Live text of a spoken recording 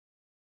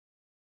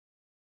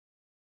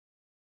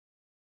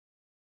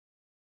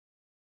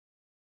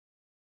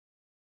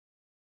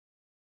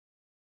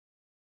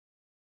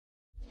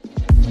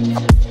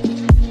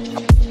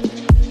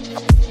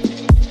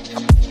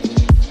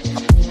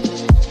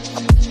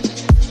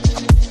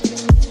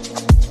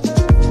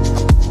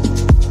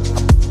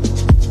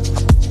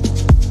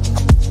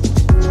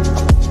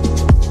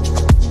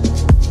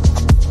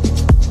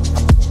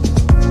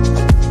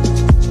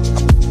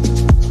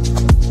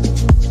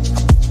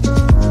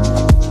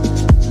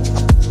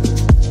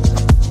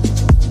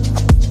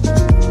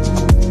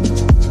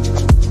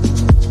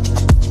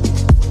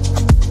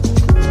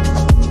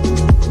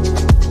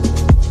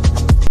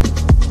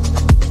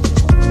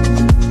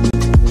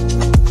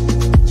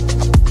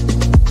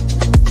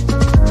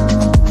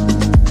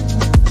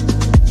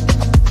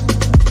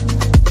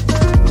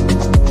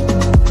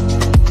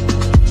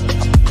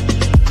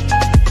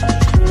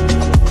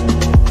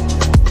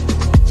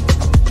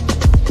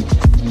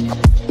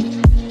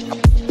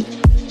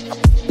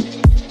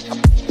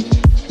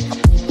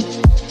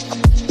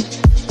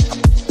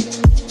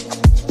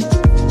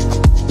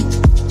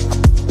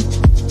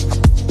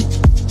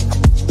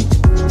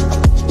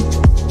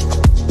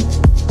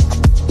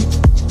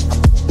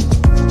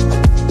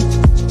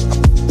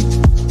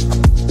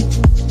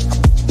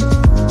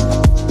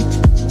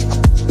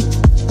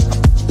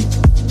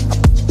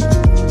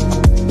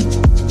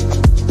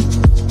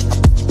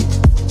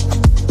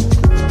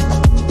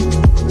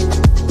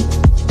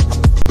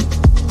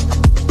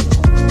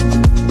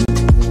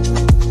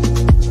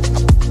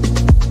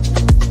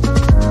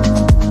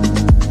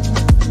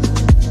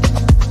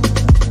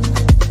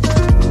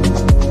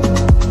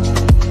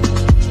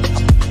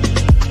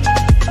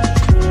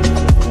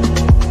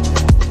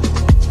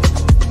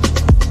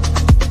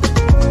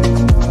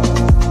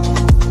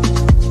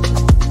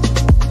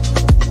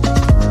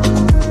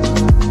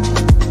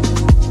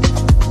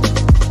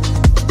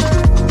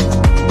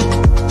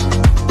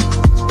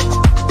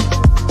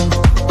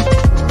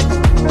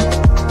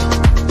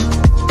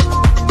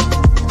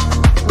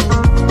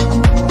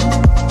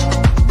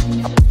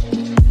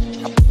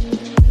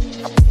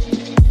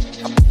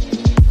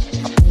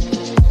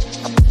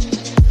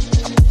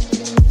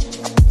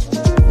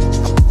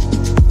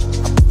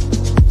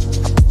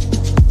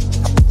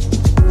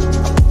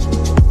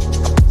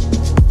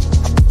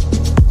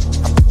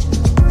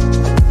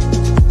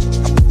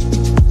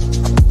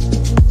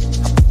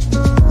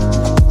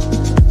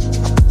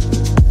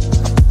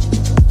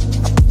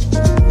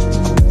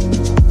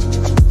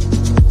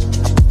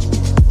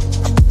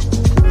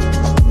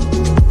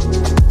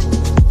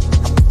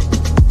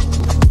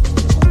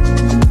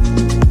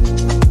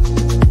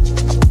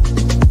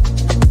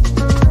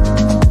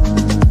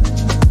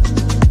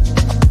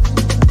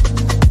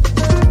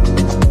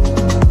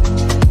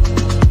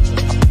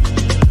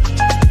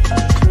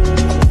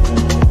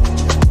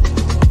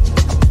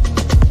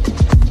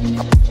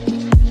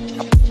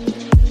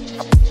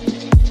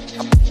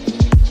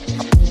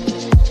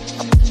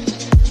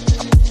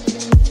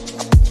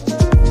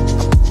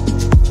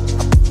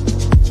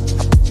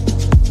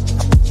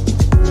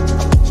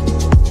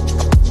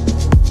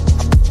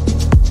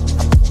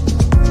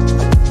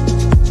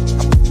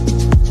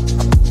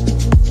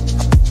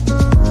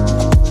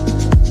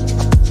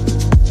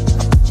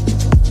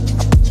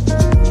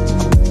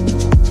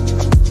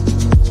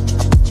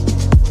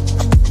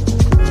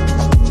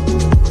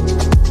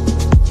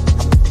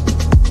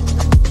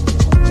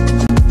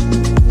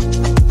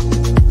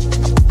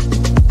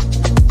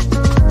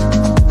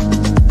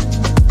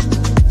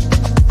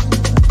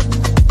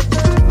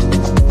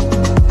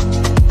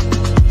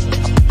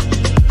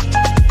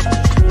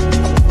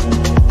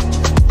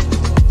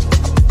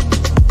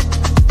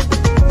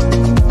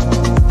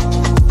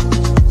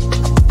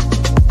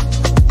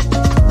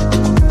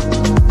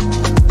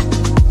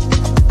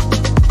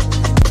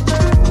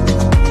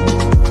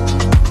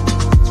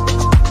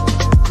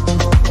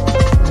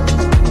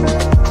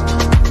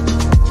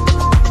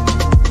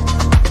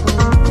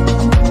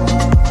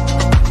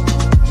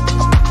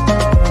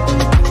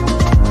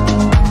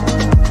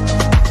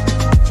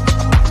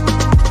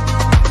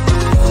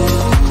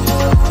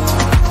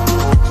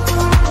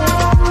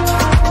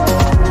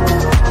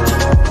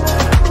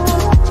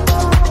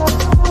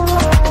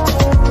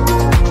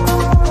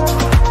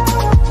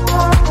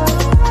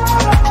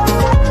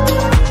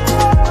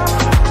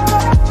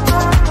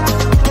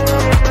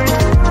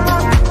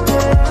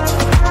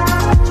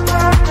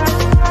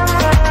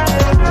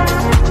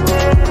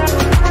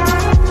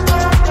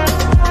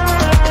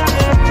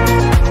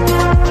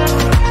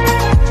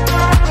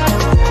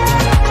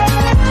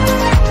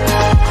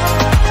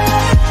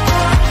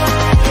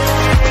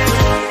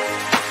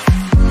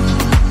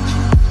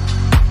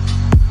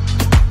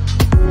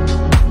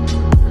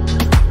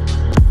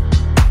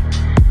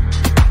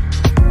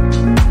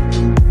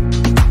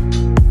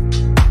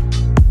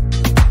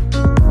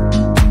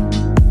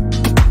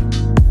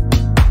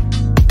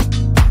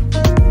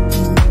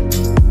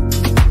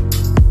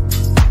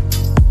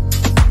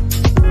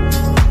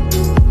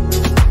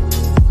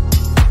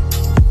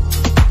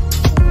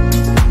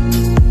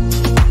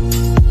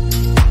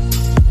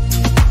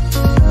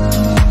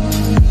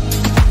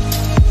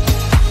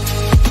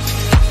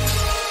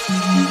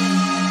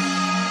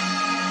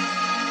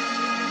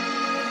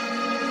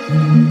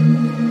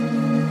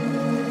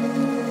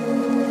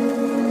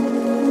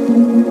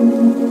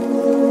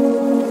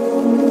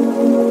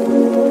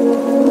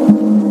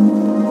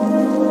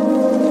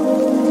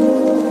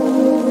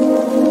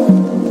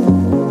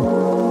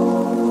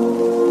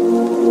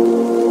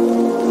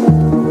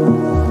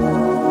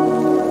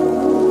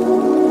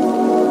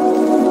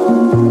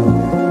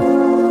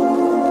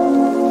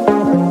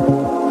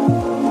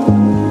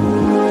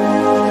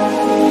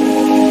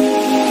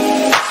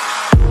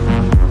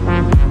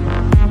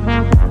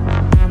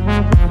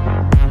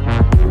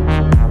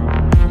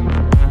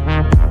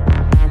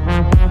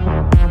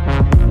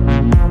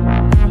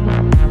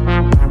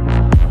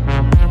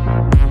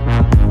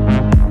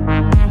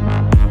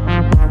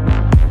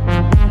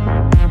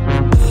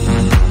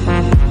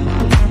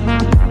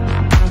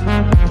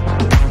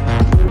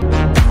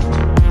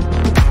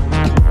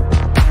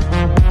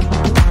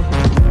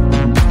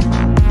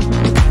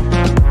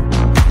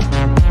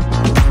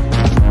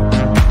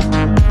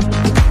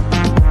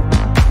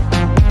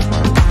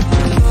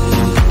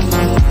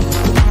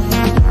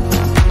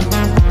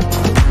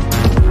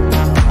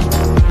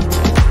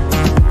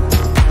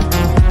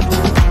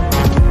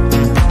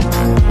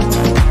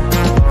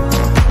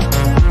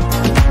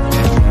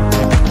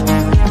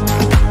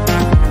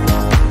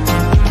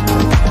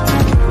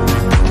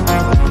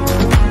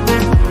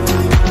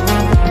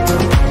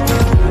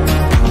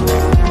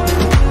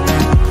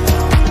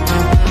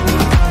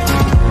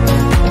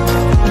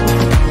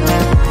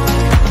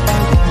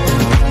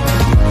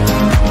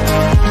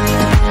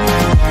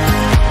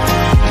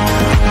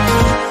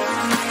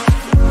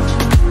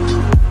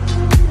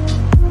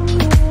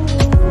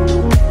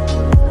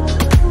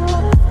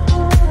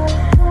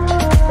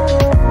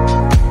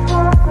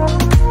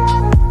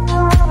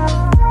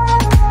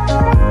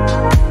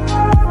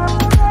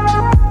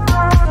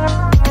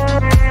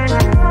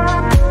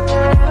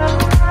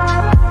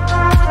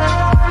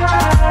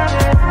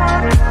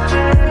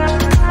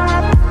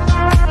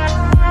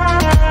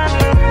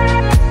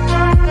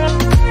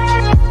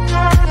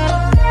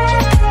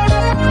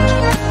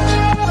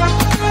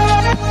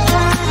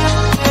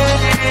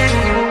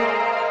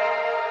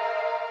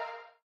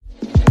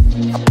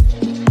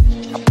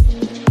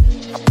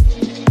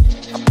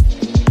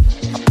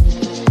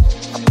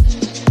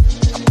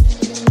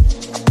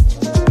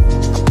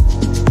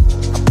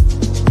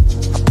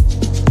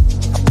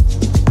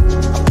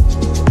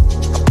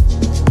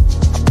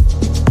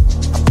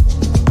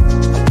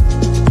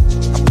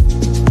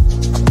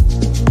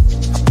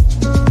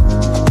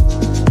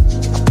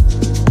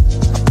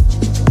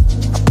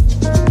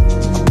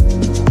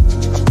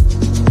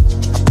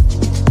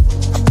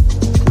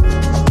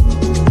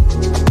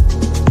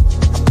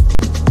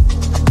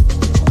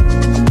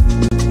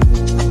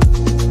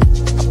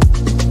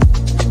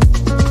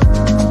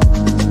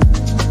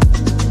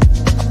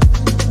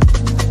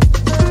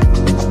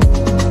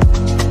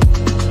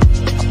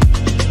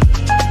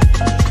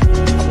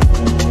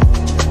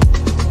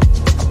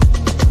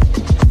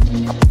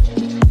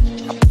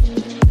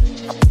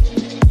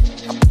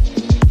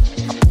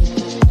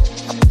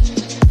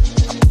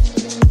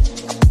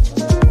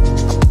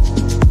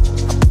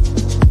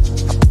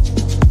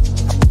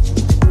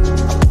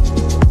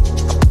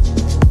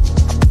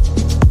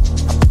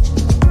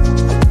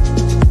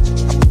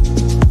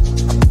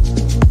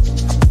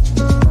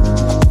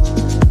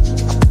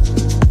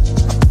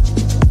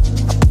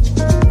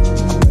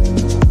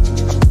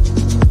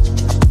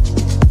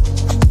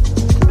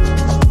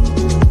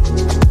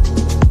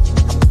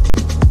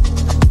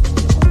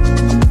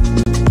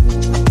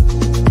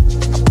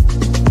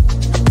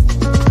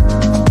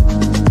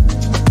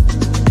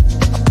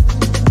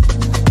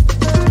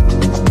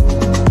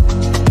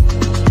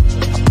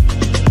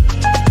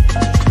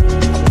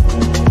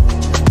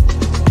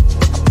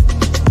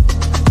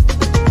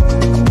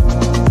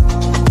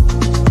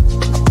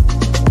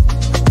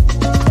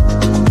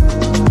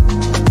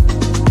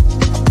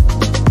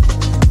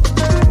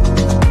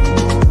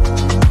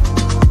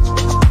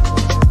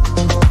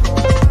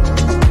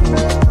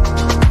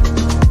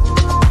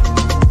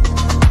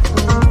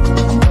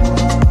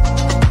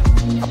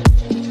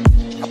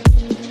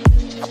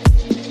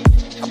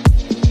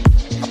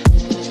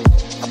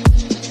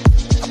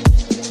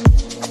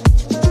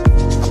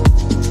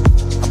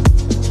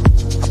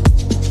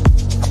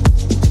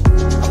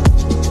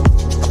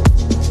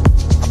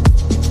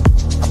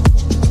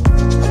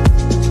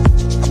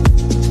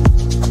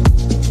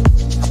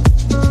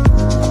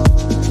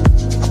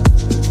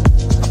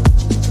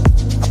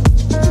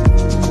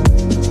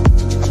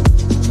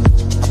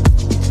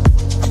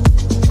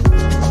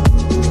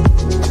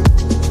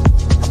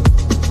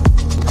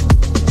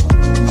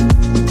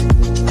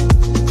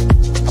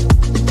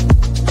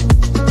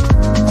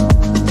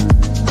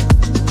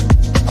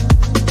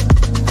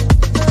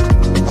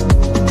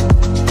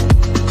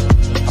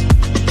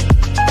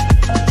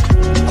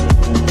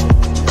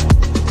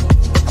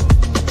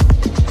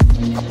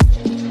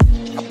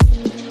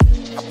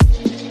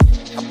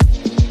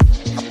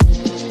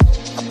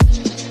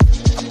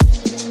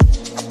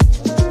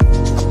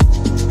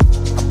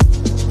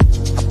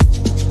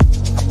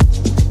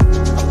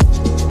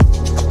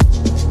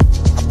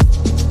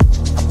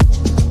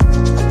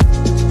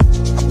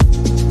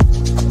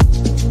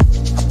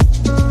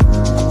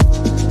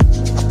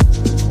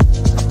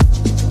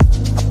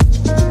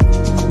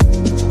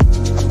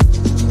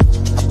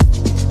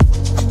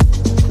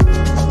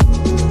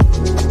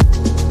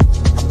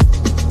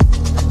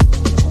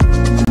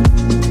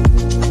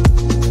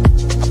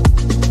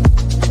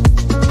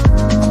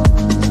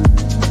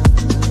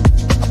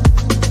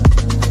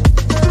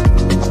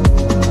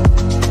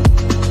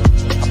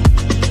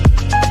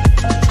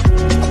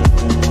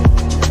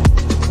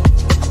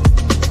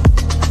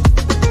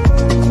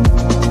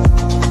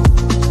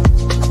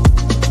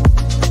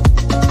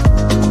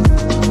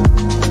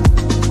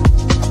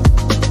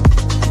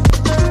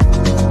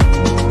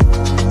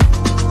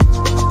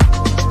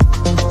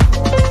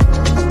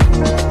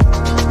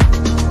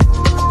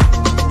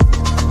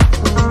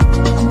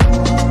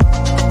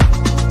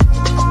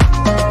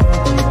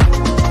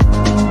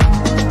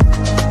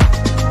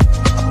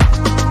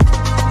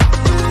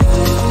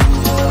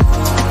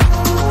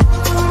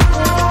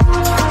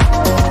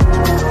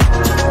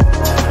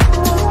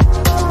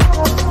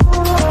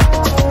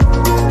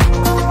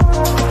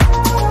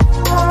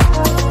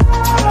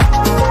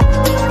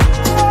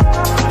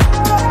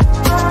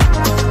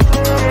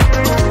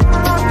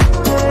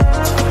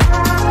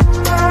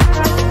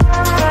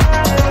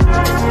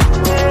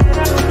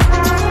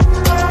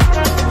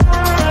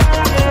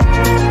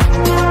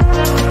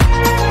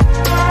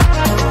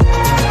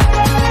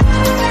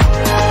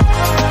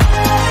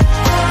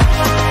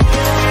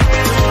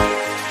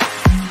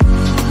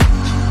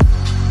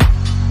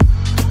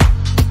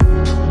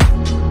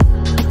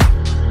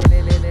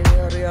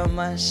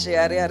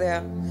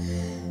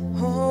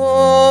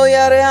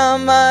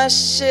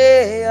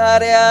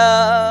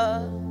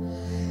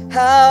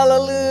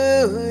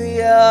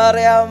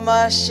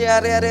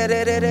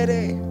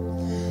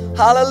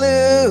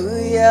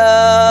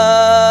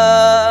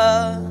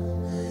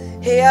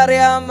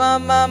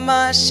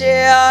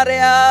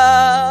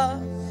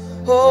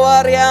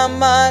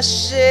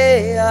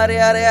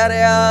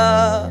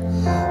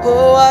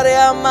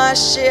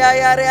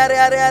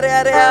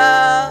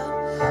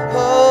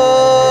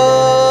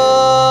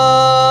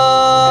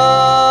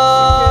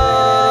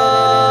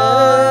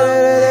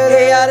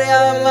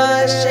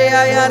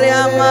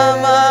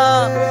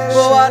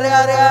Oh,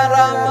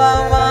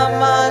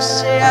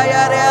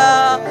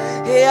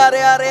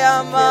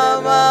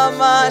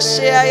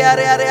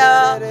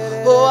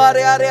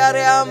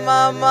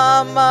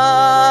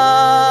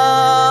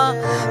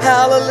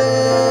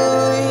 hallelujah. Hallelujah.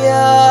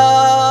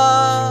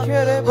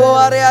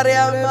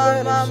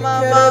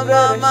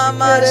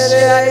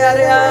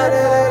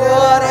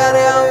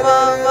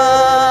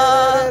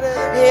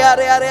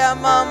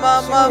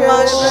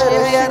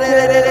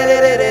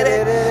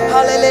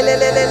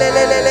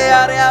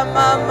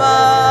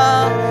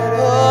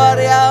 Oh,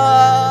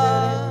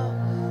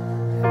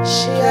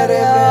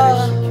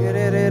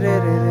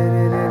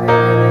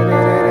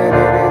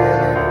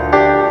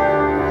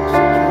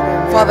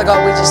 Father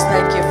God, we just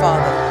thank you,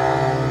 Father.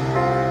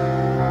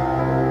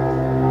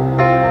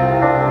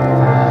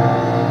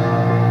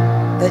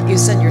 That you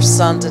sent your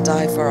Son to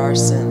die for our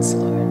sins,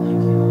 Lord.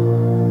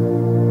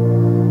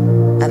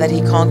 And that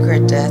he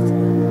conquered death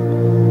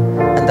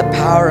and the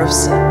power of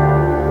sin.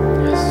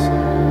 Yes.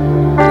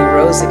 And he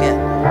rose again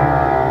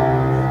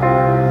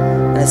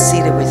and is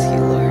seated with you,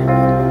 Lord.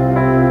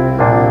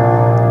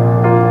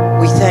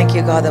 We thank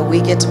you, God, that we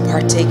get to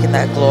partake in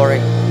that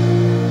glory.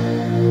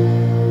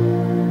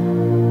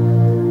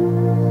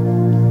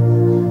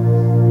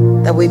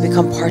 That we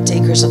become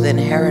partakers of the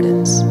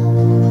inheritance.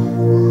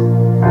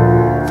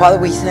 Father,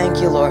 we thank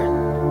you, Lord,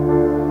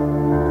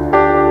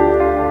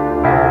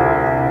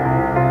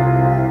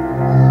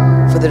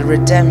 for the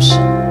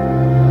redemption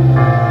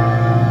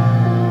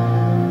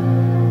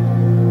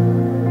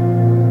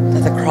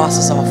that the cross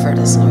has offered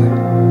us, Lord.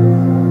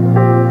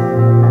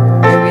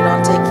 May we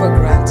not take for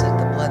granted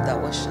the blood that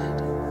was shed,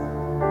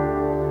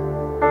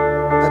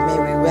 but may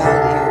we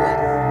value it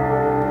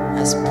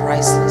as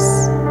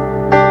priceless.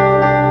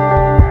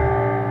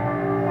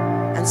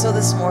 And so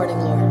this morning,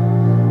 Lord,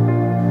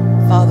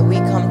 Father, we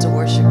come to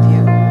worship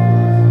you.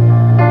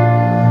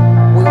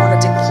 We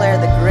want to declare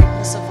the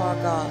greatness of our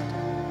God.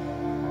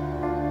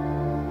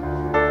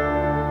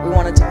 We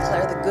want to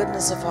declare the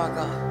goodness of our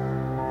God.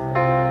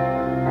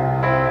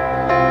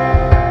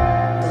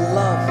 The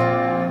love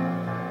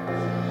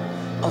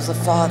of the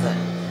Father,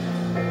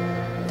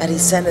 that he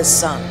sent his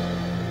Son,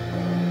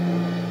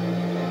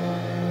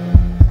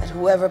 that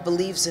whoever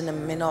believes in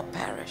him may not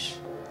perish,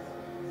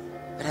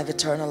 but have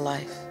eternal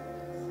life.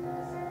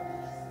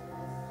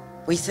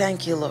 We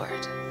thank you,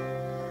 Lord,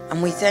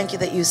 and we thank you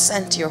that you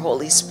sent your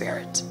Holy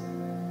Spirit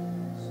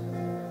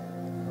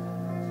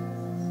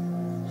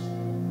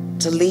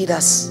to lead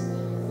us,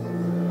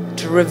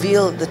 to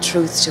reveal the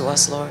truth to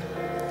us, Lord.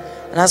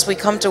 And as we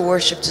come to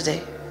worship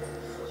today,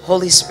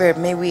 Holy Spirit,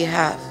 may we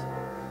have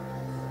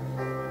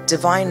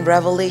divine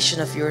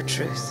revelation of your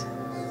truth.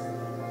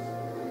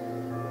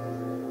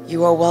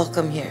 You are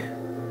welcome here.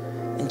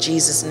 In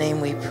Jesus'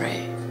 name we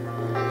pray.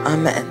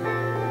 Amen.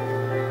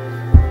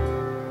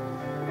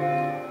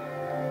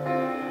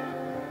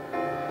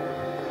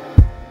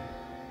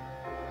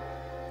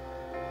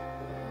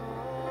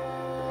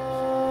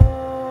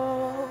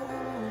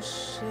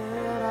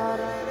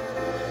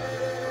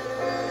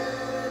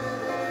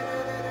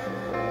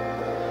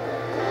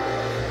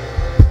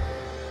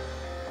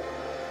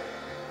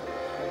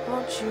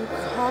 Won't you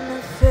come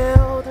and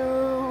fill the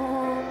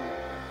room?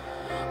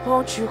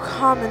 Won't you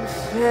come and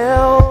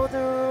fill the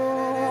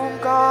room,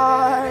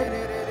 God?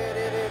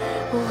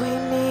 We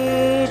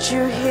need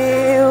you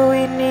here,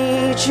 we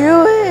need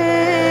you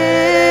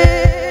here.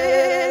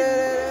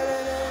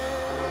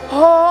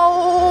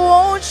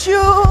 Oh,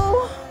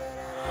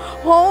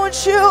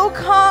 won't you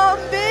come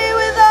be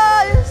with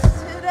us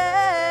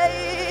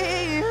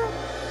today?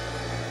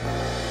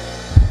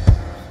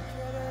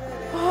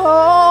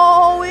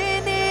 Oh, we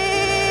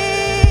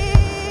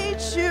need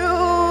you,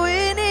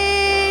 we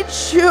need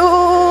you,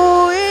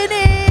 we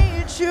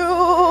need you.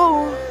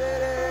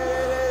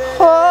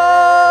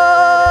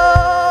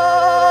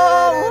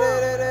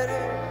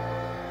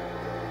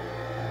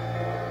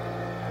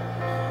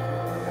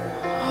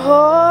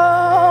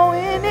 Oh,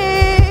 we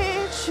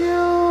need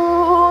you,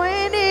 we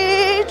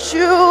need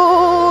you,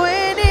 we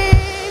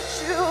need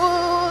you,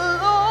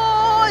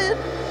 Lord.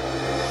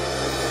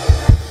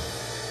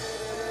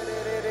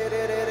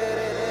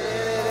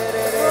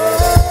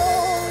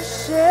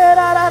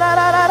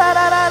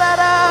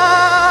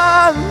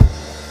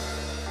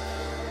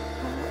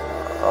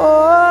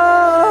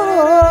 Oh,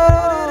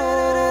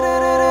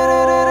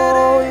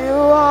 you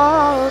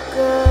are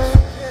good.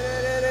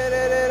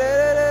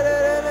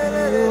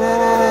 You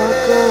are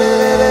good.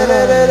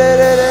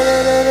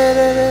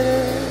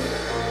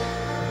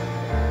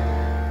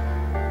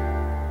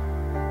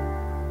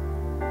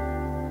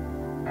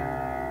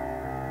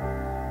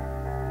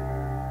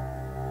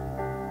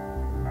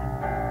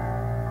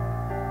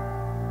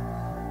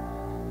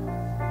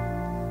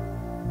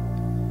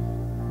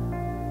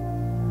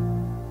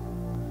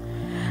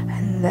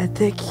 Let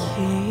the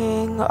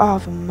King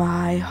of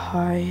my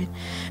heart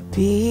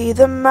be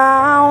the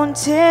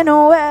mountain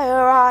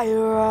where I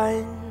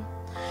run,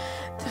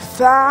 the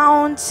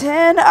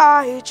fountain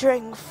I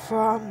drink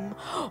from.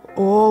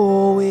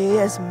 Oh,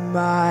 is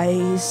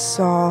my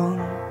song.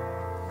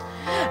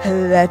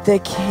 Let the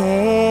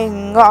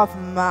King of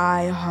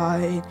my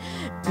heart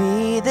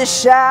be the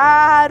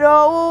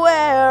shadow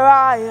where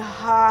I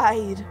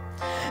hide,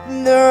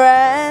 the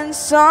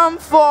ransom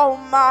for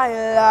my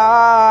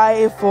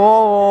life.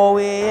 Oh,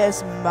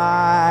 is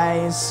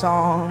my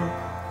song.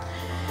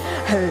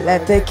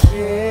 Let the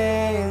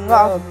King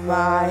of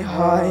my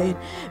heart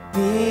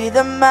be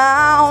the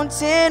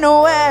mountain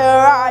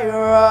where I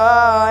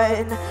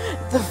run,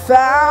 the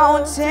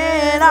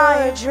fountain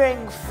I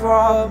drink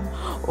from.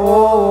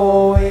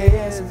 Oh,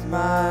 is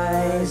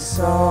my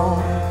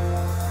song.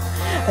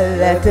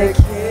 Let the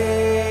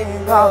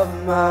King of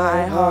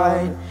my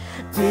heart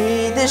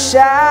be the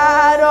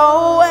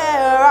shadow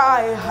where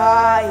I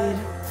hide,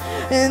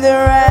 and the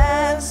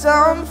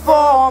ransom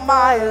for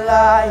my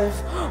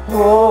life.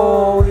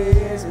 Oh,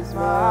 is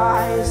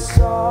my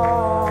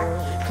song.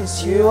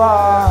 'Cause you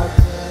are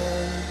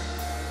good,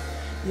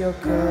 you're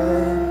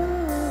good.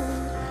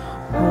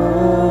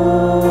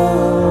 Oh,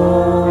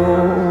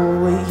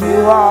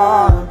 you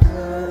are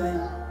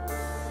good,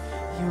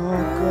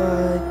 you're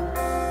good.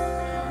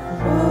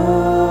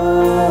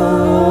 Oh,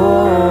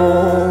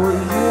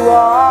 you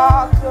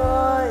are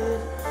good,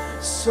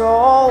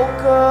 so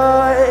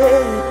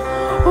good.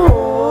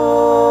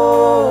 Oh,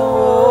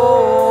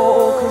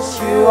 'cause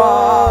you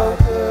are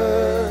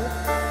good,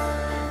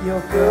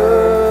 you're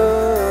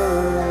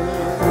good.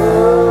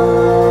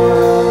 Oh,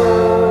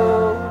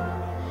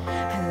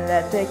 and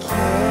let the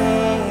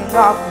King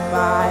of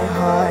my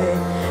heart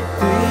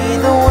be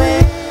the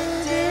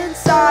wind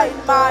inside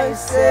my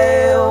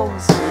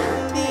sails,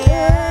 the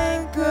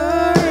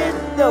anchor in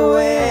the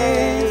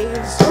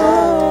waves.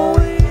 Oh,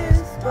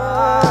 is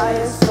my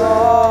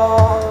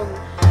song.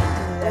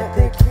 Let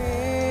the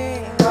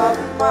King of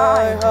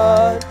my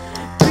heart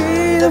be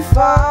the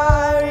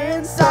fire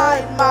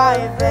inside my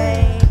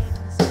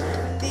veins,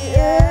 the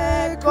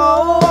echo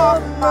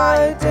of my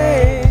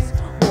days.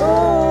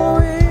 Oh,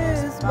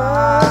 is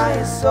my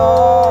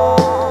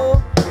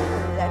song.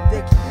 Let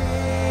the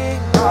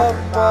King of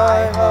my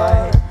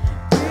heart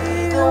be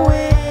the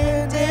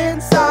wind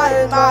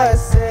inside my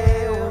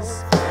sails,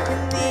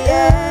 and the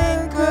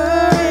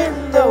anchor in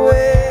the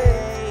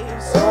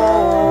waves.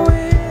 Oh,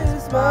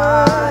 is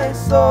my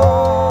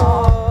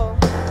song.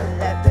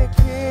 Let the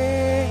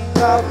King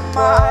of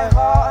my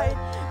heart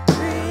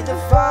be the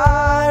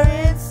fire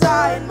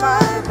inside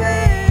my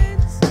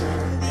veins,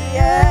 the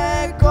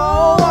echo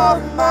of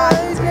my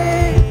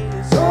days.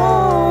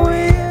 Oh,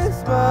 is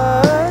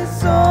my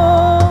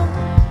song.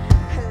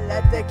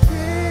 Let the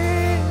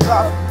King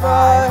of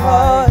my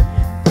heart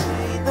be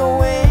the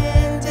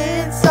wind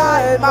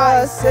inside my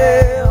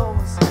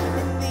sails,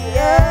 and the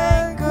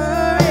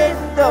anchor in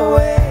the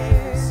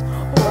waves.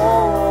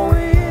 Oh,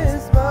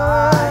 is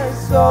my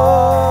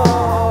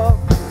song.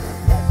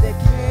 Let the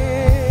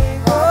King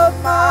of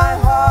my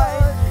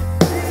heart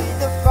be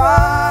the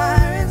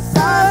fire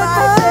inside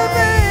my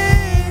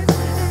veins,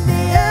 and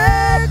the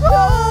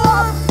echo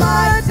of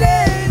my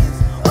days.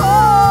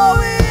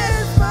 Oh,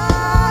 is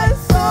my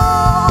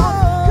song.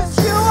 'Cause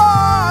you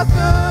are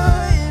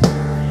good,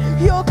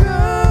 you're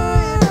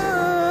good.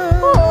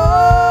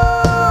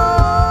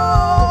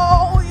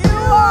 Oh, you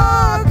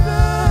are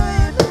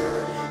good,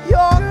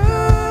 you're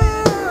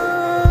good.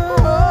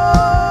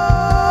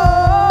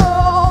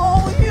 Oh,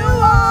 you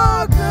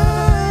are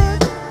good,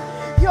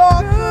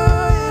 you're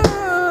good.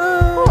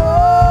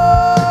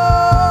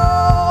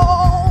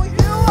 Oh,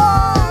 you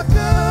are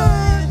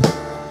good,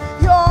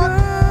 you're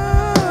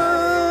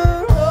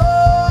good.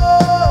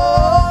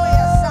 Oh,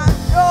 yes, I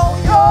know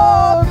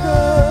you're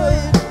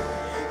good,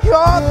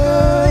 you're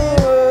good.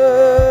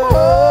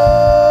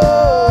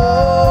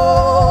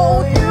 Oh,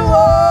 you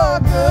are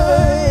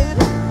good,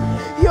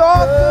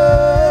 you're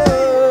good.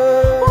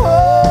 Oh,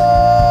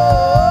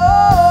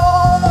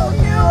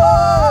 you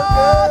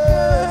are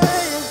good,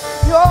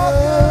 you're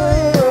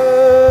good.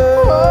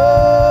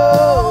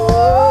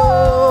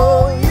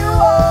 Oh, you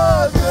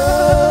are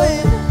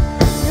good,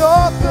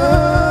 you're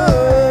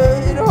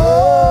good. Oh,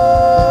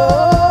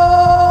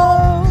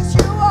 'cause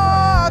you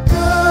are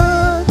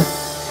good,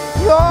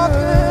 you're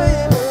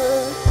good.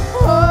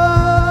 Oh,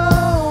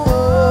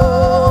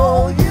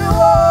 you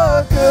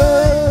are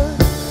good,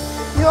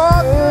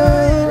 you're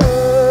good.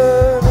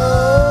 Oh,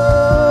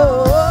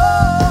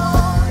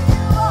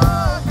 you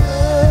are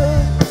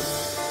good,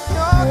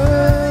 you're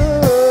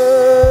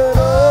good.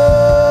 Oh,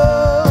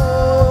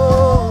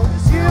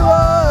 'cause you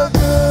are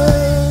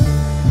good,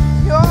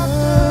 you're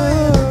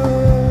good.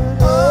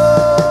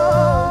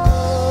 Oh,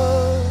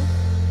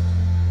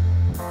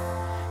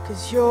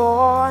 'cause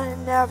you're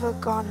never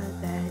gonna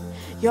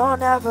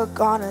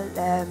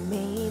let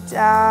me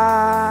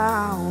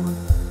down.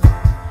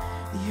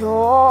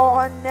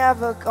 You're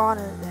never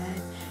gonna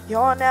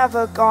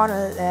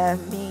let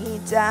me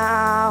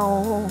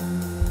down.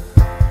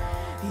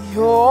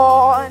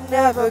 You're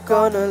never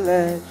gonna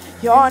let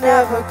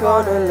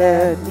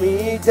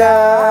me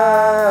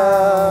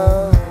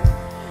down.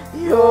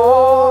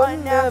 You're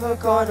never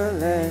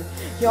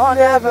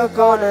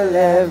gonna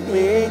let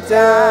me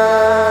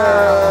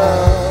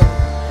down.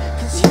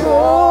 'Cause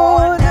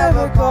you're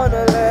never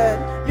gonna let me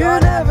down. You're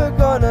never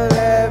gonna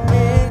let me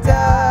down.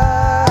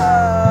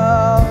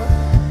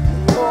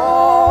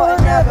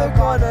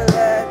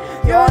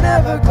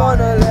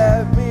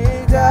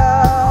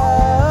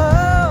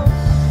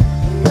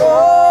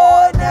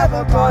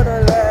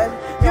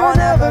 You're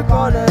never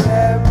gonna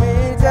let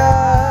me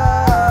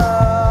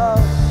down.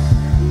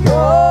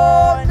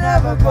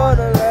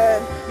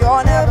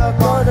 You're never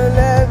gonna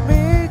let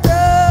me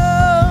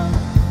down.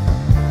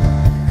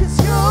 'Cause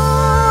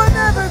you're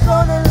never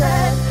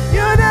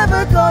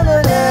gonna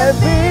let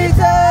me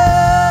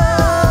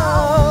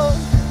down.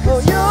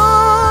 'Cause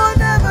you're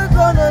never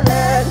gonna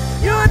let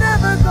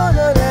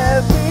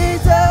me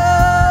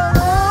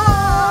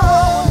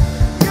down.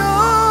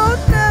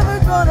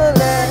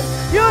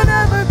 You're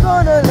never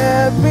gonna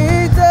let me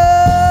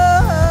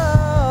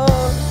down.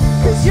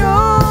 'Cause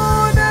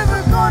you're never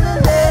gonna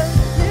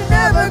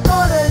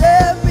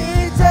let me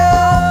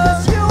down.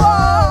 'Cause you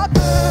are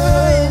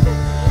good.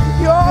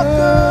 You're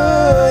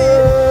good.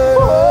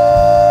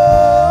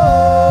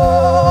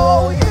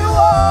 Oh, you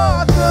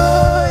are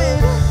good.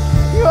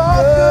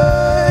 You're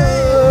good.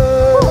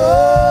 Oh,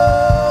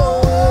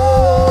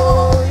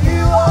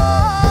 you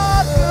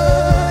are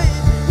good.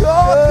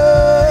 You're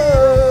good.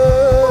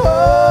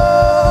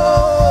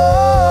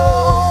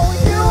 Oh,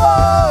 you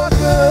are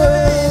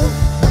good.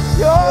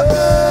 You're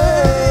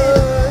good.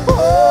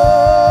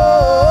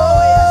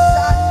 Oh, yes,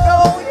 I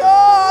know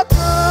you're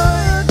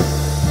good.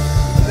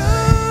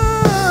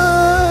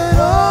 Good.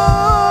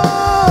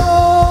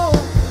 Oh,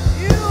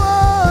 you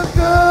are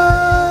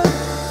good.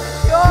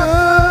 You're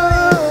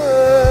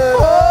good.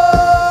 Oh,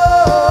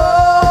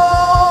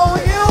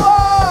 you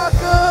are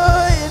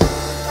good.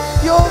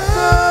 You're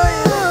good.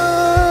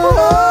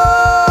 Oh,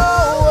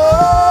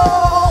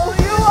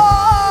 you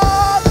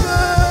are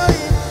good.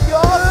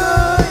 You're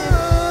good.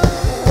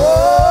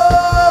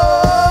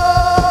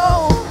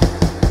 Oh,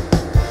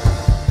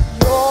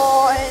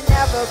 you're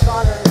never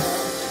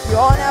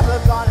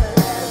gonna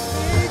let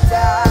me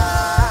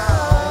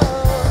down.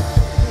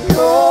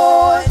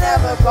 You're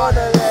never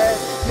gonna let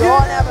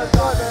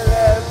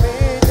me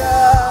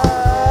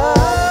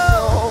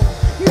down.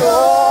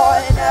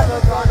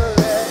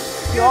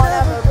 You're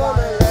never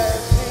gonna let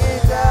me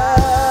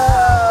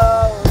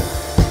down.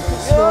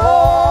 'Cause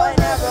you're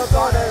never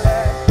gonna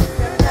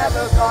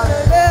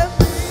let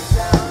me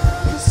down.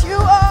 'Cause you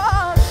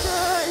are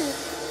good.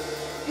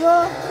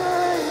 You're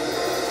good.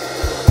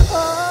 Oh,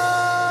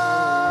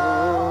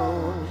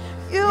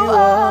 you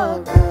are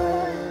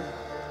good.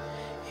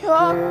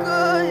 You're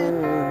good.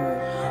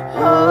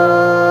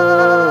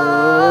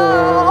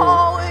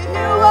 Oh,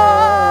 you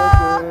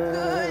are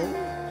good.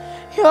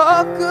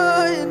 You're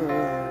good.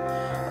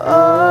 Oh,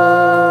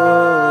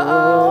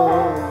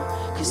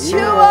 'cause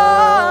you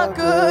are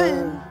good.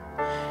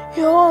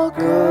 You're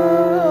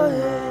good.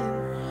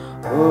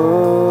 Oh,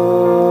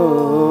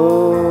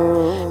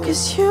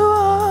 'cause you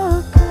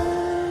are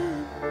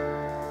good.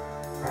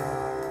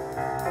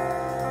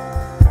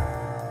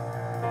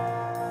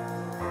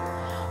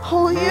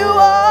 Oh, you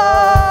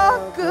are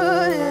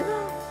good.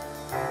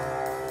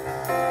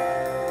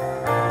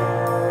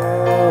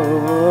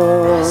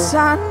 Yes, I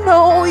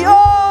know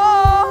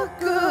you're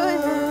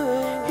good.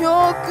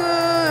 You're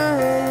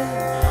good.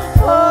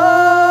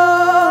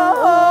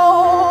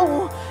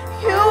 Oh,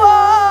 you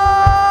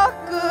are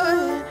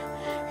good.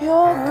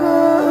 You're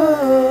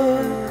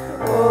good.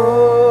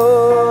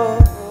 Oh.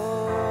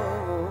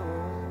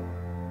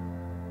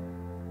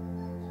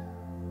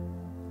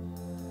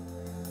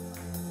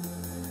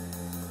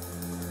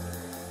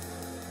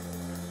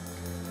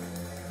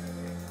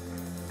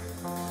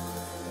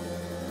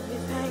 We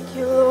thank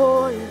you,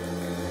 Lord.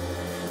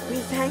 We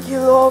thank you,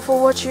 Lord, for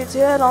what you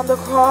did on the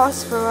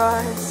cross for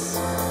us.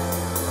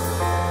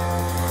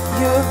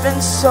 You've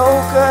been so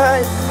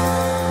good.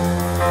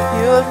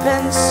 You have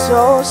been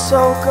so,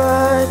 so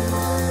good.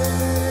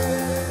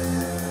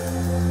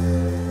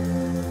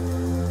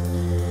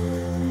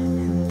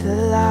 And the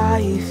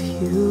life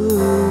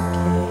you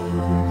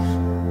gave,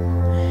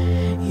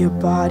 your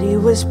body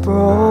was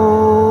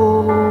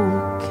broken,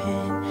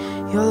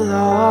 your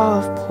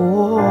love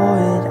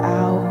poured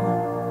out.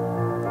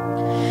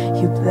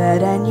 You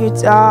bled and you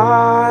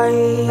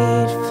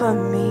died for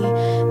me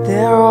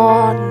there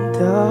on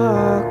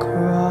the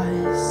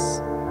cross.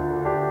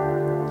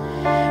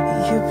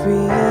 You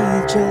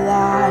breathed your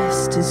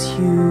last as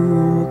you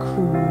were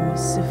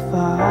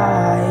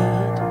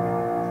crucified.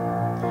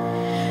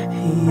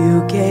 You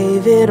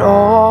gave it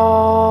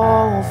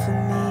all for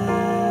me.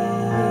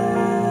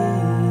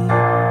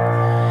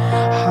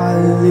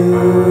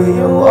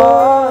 Hallelujah,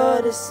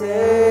 what a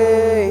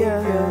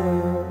Savior.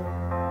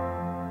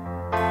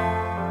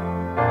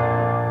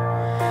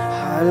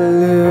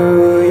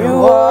 Hallelujah,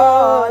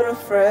 what a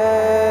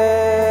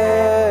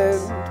friend.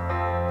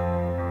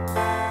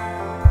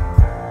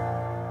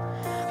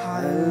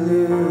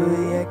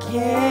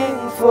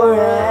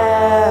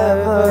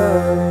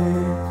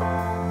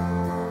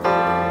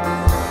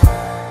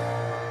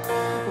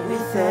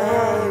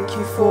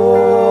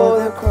 for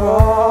the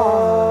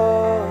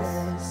cross.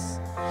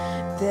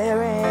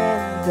 There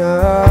in the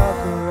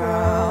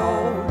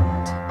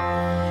ground,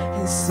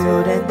 and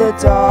sealed in the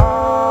darkness,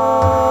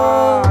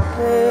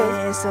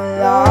 a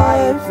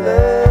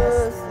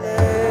lifeless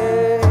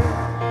thing.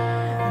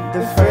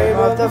 The frame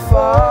of the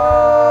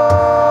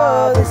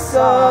Father,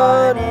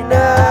 Son, in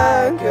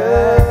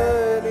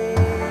agony.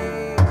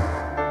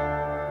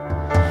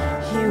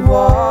 He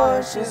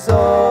watched His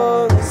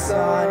only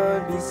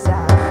Son be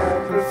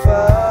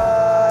sacrificed.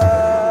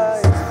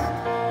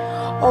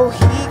 Oh,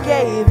 He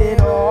gave it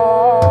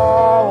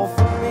all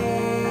for me.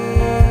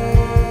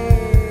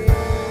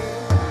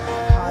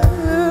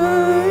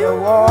 Hallelujah,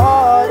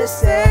 what a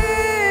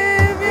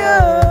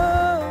Savior.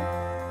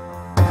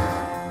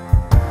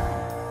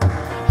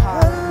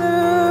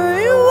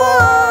 Hallelujah,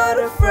 what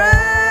a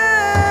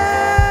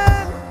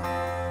friend.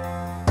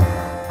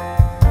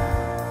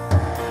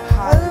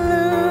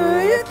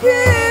 Hallelujah,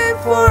 King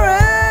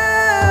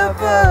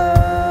forever.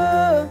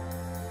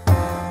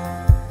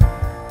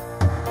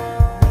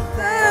 We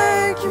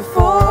thank You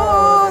for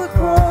the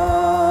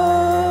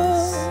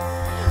cross.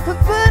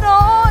 But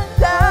on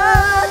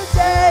that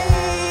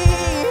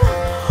day,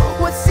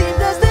 what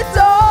seemed as the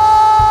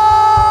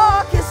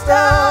darkest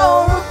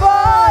hour of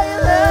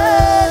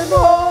violent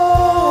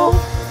hope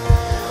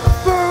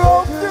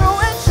broke through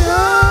and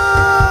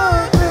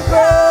shook the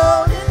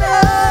ground, and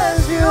as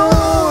You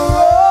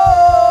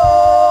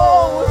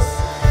rose,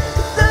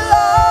 the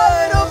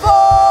light of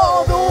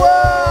all the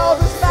world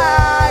was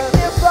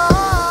magnified,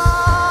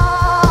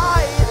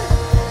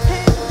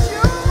 and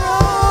You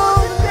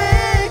ruled in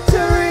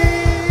victory.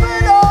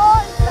 But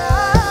on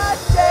that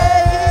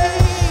day,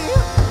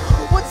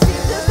 what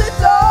seemed as the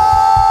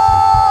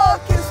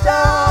darkest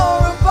hour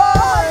of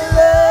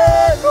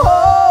violent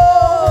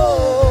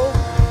hope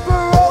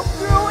broke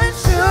through and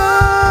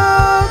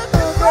shook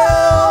the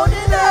ground,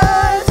 and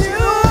as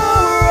You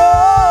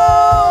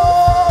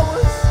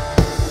rose,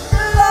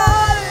 the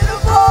light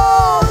of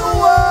all the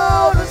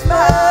world was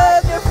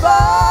magnified.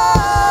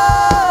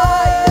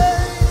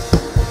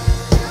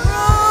 You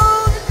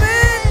ruled in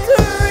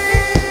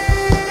victory.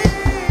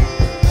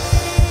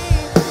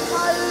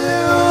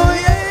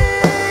 Hallelujah,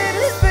 it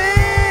is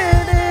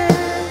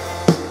finished.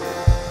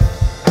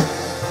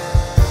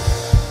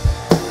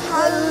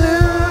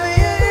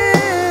 Hallelujah,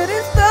 it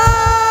is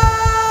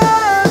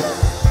done.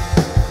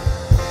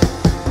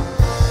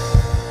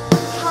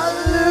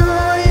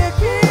 Hallelujah,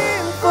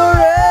 King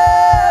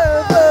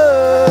forever.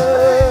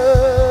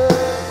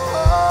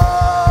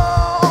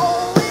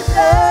 Oh, we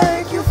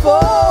thank You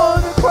for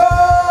the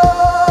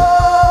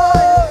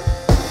cross.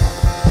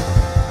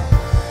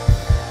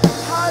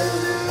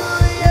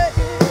 Hallelujah,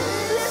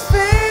 it is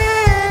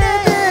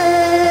finished.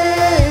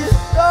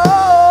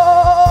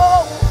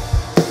 Oh,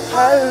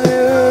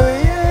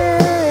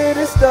 hallelujah, it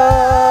is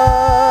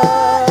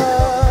done.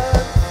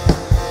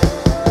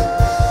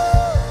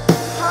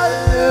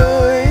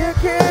 Hallelujah,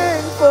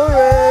 King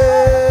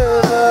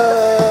forever.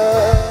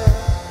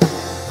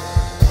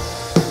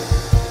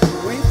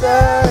 We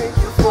thank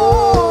You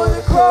for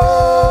the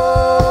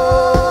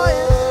cross.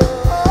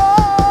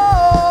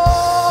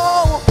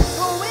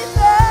 Oh, we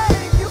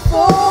thank You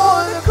for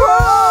the cross.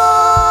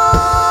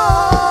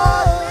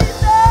 We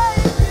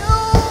thank You.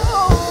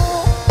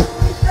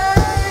 We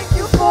thank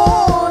You for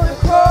the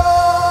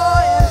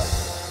cross.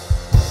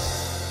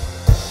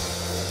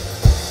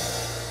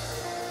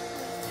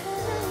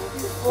 Thank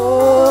You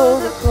for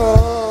the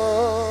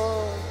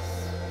cross.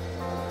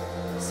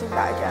 Sing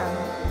that again.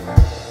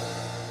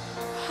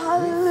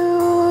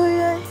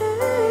 Hallelujah,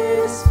 it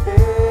is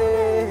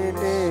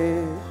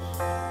finished.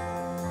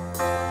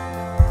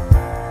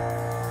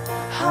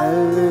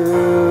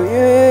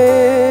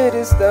 Hallelujah, it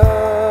is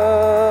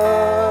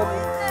done.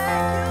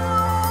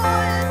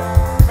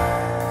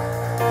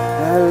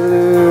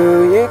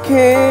 Hallelujah,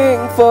 King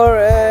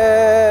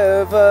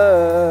forever.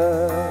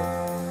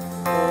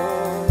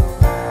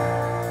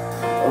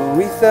 Oh,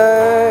 we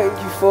thank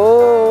You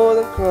for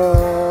the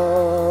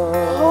cross.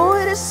 Oh,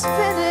 it is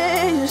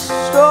finished.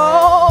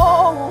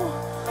 Oh,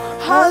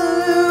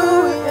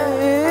 hallelujah,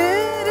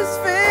 it is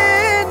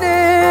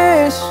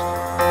finished.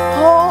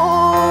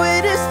 Oh,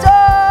 it is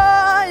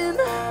done.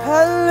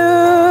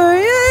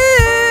 Hallelujah,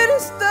 it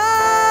is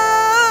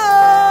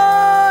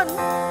done.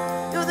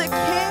 You're the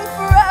King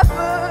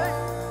forever.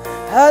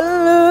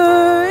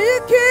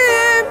 Hallelujah,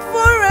 King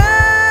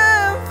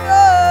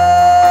forever.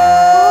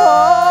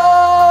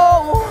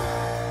 Oh,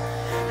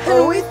 and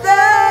we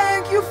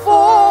thank You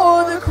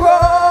for the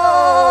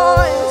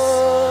cross.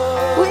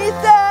 We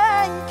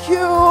thank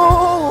You.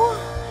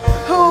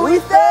 We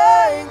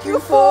thank You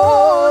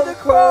for the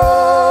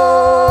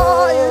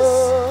cross.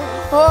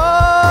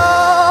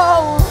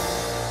 Oh,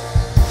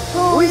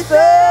 we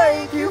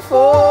thank You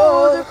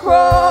for the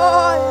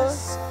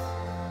cross.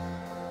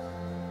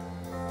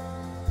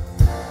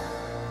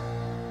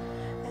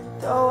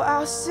 And though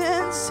our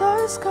sins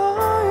are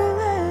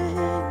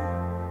scarlet,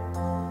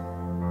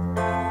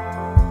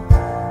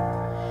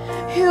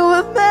 You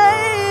have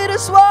made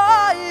us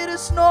white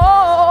as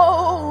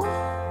snow.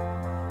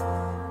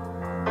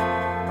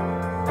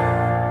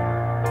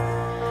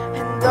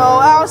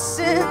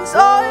 sins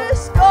are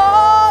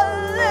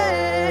scarlet.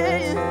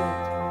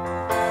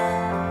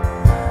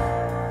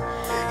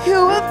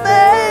 You have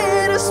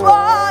made us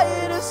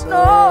white as snow.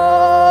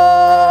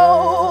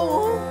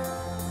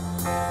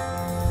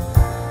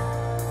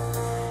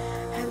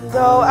 And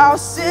though our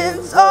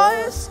sins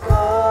are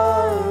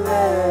scarlet,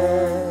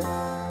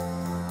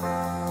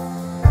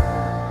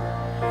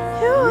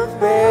 you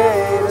have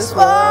made us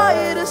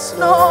white as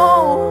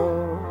snow.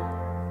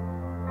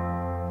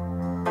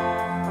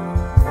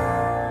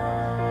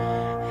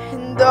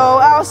 And though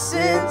our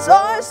sins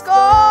are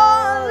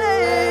scarlet,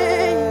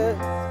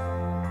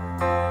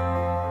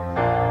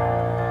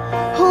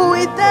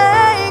 we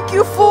thank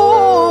you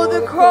for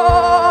the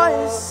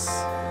cross.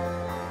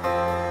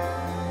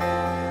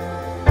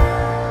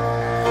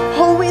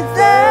 Oh, we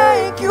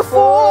thank you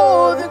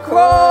for the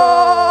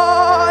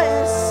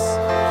cross.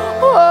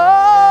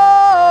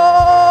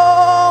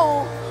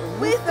 Oh,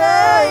 we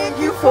thank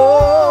you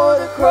for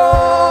the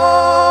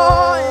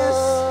cross.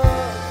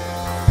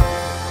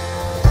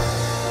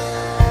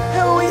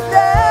 And we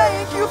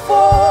thank you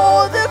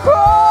for the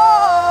cross.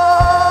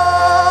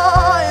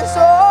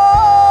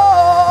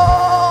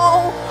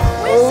 Oh,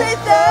 we say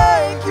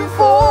thank you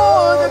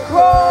for the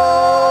cross.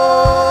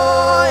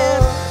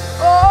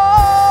 Oh,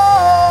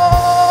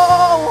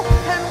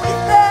 and we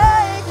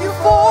thank you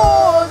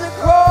for the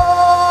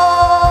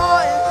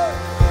cross.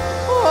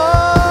 Oh,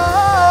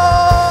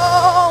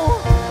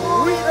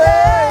 we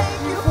thank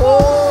you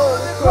for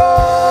the cross.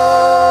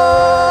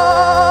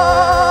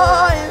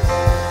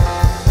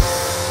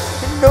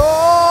 And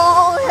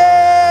all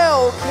hail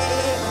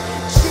King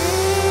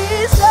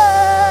Jesus.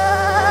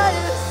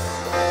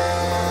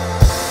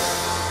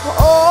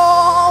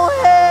 All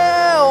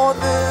hail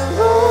the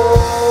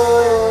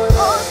Lord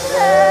of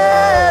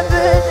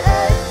heaven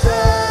and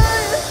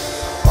earth.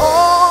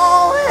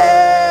 All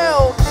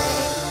hail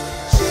King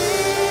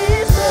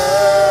Jesus.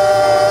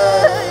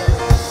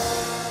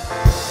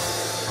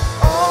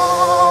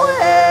 All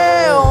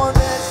hail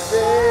the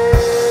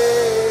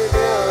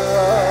Savior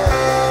of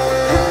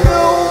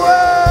the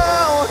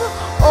world.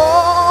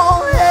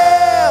 All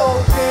hail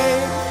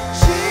King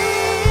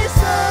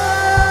Jesus.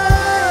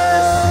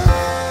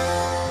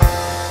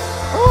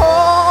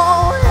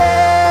 All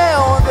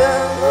hail the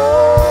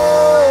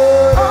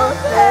Lord of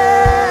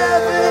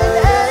heaven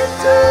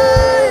and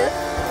earth.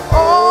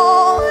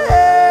 All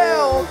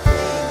hail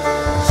King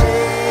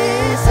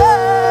Jesus.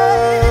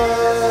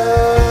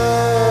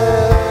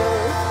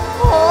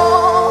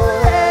 All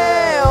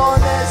hail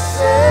the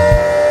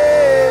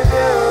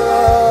Savior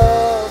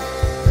of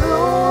the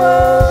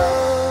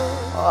world.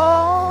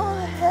 All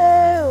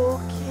hail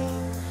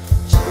King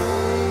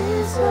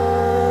Jesus.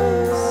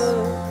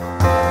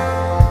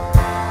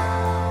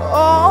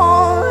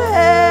 All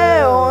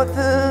hail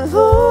the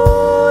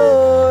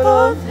Lord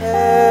of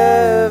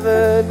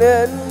heaven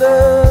and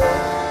earth.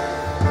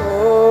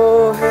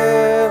 Oh,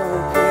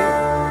 hail King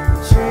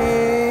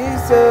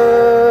Jesus.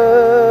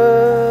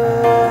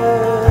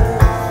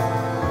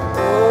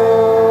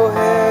 Oh,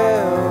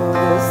 hail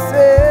the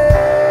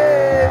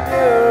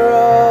Savior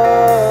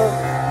of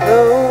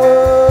the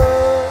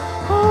world.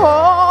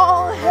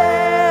 All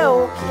hail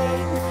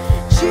King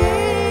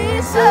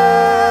Jesus.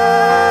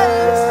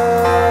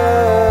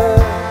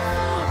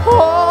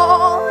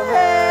 All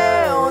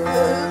hail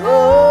the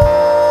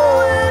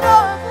Lord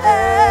of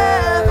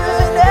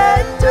heaven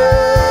and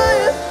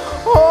earth.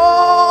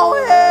 All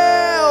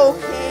hail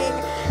King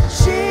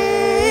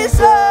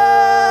Jesus.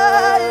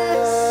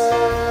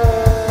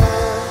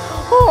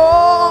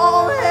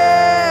 All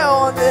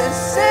hail the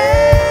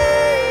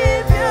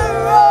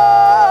Savior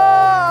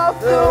of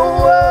the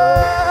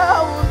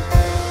world.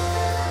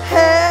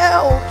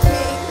 Hail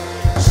King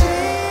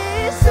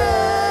Jesus.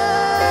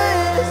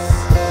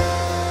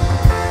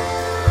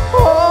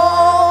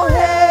 All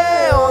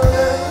hail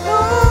the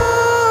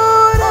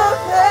Lord of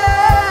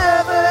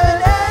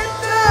heaven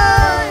and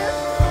earth.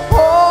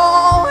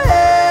 All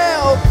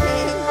hail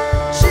King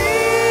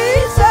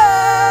Jesus.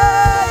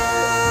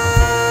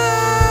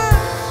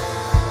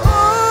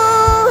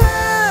 All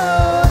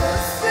hail the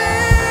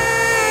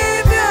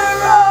Savior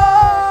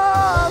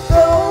of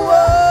the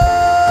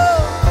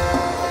world.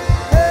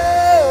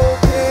 Hail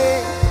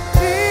King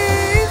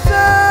Jesus.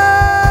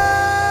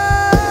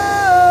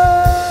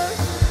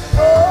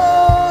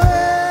 Oh,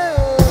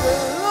 hail the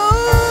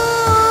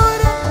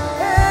Lord of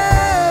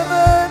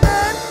heaven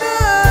and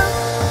earth.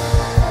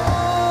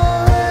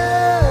 Oh,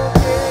 hail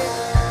King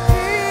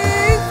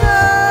Jesus.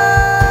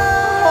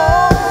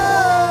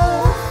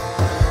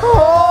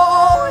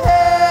 All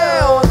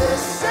hail the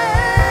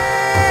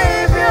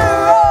Savior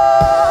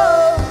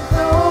of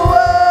the world.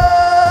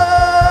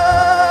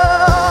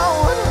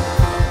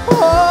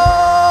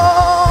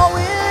 Oh,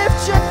 we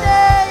lift your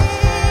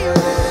name.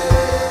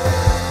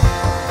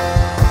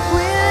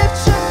 We lift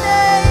your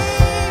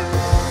name.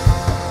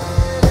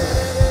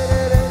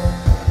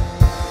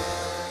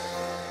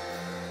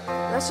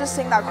 Let's just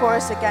sing that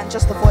chorus again,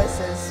 just the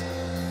voices.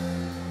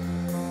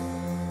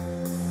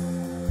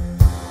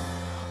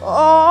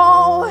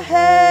 All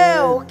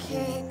hail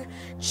King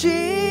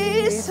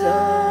Jesus.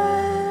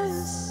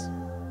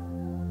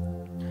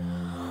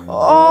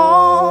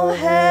 All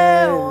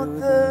hail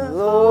the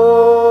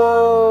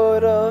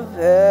Lord of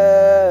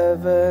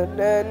heaven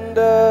and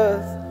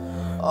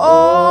earth.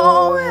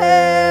 All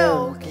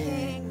hail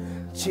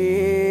King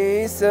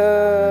Jesus.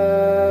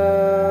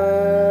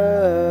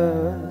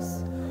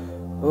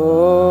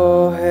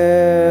 Oh,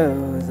 hail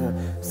the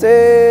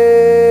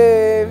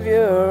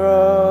Savior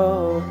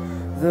of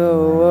the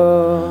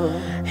world.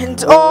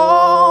 and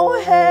all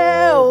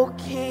hail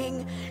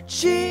King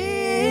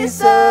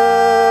Jesus.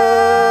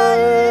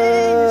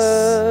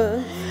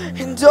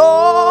 And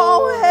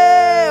all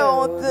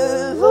hail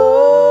the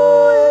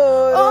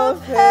Lord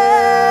of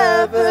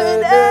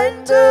heaven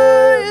and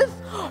earth.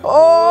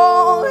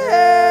 All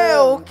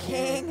hail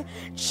King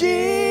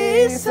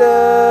Jesus.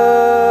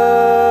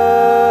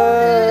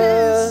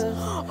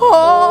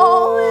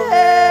 All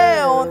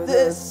hail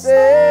the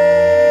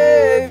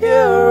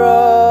Savior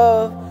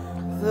of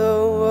the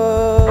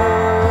world.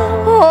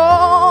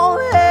 All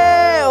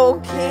hail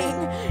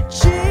King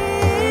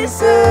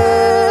Jesus.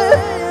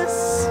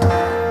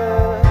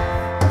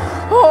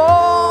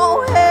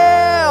 All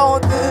hail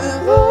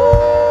the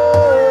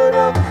Lord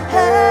of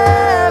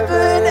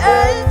heaven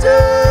and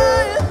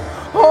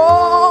earth.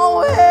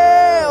 All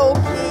hail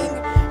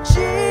King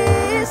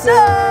Jesus.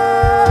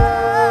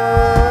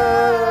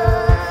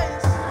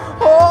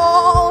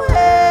 All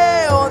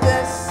hail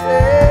the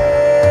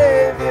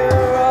Savior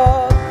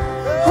of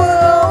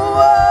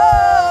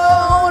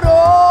world.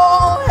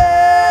 All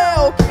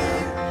hail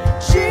King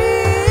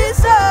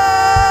Jesus.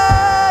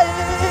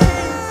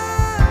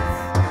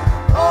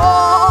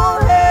 All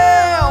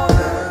hail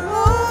the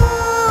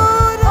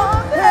Lord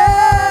of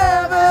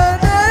heaven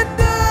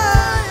and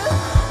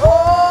earth.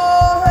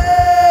 All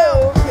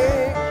hail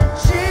King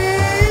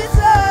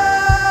Jesus.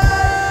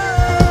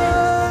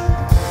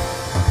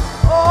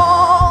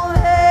 All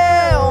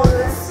hail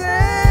the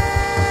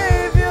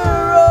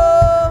Savior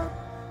of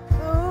the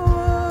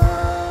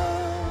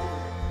world.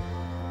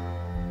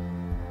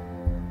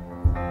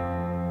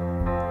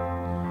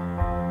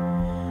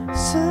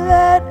 So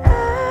let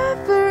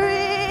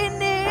every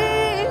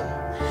knee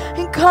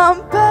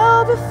come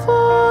bow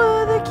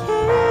before the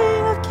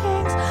King of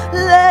Kings.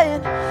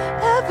 Let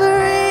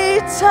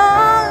every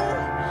tongue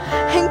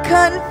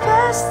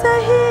confess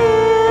that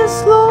He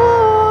is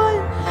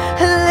Lord.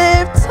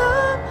 Lift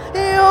up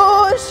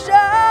your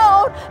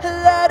shout.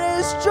 Let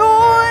us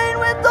join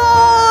with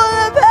all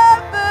of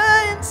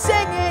heaven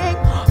singing,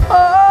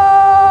 holy.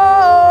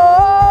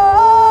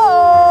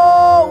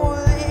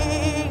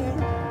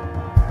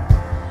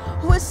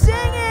 We're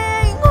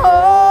singing holy,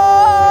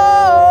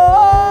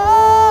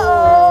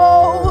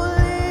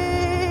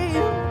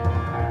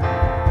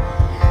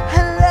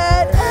 and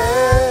let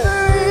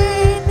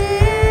every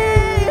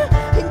knee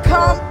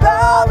come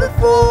bow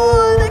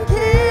before the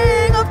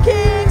King of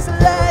Kings.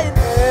 Let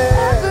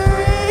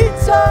every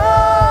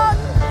tongue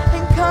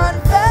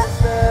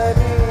confess that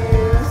He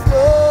is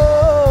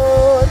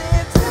Lord.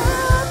 Lift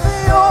up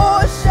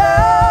your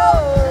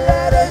shout.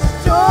 Let us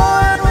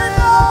join with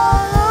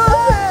all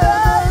of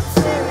heaven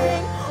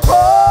singing holy.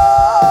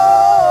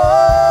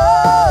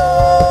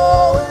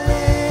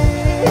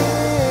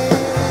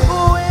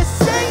 We're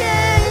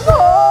singing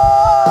holy.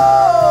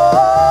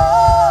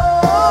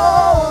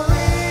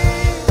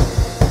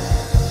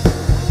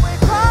 We're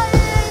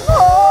crying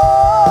holy.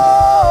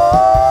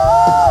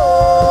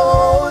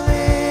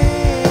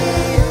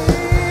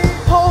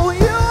 Oh,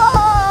 you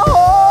are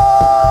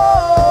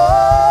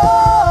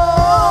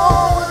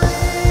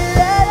holy.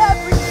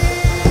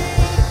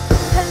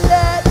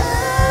 Let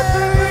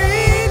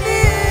every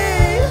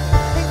knee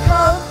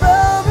come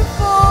bow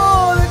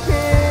before the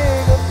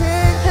King of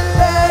Kings. And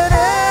let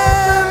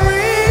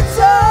every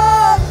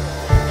tongue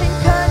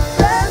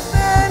confess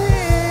that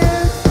He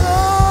is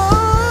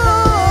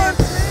Lord.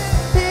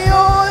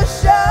 Your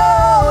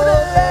shout,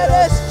 let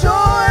us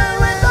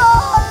join with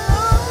all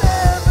of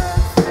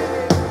heaven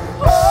singing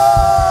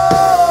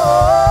holy.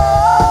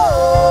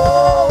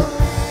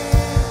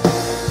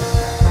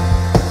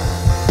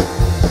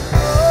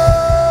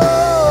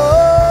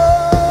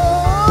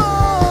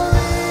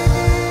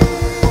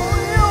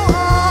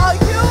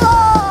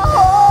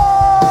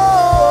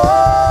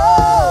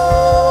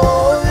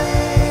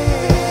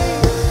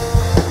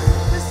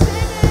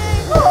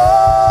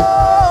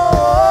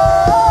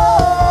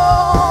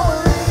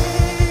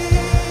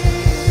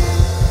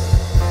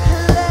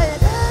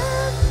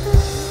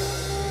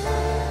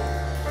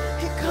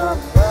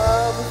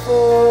 Bow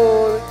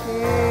before the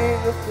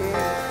King of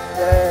Kings.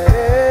 Let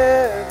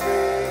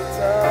every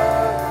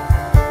tongue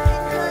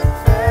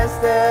confess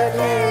that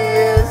He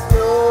is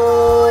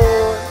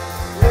Lord.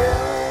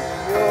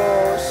 Lift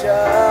your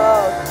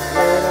shout.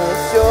 Let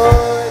us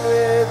join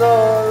with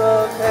all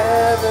of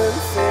heaven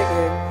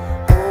singing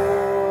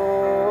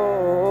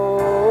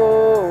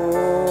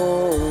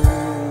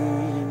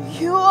holy.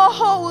 You are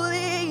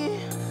holy.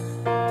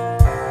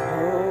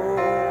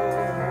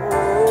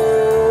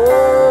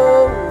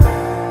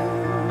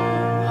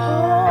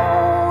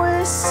 Oh,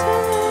 we're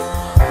singing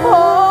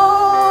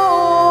holy.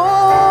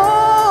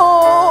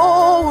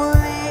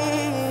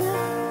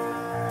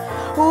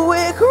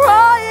 We're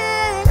crying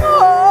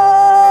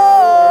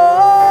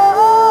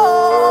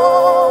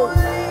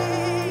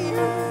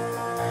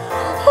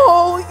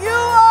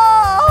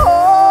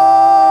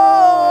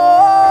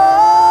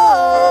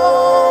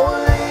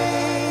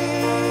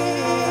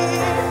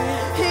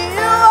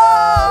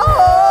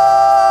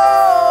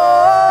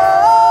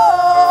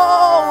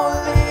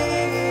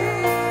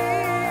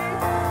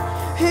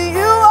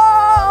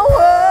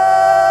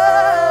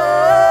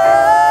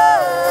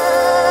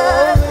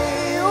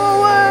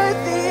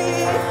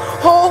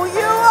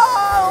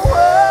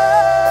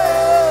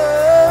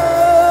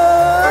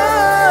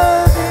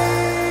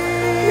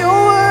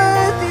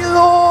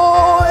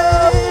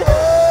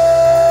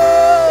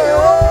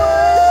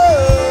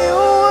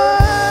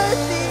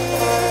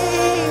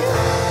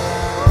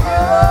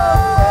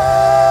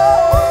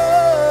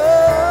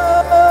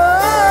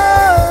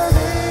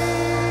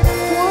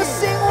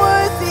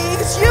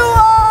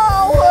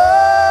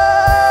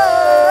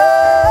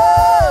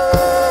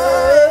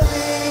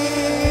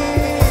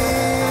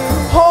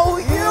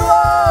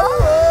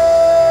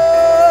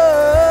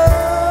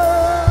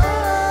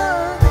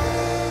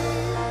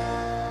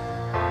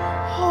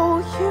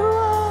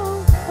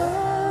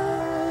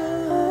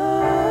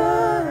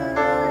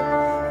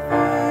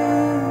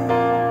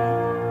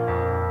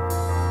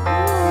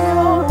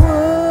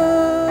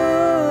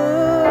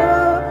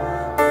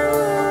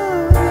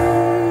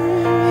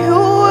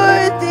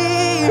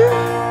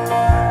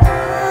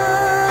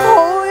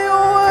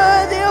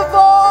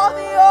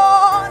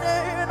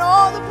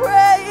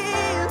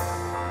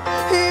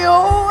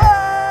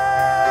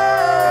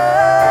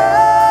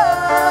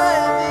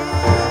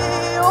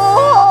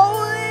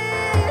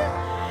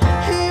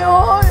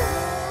you're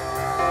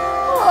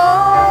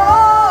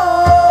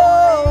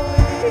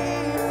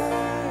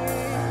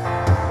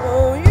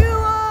Oh, you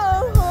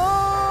are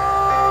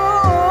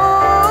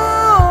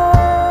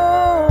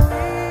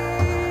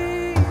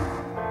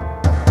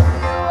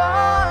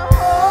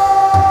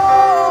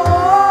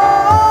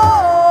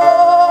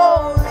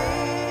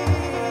holy.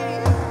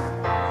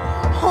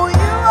 Oh,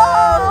 you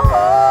are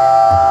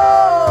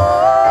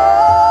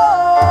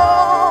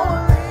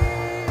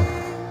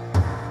holy.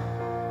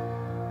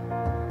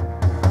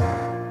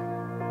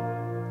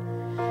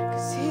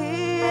 Cause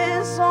he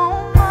is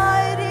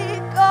Almighty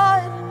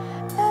God,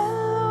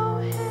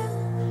 Elohim,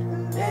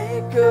 the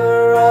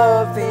Maker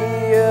of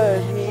the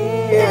earth,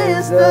 he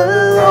is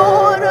the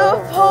Lord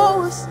of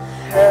hosts.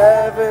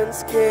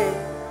 heaven's king,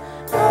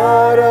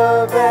 God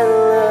of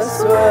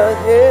endless worth.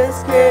 His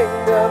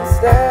kingdom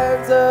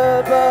stands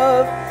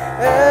above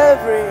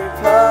every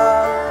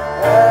power,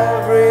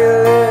 every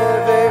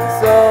living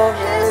soul.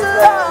 His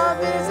love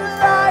is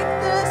like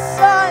the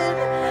sun,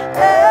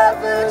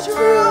 ever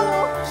true,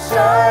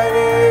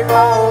 shining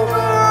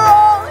over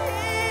all.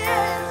 He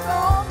is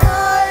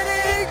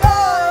Almighty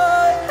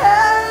God,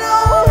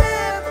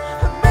 Elohim,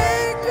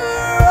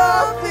 maker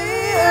of the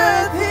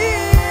earth. He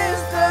is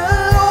the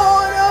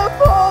Lord of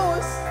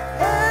hosts,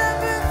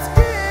 heaven's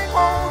king.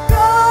 Oh,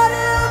 God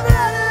of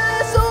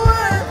endless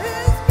worth.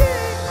 His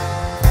kingdom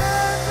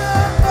stands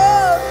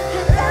above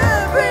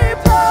every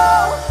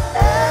power,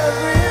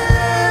 every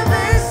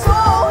living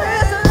soul.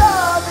 His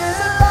love is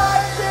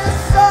like the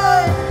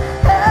sun,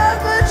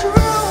 ever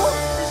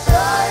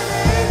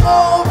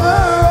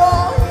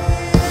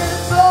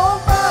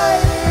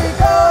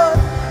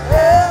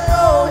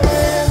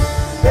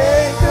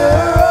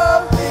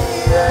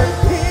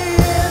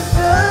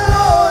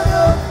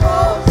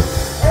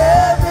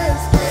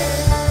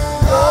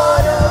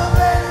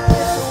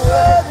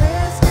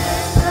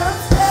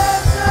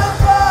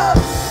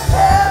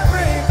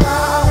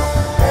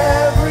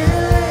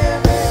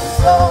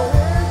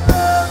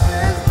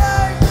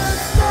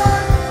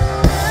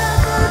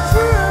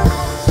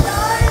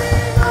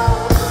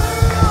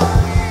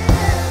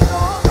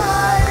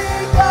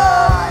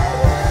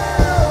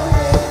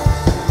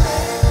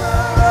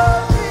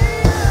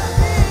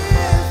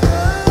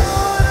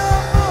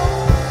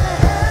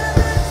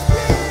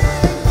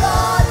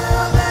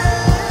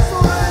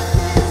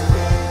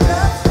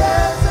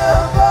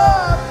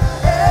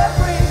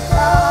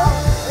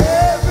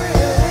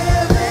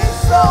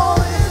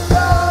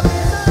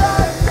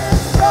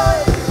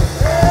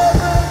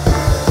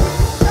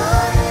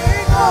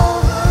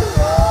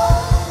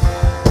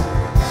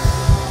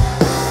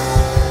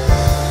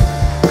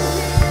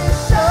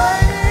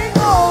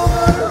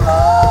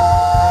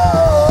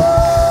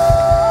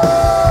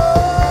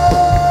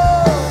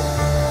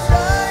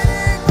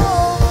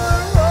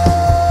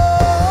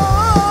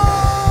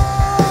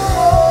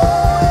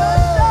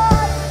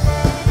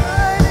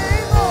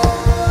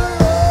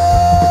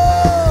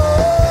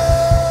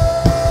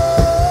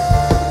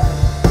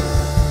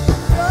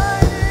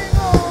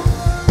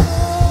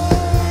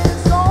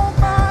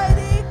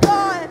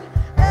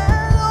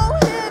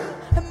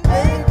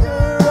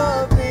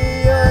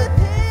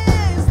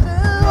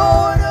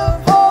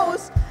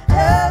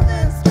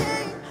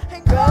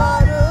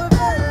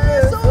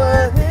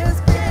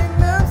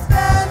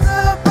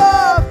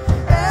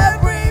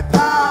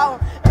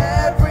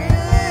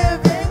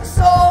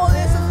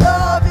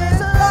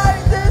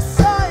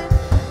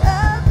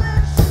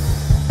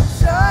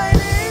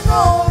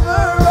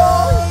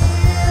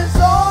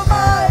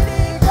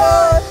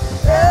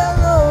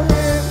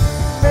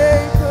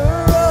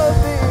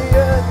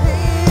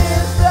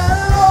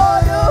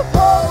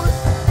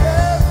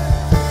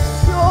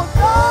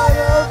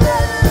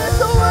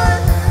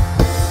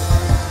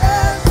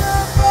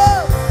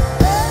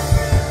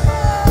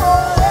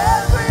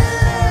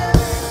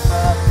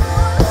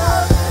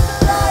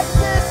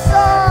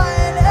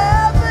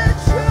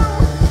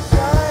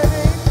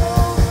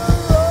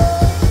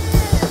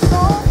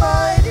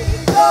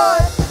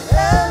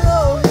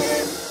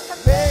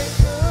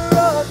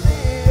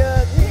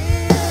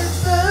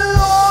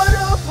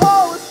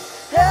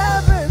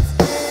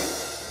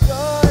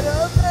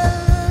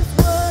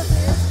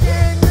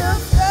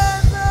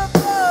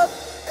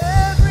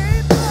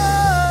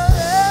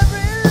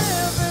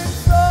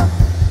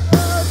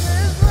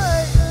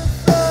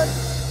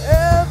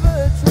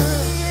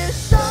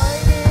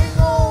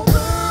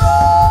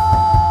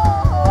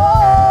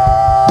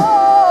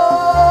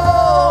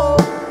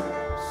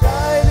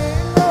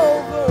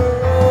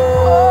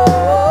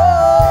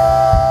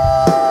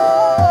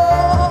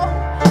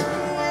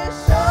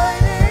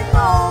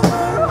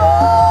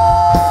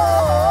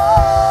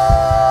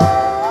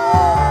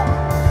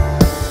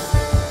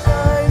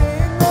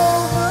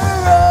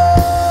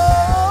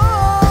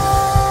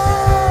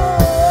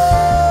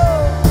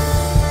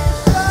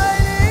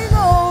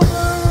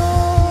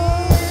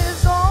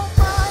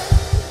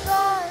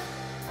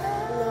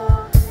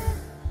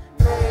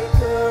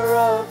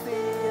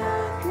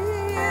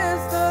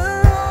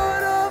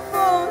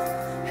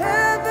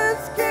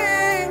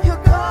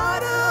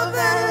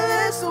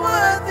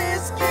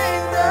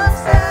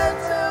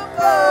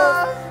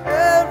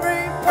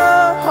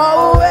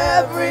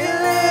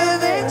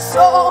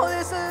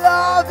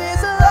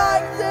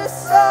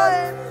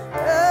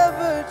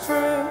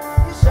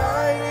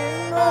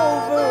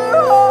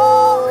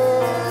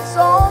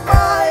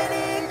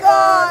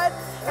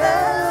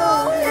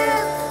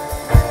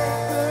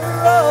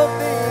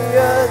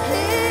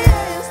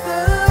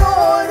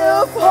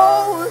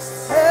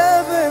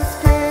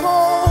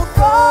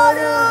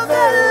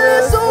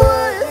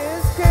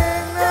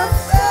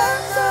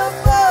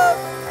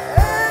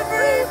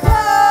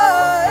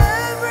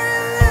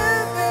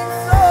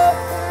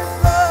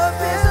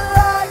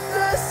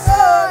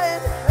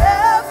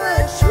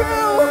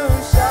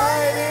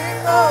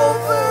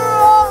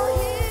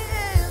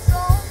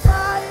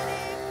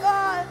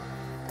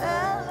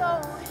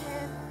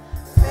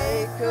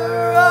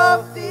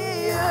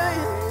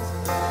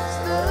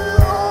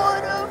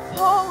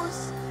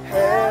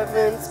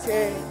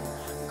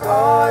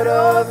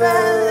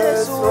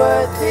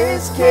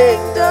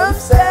kingdom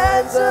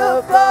stands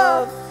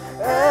above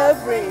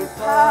every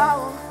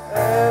power.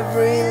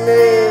 Every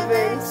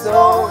living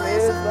soul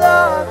is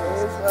love,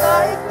 is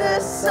like the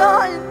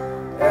sun,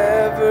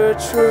 ever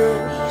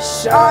true.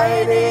 He's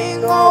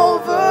shining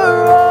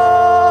over all.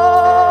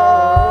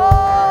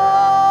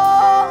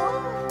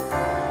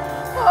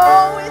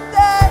 Oh, we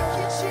thank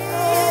you,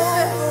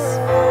 Jesus.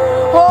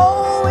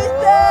 Oh, we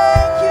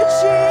thank you,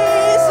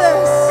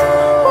 Jesus.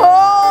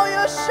 Oh,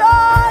 you're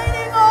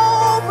shining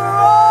over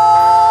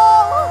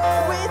all.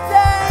 We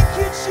thank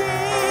you,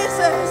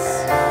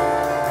 Jesus.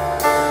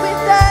 We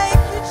thank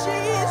you,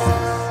 Jesus.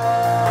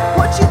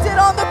 What you did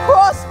on the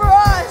cross for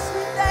us,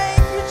 we thank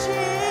you,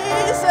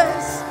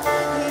 Jesus.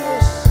 He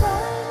is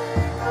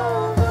shining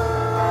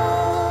over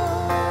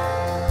all.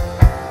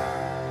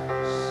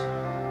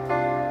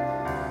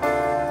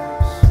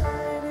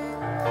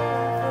 Shining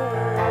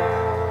over all.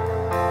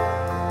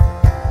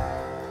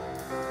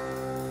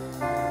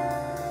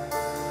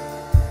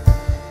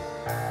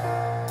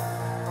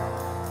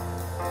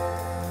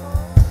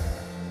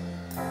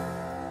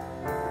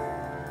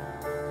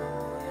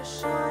 You're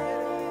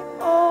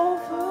shining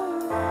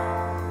over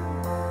all.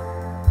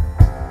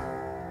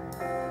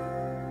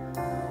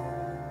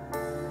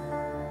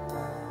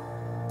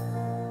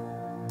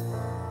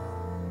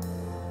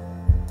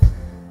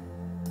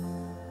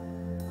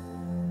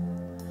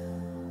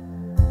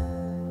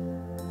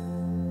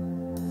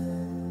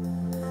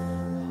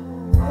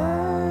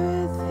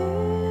 Worthy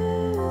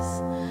is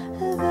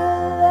the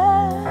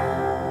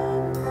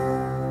Lamb.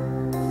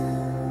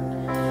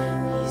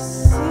 He's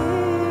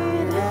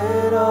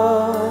seated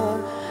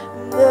on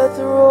the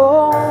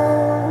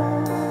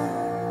throne.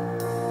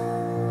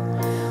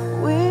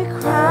 We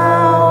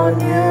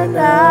crown you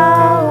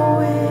now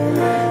with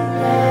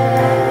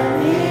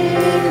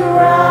many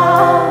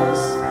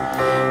crowns.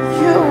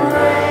 You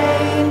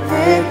reign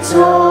victorious.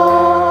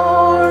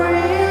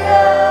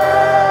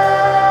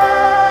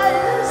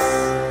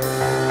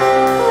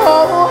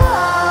 Oh,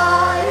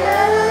 high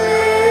and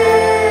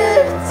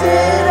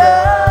lifted up,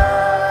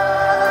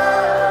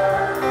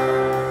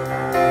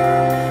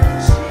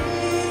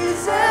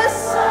 Jesus,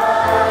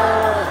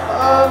 Son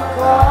of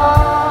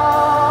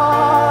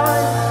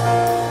God,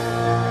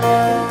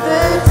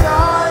 the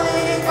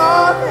darling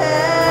of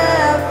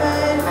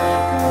heaven,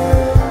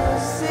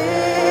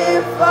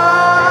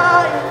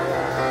 crucified.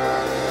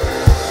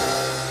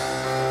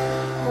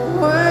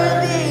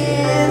 Worthy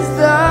is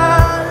the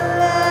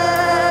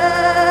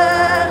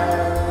Lamb.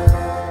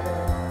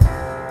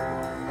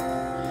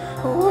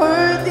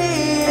 Worthy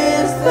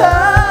is the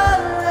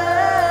Lamb.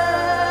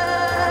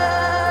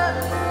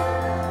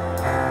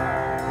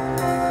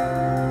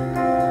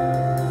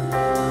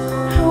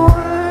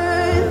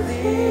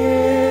 Worthy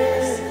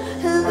is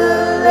the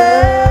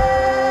Lamb.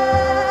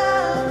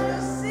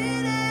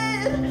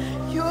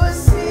 You're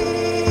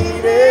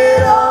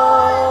seated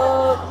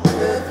on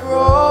the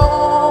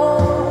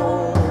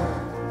throne.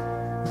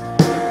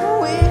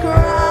 We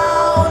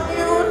crown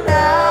you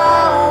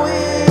now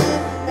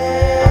with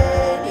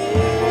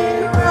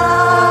many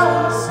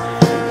crowns.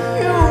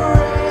 You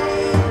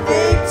reign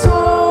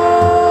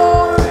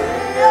victorious.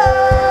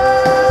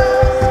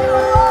 You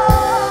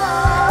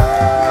are.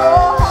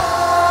 You're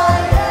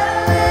high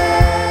and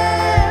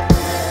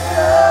lifted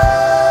up.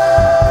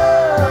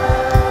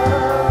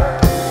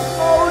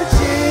 Oh,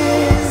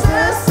 Jesus,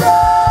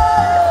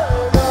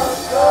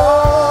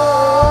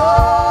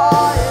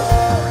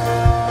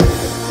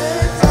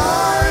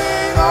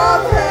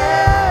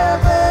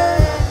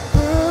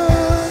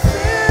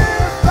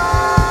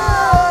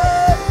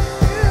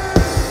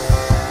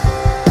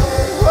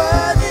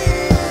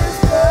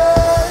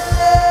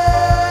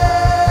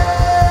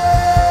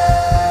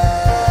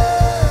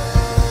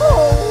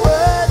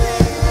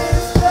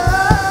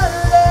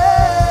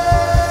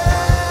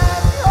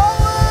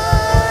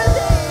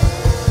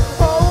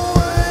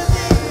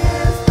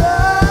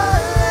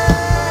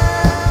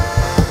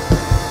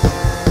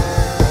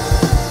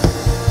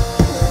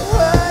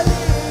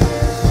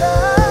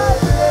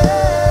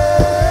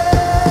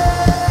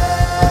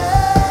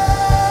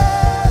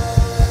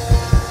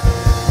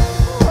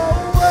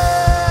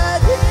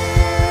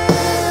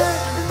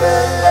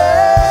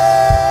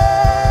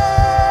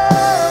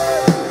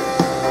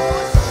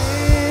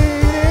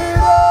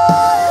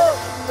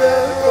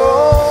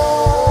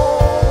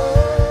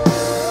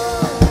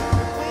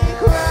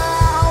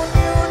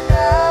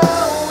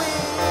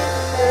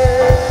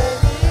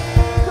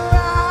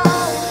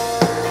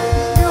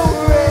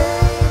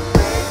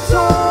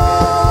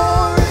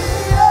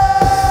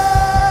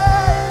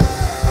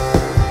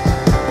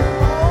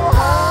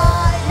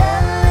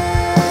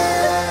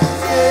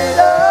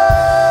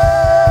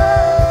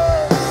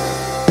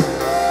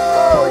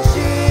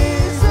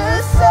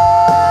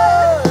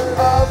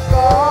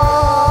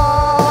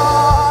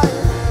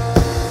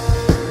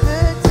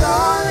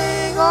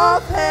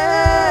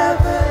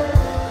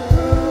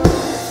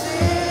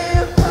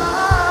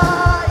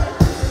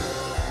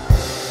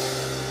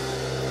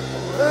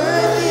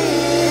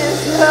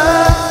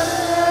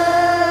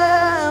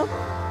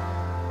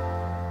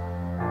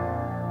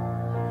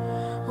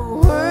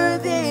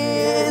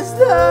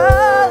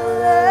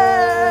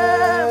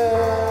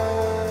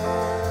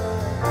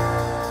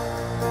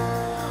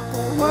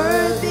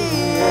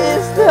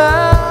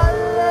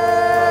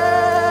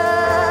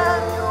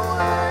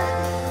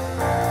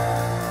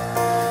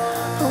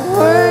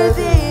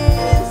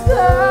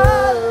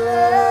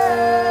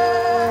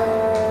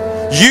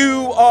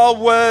 are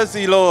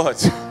worthy, Lord.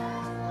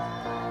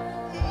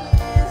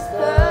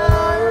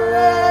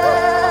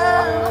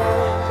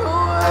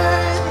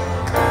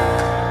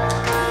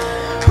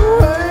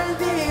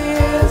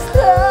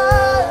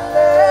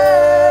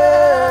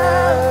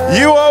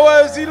 You are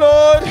worthy,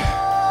 Lord.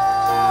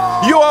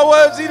 You are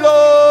worthy,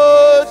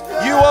 Lord.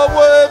 You are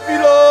worthy,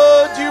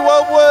 Lord. You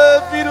are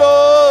worthy,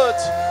 Lord.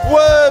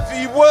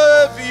 Worthy,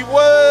 worthy,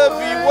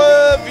 worthy,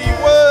 worthy,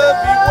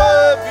 worthy,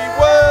 worthy,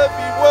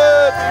 worthy,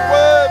 worthy,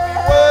 worthy,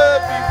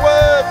 worthy,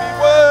 worthy,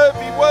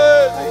 worthy,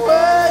 worthy.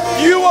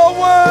 You are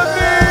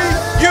worthy.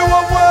 You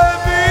are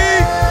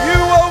worthy. You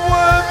are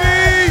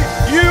worthy.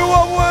 You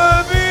are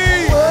worthy.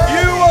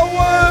 You are worthy. You are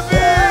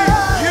worthy.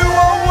 You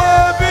are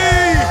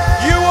worthy.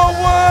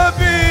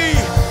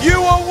 You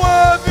are worthy. You are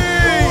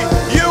worthy.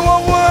 You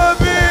are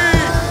worthy.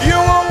 You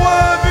are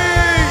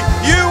worthy.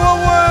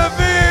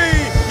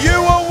 You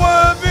are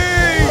worthy.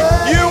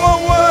 You are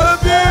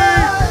worthy.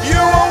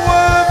 You are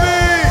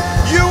worthy.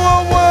 You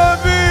are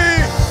worthy.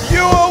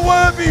 You are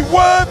worthy.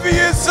 Worthy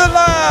is the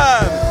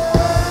Lamb.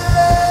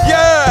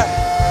 Yeah.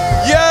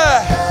 Yeah.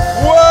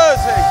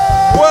 Worthy.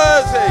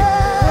 Worthy.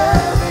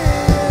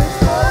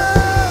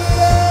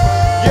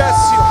 Yes,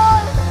 you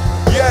are.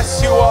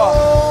 Yes, you are.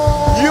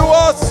 You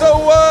are so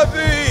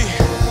worthy.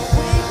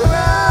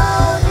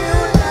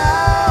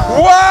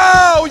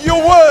 Wow,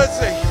 you're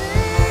worthy.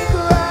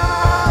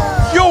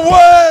 You're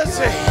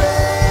worthy.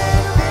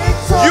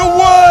 You're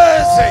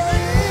worthy.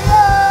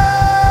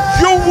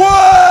 You're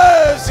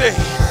worthy.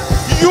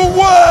 You're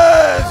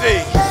worthy.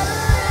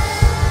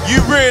 You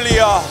really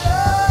are.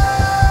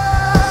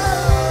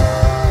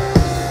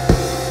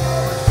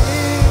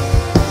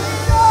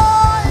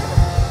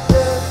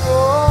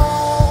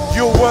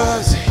 You're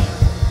worthy.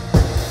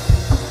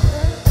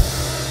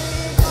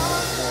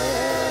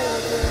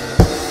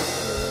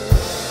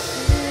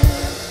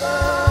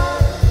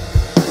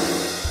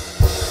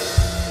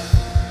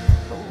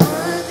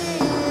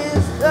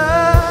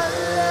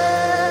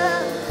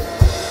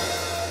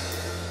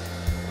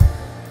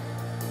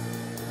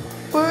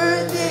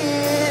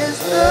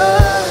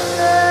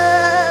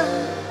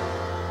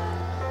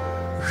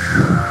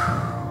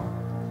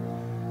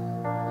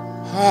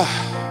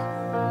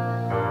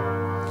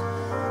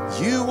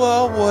 You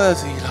are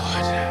worthy,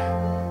 Lord.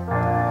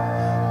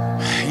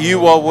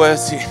 You are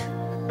worthy.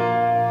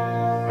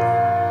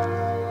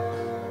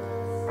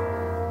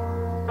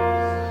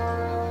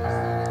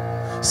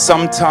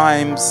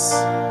 Sometimes,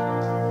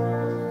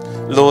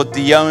 Lord,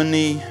 the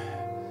only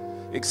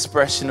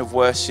expression of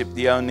worship,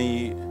 the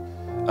only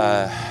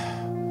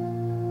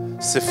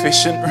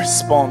sufficient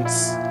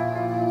response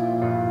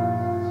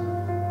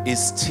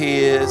is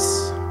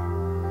tears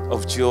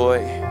of joy,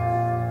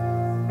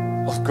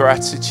 of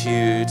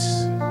gratitude,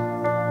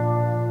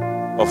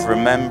 of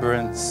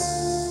remembrance.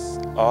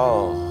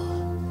 Oh,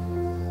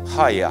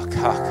 haya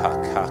ka ka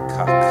ka ka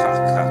ka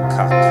ka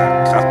ka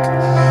ka ka,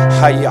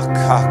 haya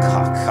ka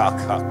ka ka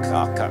ka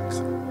ka ka,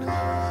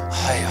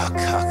 haya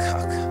ka ka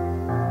ka.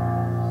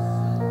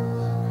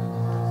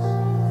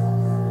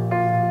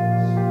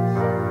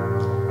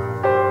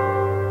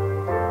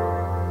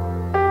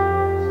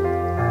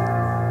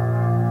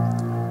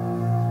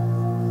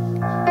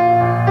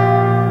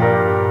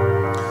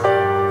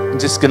 I'm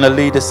just going to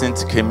lead us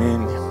into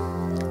communion.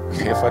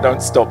 If I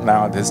don't stop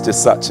now, there's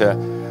just such a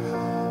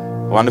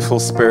wonderful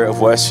spirit of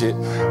worship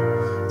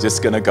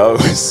just going to go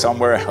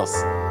somewhere else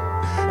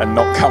and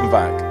not come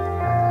back.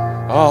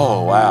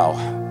 Oh, wow.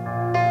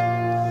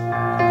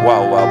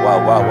 Wow, wow,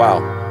 wow, wow, wow.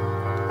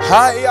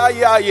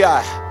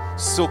 Hi-ya-ya-ya.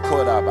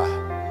 Sukoraba.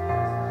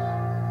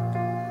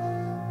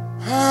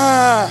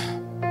 Ah.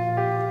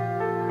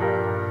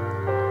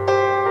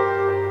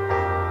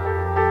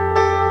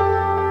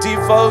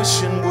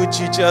 Devotion, would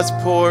you just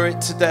pour it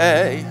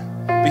today?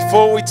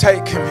 Before we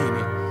take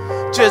communion,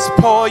 just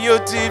pour your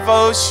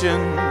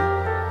devotion.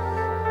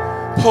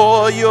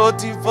 Pour your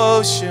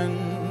devotion.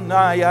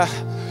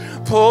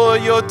 Pour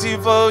your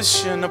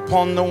devotion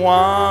upon the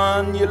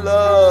one you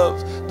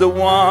love, the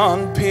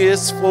one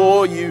pierced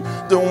for you,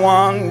 the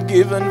one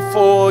given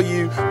for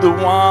you, the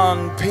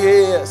one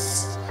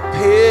pierced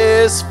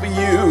for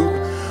you.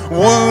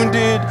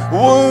 Wounded,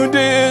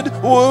 wounded,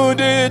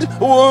 wounded,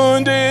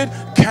 wounded,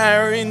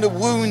 carrying the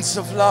wounds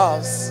of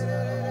love.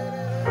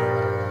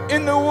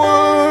 In the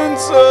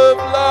wounds of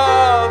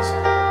love,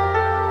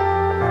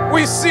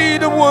 we see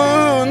the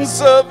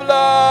wounds of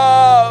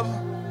love.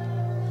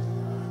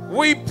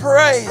 We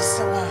praise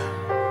the one.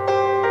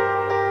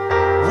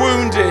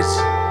 Wounded,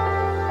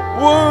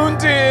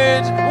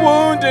 wounded,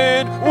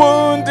 wounded,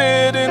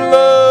 wounded in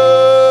love.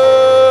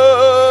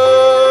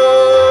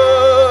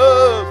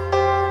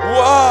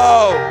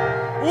 Wow,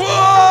 whoa,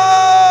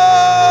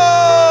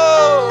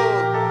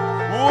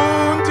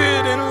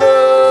 wounded in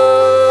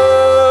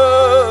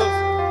love.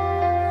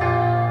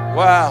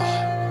 Wow,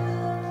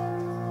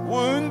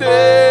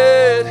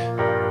 wounded,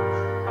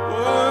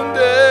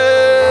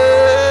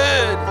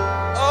 wounded.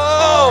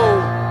 Oh,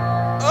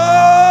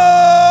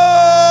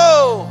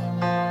 oh,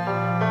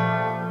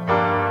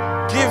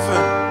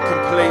 given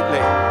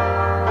completely.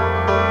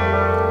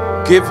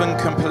 Given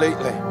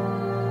completely.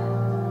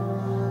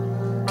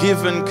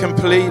 Given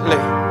completely.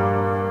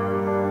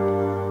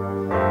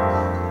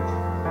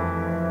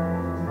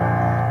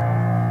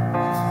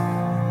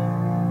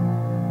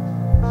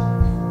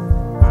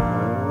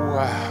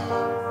 Wow.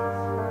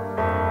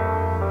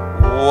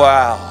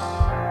 Wow.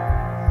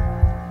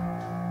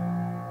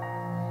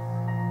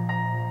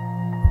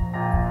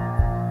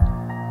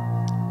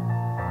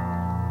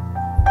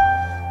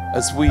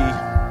 As we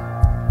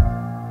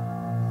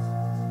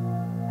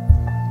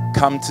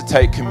come to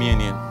take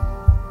communion,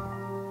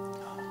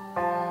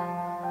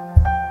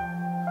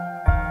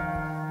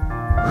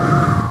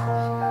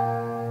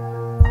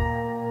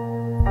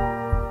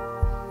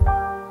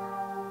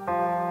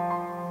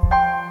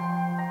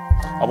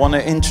 I want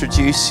to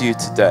introduce you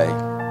today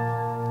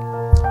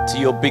to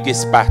your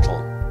biggest battle.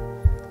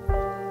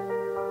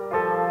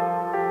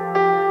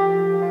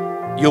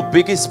 Your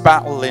biggest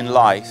battle in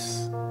life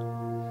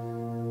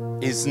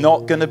is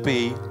not going to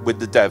be with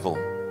the devil.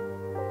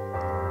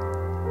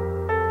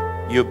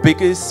 Your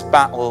biggest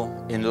battle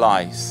in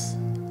life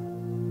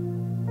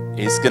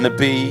is going to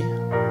be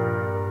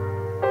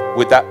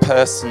with that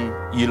person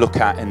you look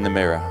at in the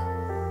mirror.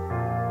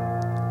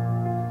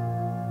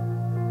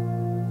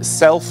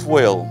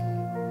 Self-will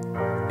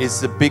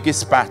is the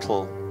biggest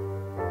battle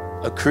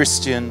a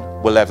Christian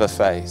will ever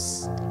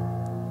face.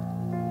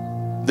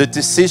 The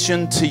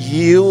decision to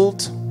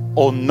yield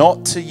or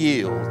not to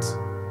yield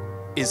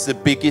is the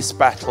biggest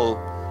battle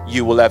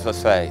you will ever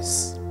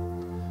face.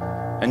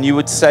 And you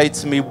would say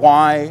to me,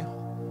 why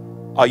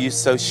are you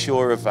so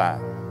sure of that?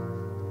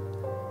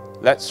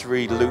 Let's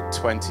read Luke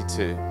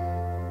 22,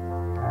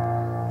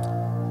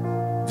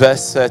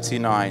 verse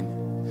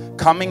 39.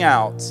 Coming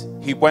out,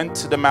 he went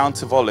to the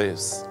Mount of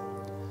Olives,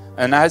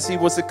 and as he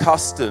was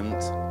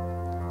accustomed,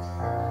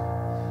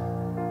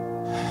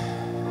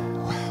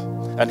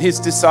 and his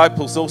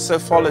disciples also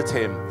followed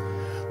him.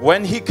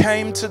 When he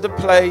came to the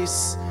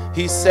place,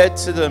 he said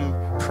to them,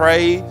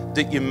 pray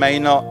that you may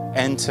not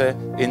enter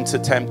into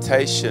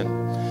temptation.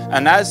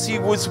 And as he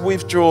was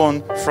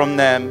withdrawn from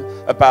them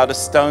about a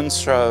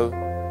stone's throw,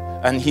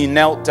 and he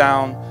knelt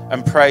down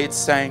and prayed,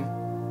 saying,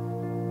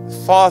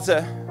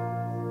 Father,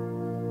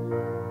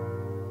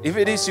 if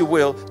it is your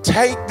will,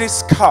 take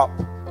this cup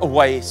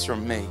away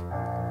from me.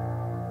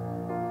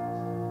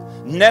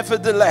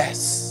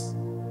 Nevertheless,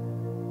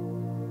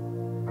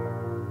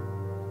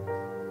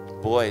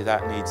 boy,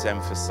 that needs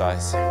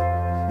emphasizing.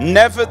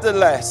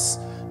 Nevertheless,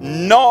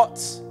 not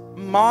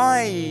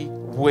my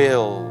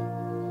will,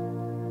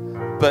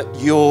 but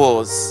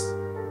yours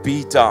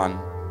be done.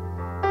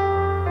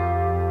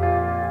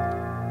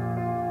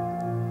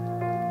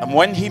 And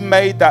when he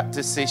made that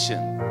decision,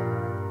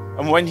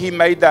 and when he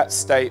made that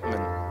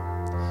statement,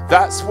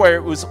 that's where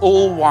it was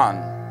all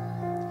won.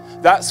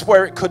 That's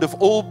where it could have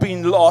all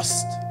been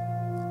lost,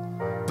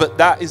 but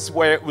that is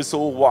where it was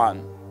all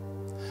won.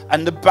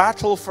 And the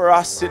battle for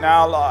us in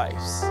our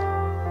lives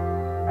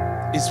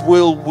is,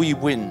 will we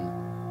win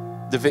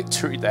the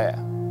victory there?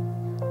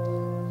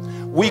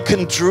 We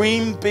can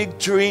dream big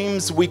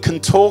dreams. We can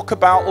talk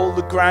about all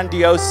the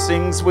grandiose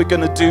things we're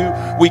going to do.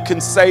 We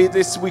can say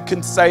this, we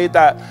can say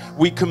that.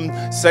 We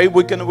can say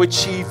we're going to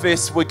achieve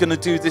this, we're going to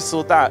do this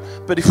or that.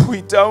 But if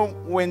we don't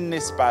win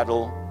this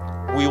battle,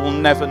 we will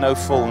never know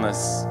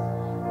fullness.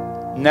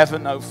 Never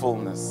know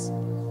fullness.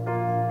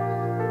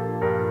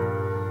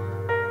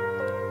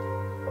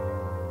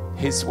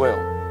 His will,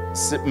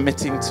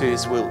 submitting to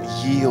his will,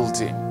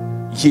 yielding,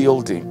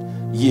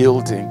 yielding,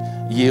 yielding,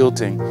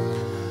 yielding.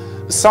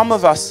 Some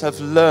of us have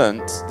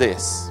learned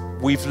this.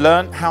 We've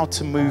learned how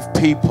to move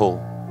people.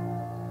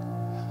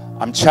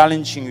 I'm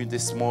challenging you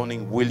this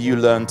morning, will you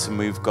learn to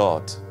move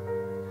God?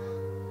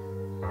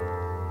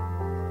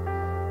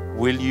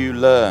 Will you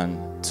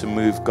learn to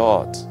move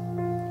God?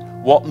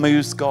 What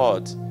moves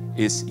God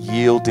is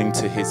yielding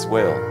to his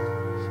will.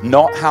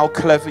 Not how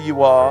clever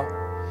you are,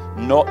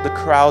 not the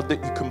crowd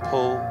that you can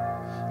pull,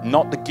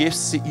 not the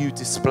gifts that you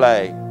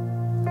display,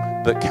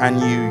 but can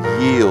you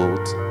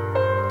yield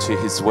to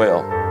his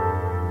will?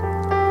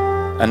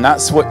 And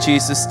that's what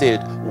Jesus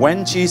did.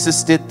 When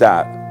Jesus did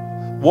that,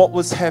 what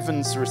was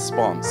heaven's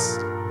response?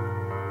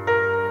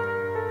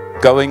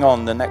 Going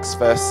on, the next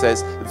verse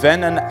says,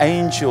 then an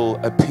angel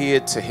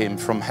appeared to him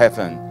from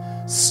heaven,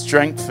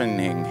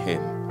 strengthening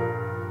him.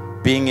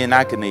 Being in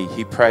agony,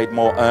 he prayed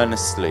more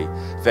earnestly.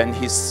 Then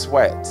his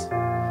sweat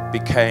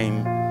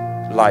became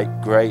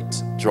like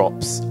great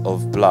drops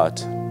of blood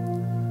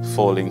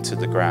falling to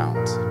the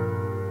ground.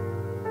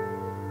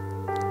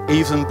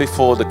 Even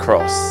before the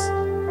cross,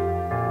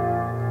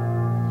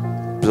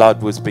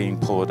 blood was being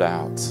poured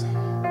out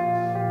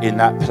in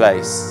that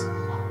place,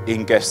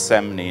 in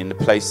Gethsemane, in the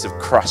place of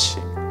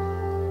crushing,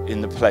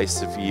 in the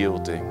place of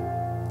yielding,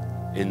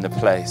 in the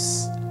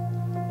place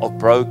of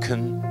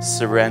broken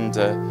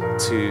surrender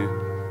to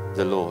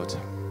the Lord.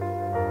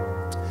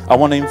 I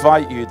want to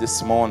invite you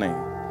this morning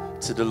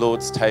to the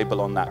Lord's table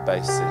on that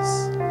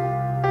basis.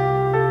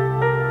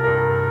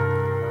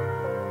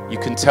 You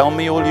can tell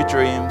me all your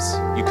dreams.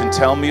 You can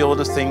tell me all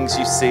the things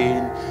you've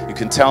seen. You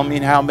can tell me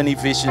how many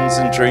visions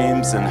and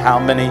dreams and how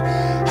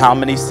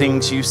many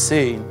things you've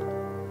seen.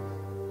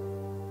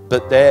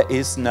 But there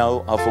is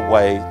no other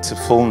way to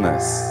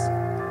fullness.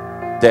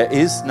 There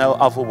is no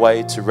other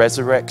way to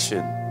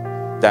resurrection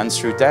than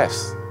through death.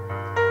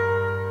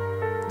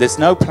 There's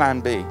no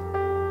plan B.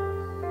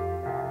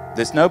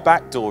 There's no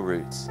backdoor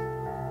route.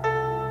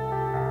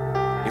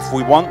 If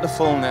we want the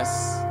fullness,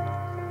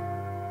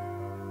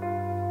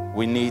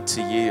 we need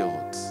to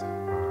yield.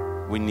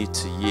 We need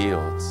to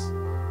yield.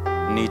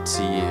 We need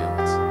to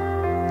yield.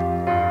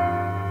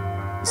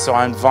 So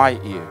I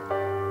invite you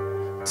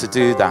to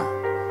do that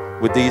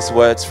with these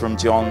words from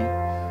John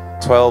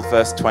 12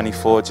 verse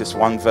 24, just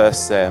one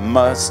verse there.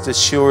 Most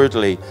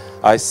assuredly,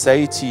 I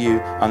say to you,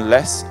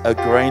 unless a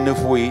grain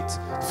of wheat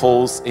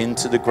falls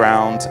into the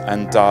ground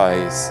and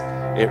dies,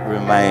 it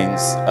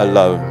remains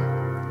alone.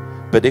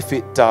 But if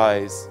it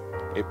dies,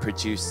 it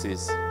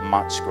produces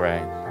much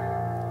grain.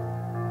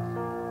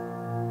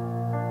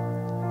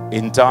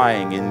 In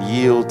dying, in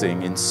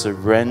yielding, in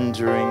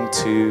surrendering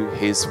to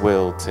his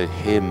will, to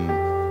him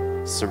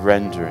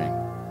surrendering,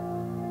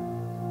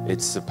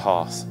 it's the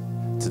path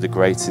to the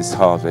greatest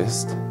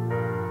harvest.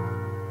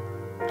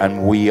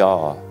 And we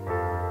are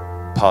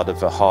part of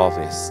the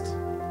harvest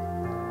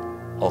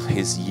of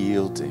his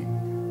yielding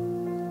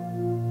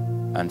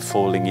and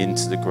falling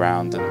into the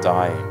ground and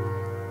dying.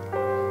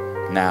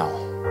 Now,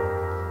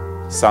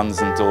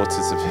 sons and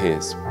daughters of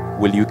his,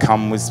 will you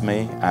come with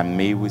me and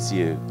me with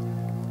you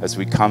as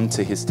we come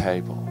to his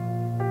table?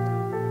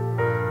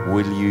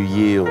 Will you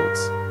yield?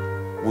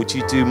 Would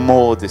you do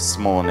more this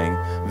morning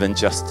than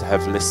just to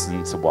have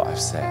listened to what I've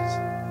said?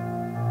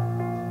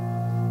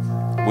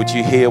 Would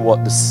you hear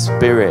what the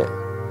Spirit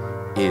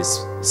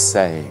is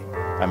saying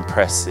and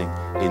pressing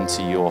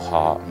into your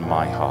heart and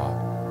my heart?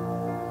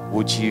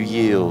 Would you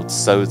yield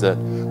so that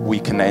we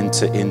can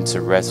enter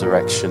into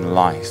resurrection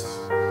life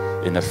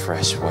in a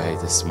fresh way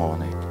this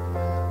morning?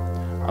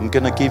 I'm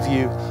going to give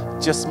you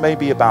just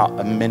maybe about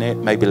a minute,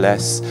 maybe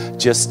less,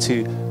 just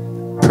to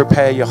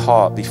prepare your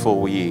heart before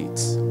we eat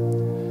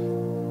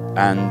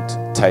and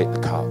take the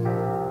cup.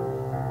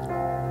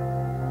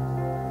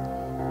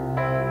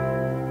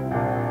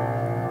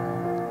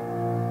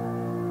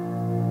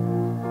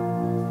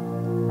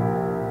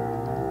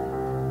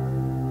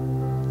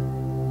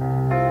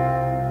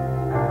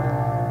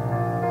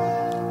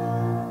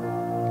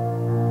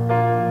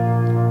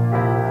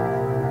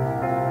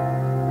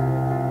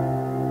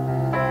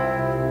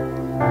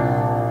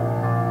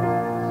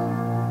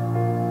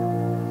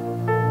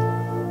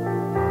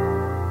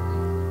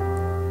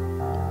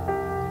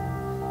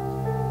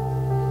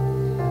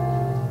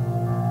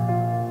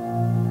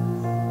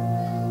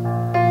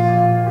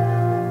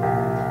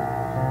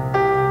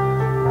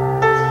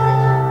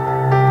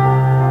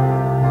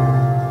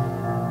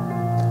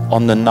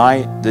 On the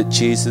night that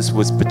Jesus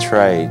was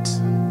betrayed,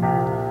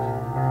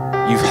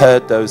 you've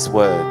heard those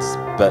words,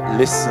 but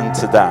listen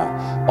to that.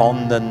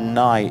 On the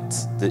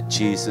night that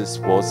Jesus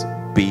was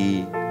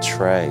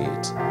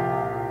betrayed,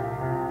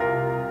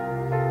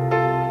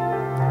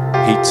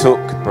 he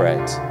took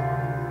bread.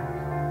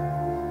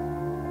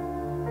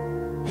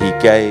 He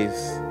gave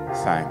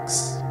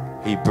thanks.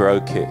 He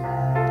broke it.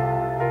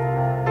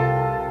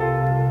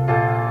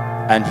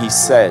 And he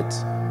said,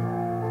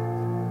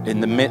 in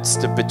the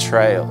midst of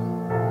betrayal,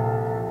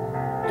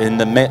 in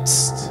the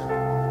midst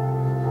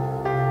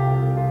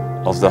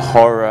of the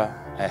horror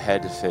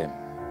ahead of him,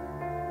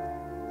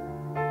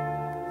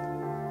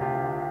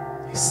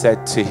 he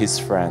said to his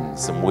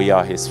friends, and we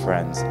are his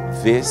friends,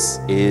 this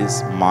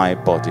is my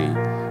body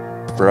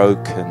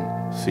broken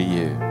for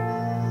you,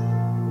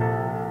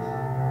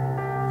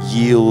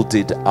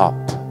 yielded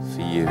up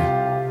for you.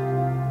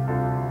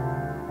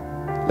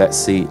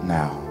 Let's eat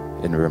now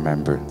in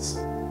remembrance.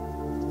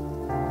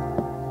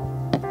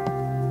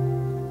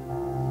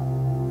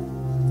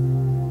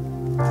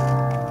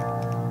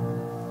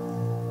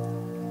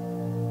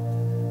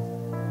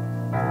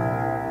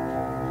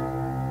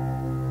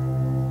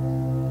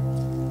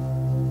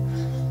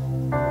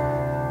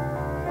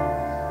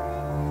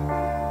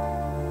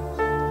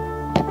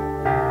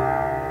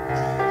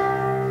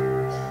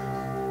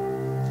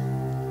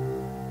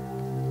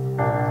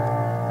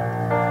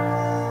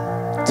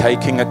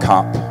 Taking a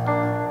cup,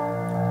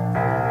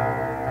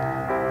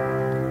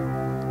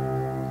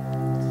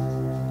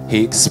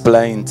 he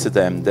explained to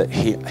them that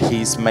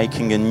he's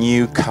making a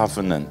new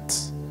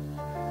covenant,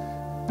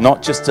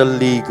 not just a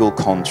legal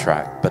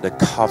contract, but a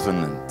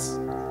covenant.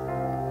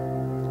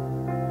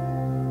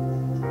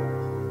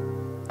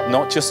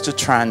 Not just a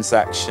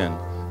transaction,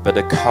 but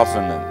a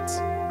covenant.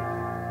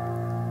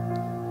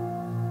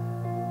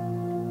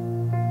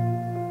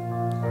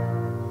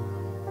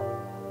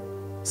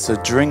 So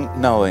drink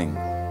knowing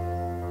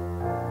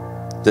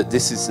that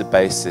this is the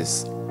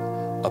basis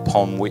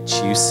upon which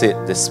you sit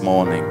this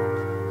morning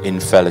in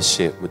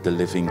fellowship with the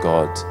living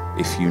God,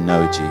 if you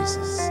know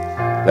Jesus.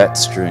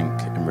 Let's drink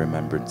in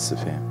remembrance of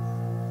him.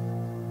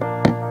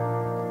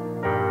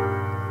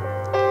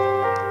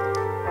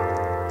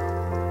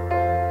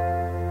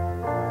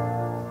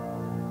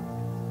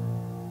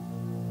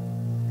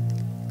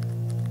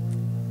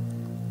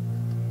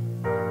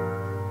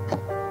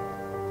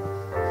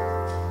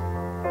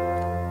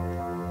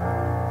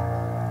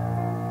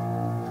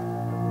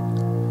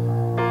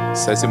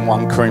 says in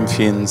 1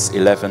 Corinthians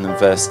 11 and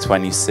verse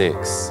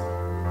 26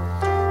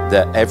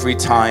 that every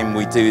time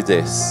we do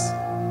this,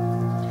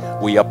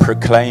 we are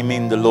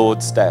proclaiming the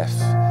Lord's death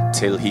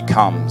till he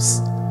comes.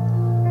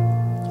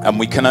 And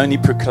we can only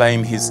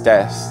proclaim his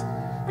death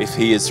if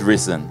he is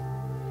risen.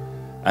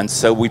 And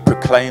so we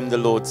proclaim the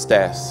Lord's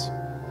death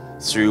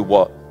through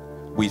what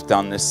we've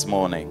done this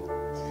morning.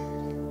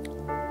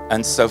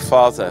 And so,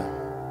 Father,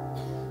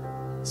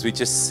 as we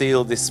just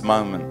seal this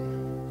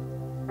moment,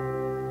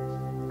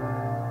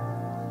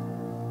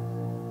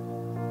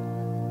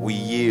 we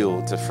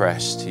yield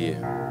afresh to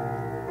you.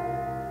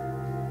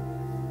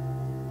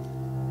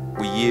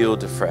 We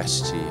yield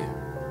afresh to you.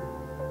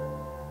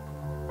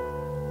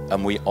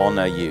 And we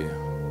honor you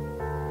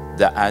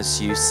that,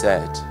 as you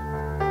said,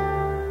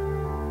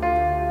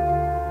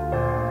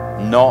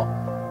 not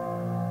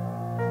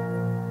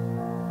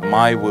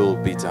my will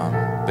be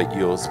done, but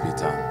yours be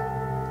done.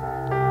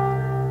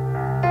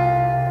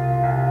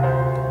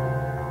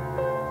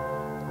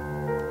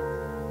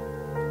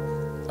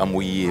 And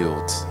we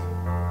yield.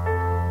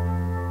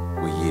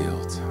 We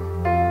yield.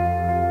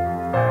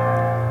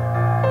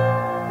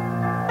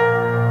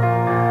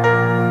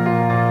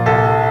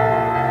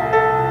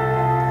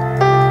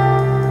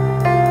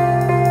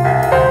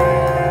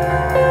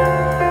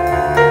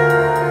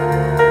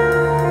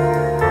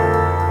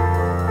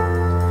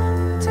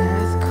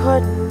 Death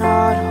could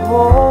not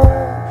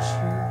hold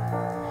you.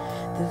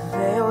 The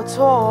veil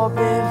tore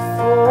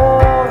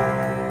before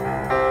you.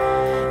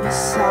 You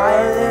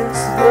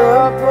silenced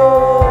the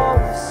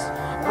voice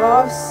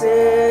of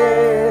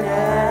sin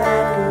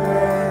and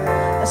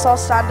grave. Let's all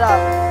stand up.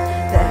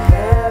 The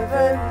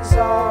heavens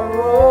are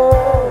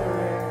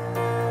roaring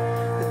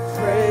with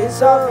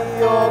praise of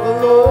your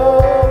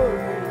glory.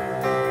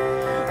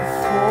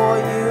 For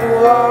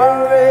you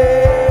are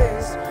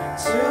raised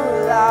to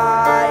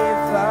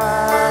life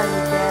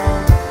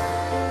again.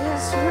 He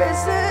is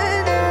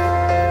risen.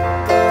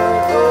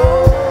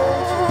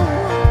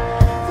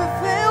 The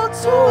veil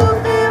tore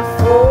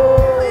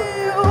before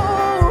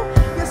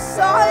you. You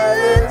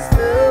silenced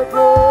the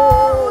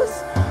voice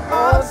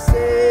of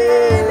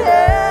sin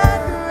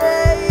and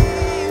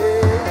grave.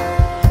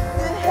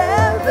 The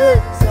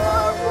heavens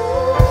are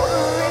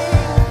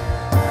roaring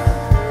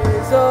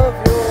praise of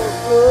your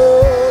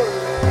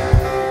glory.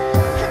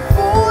 And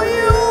for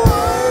you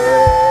are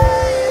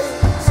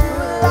raised to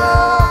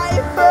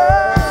life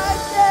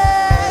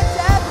again.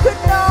 Death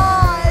could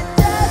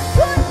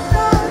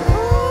not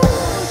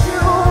hold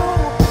you.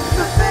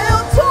 The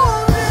veil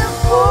tore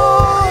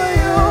before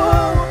you.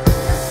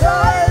 You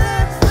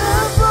silenced the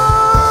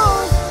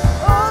voice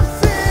of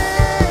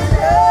sin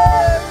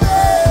and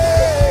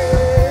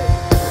grave.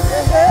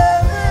 The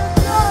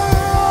heavens are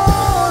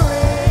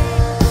roaring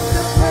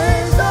the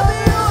praise of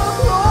your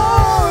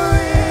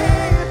glory.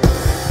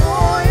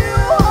 For you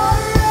are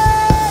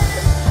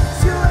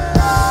raised to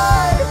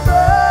life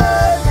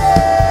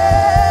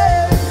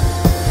again.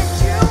 And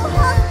you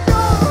have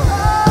no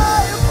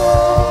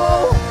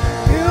rival.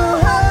 You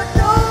have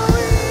no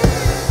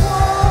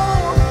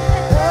equal.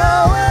 And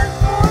now and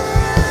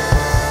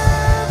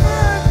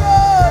forever,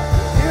 God,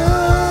 you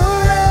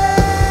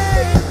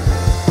reign.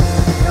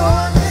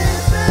 Yours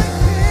is the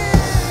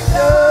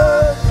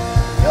kingdom.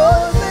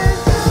 Yours is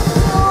the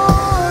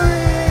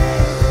glory.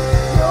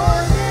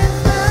 Yours is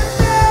the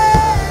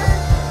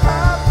name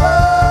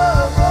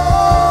above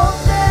all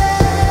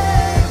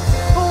names.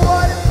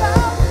 What a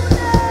powerful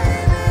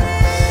name it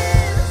is.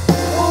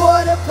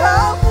 What a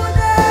powerful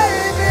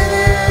name it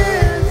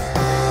is.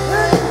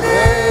 The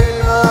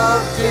name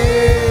of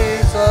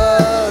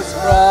Jesus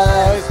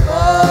Christ,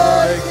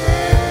 my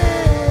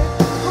King.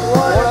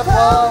 What a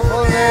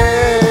powerful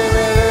name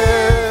it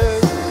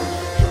is.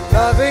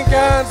 Nothing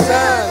can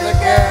stand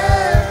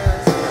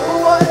against.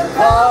 What a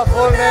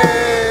powerful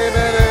name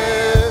it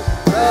is.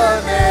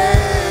 The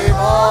name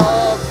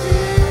of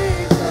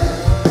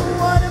Jesus.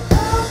 What a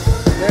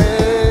powerful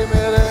name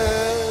it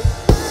is.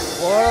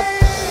 What a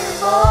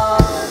name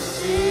of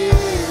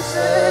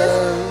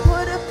Jesus.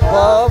 What a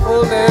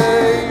powerful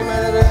name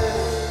it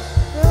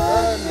is.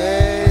 The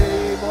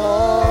name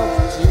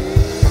of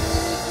Jesus.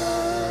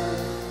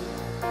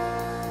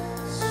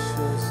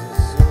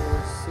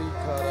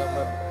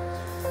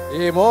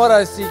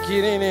 Imora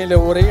sikirine le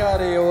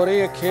oriare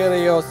oria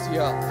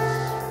keriosia.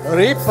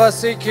 Ripa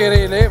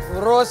sikiri le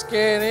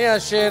froske ne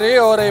ashere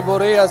ore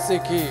borea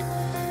siki.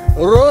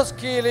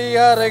 Roski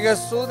lia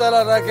regasuda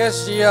la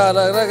ragasia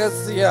la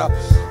ragasia.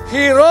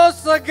 He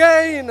rose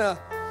again.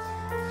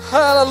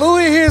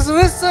 Hallelujah, he is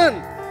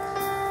risen.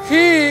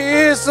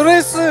 He is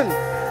risen.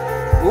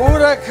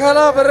 Ura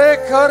kalabre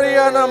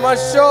kariana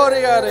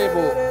mashoria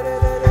rebu.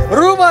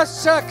 Ruba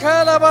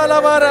shakala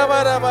bala bara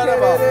bara bara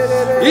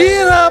bara.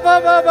 Ira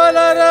baba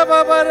bala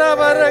raba bara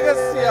bara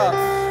gasia.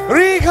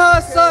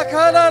 Riga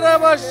sakala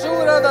raba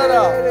shura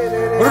dara.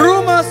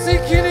 Ruma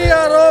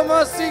sikilia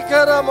Roma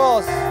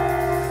sikaramos.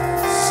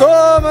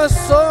 Som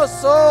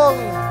song.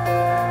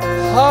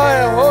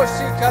 Hai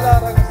hoshi kala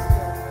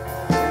ragasia.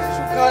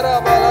 Shukara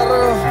bala.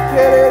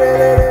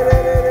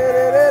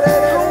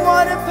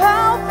 What a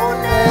powerful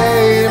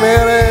name.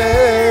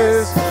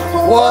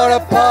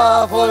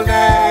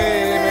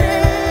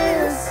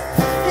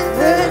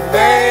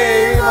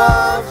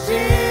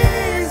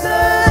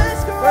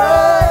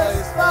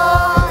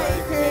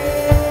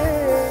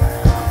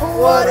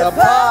 a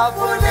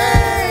powerful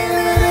name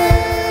it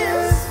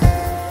is.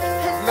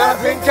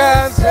 Nothing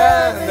can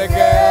stand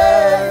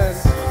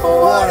against.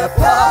 What a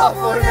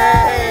powerful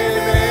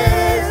name it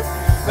is.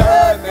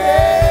 The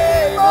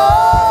name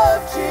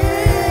of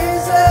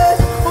Jesus.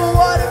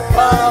 What a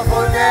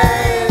powerful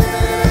name it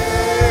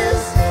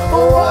is.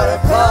 What a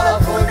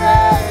powerful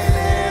name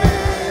it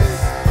is.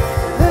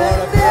 The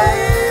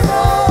name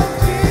of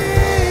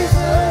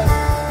Jesus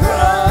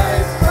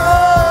Christ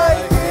my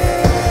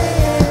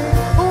King.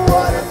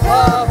 What a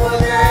powerful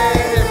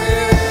name it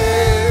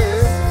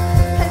is.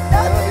 And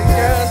nothing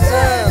can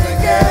stand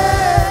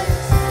against.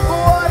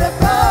 What a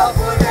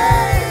powerful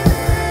name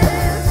it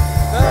is.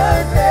 The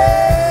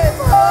name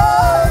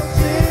of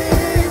Jesus.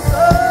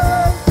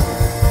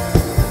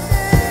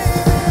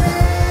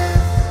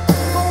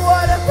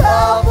 What a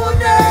powerful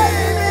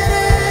name it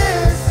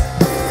is.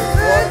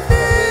 The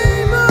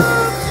name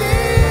of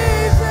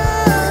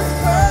Jesus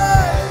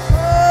Christ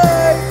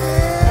my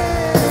King.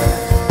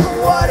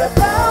 What a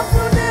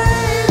powerful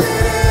name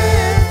it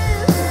is.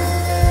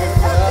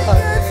 And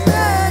nothing can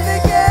stand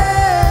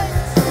against.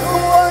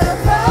 What a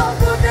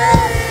powerful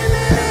name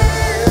it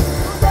is.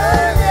 The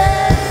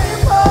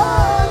name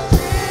of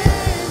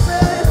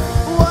Jesus.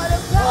 What a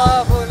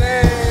powerful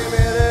name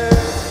it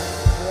is.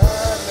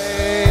 The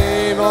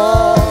name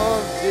of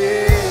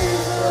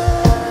Jesus.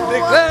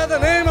 Declare the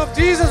name of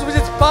Jesus, which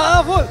is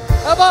powerful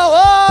above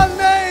all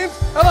names,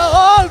 above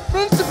all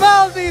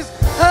principalities.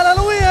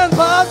 Hallelujah, and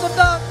powers of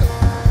darkness.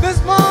 This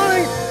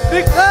morning,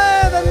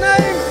 declare the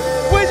name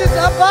which is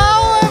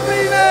above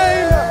every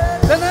name.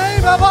 The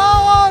name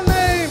above all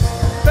names.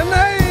 The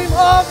name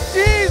of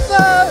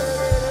Jesus.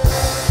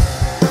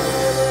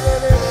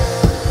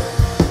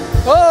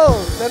 Oh,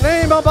 the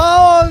name above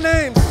all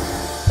names.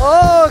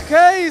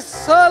 Okay,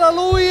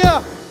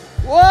 hallelujah.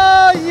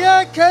 Wa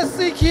ya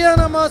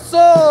kasikiana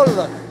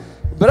masol.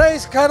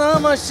 Brace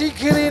kanama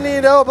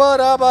shikirini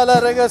dobara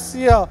bala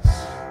regasia.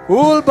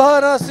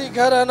 Ulbara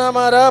sikarana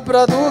mara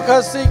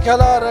praduka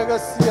sikala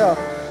regasia.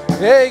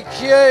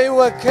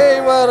 Ekyewa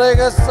kewa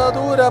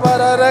regasadura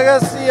bara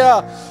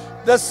regasia.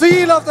 The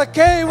seal of the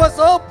cave was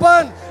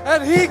opened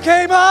and he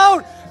came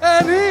out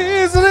and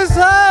he is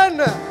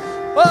risen.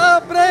 Oh,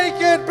 break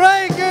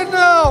it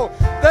now.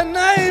 The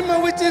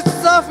name which is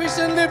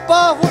sufficiently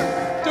powerful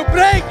to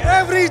break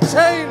every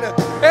chain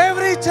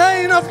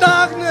of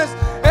darkness,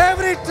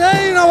 every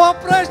chain of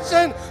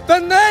oppression. The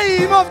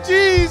name of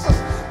Jesus,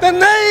 the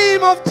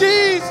name of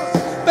Jesus,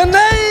 the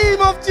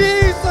name of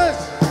Jesus.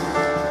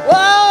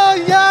 Wow,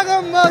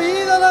 Yagam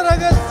Mahidala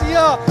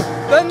Ragasia.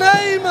 The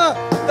name,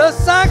 the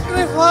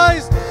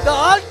sacrifice, the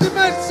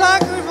ultimate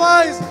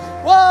sacrifice.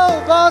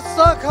 Wow,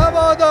 Basa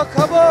Kabod,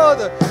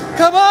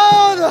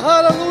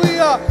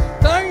 hallelujah.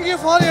 Thank you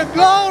for your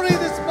glory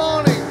this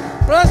morning.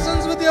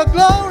 Presence with your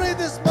glory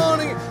this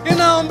morning in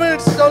our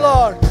midst, O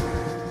Lord.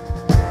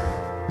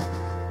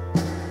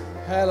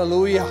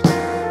 Hallelujah.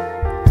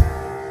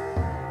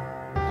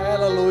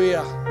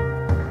 Hallelujah.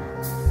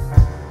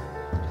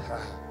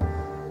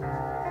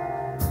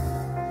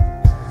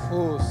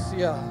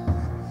 Osia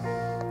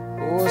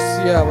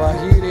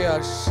Bahiria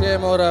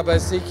Shemora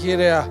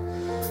Basikiria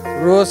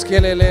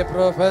Roskelele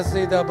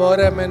Prophecy the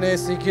Bore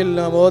Menesikil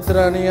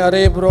Modrani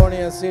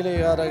Arebronia Sili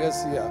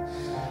Aragasia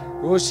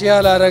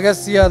Rusia La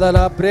Ragasia the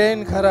La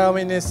Brain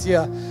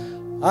Karaminesia.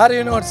 Are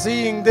you not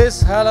seeing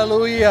this?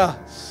 Hallelujah.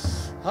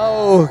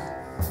 Oh,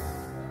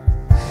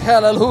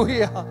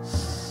 hallelujah.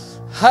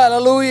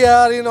 Hallelujah.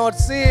 Are you not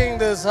seeing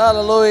this?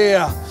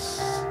 Hallelujah.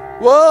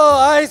 Whoa,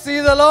 I see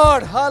the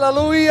Lord.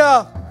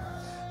 Hallelujah.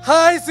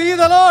 I see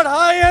the Lord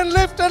high and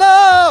lifted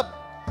up.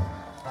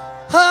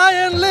 High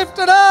and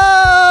lifted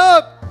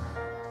up.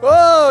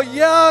 Oh,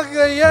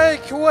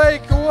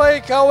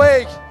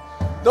 awake.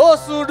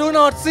 Those who do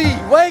not see,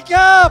 wake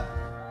up.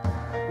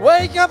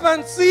 Wake up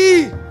and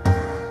see.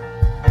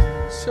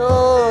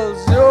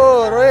 Shows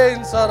your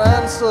rains are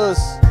answers.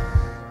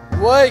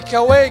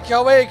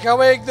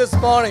 Awake this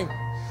morning.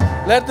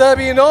 Let there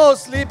be no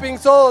sleeping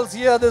souls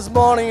here this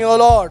morning, O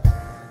Lord.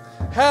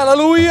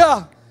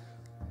 Hallelujah.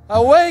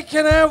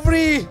 Awaken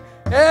every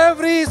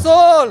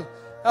soul.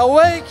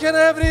 Awaken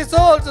every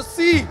soul to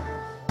see.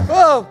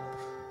 Oh,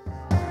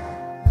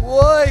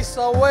 voice.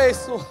 Oh,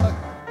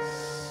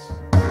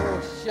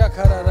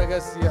 Shakara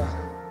Ragasia.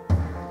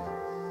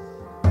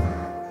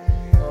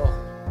 Oh,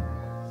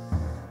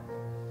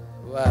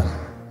 well,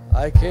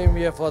 I came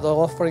here for the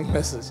offering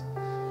message.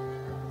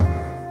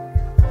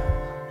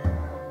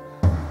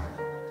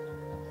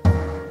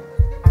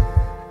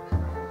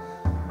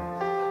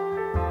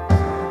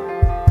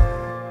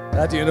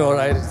 That you know,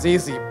 right? It's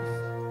easy.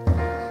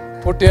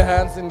 Put your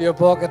hands in your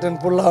pocket and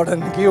pull out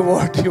and give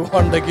what you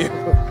want to give.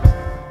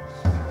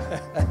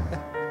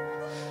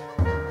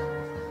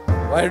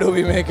 Why do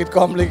we make it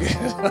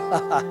complicated?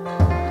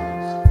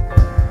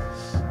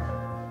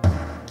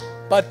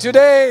 But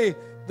today,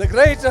 the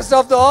greatest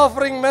of the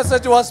offering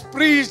message was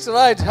preached,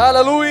 right?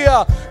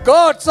 Hallelujah.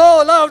 God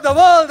so loved the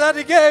world that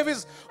He gave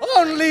His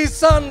only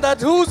Son,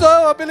 that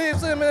whosoever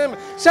believes in Him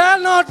shall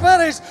not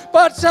perish,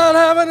 but shall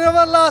have an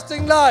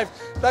everlasting life.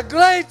 the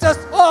greatest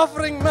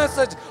offering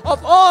message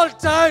of all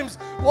times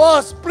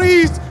was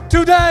preached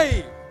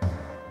today.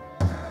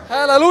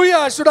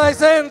 Hallelujah. Should I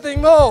say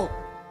anything more?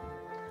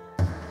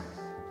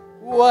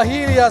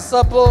 Wahiria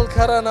sabol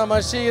karana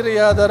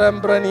mashiria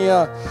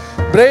darambrania.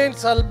 Brain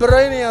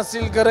salbrania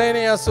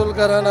silgarania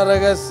sulgarana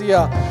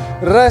regasia.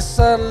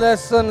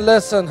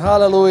 Lesson.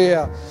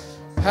 Hallelujah.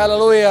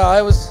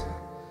 Hallelujah.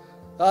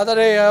 The other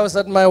day I was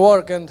at my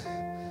work and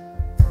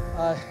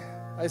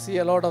I see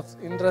a lot of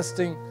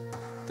interesting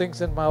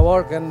things in my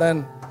work, and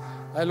then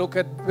I look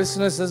at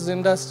businesses,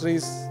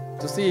 industries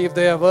to see if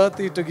they are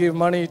worthy to give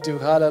money to.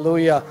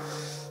 Hallelujah.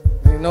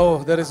 We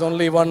know there is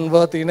only one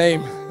worthy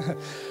name.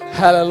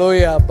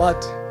 Hallelujah.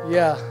 But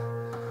yeah.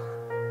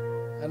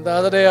 And the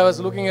other day I was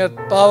looking at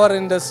power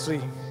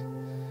industry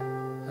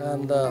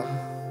and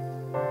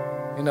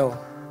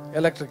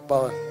electric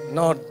power,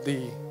 not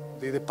the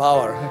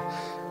power.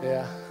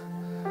 Yeah.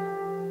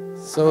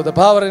 So the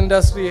power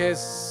industry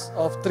is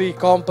of three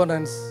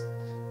components.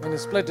 When you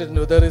split it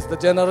into, there is the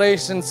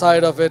generation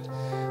side of it,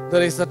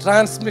 there is the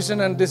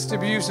transmission and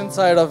distribution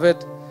side of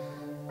it,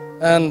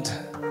 and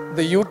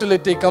the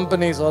utility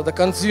companies or the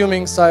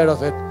consuming side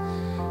of it.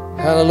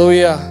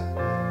 Hallelujah.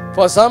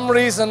 For some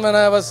reason, when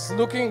I was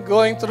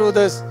going through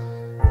this,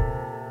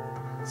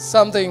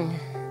 something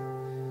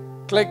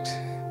clicked,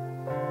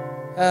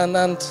 and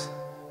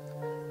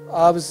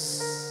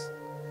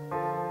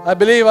I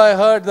believe I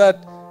heard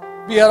that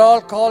we are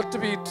all called to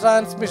be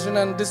transmission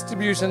and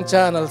distribution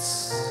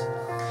channels.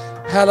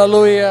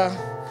 Hallelujah.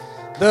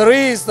 There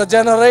is the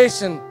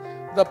generation,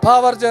 the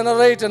power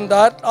generator,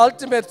 that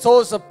ultimate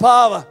source of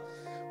power,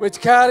 which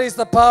carries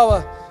the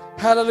power.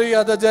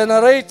 Hallelujah. The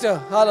generator.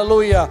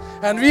 Hallelujah.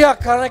 And we are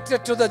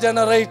connected to the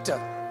generator.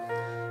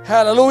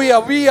 Hallelujah.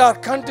 We are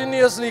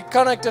continuously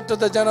connected to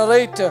the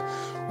generator,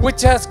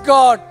 which has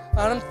got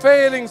an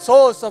unfailing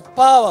source of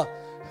power.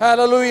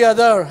 Hallelujah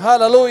there.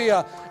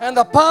 Hallelujah. And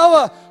the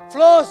power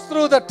flows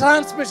through the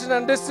transmission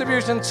and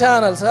distribution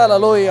channels.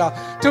 Hallelujah.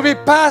 To be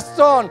passed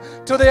on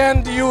to the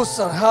end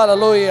user.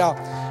 Hallelujah.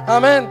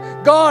 Amen.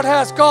 God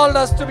has called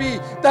us to be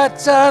that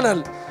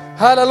channel.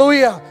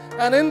 Hallelujah.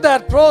 And in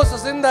that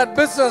process, in that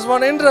business,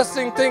 one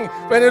interesting thing,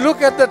 when you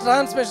look at the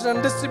transmission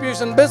and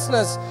distribution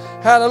business,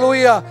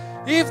 hallelujah,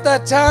 if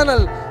that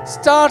channel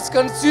starts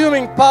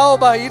consuming power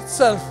by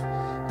itself,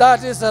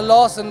 that is a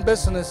loss in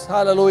business.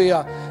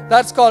 Hallelujah.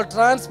 That's called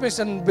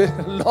transmission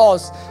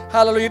loss.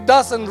 Hallelujah. It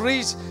doesn't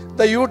reach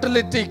the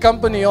utility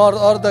company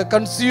or the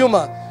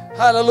consumer.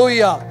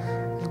 Hallelujah.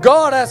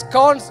 God has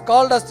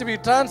called us to be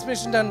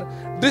transmission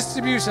and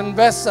distribution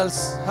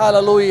vessels.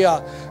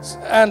 Hallelujah.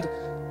 And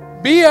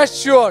be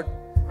assured,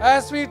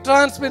 as we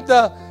transmit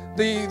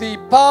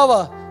the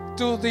power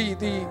to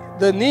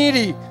the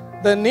needy,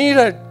 the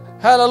needed,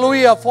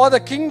 hallelujah, for the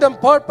kingdom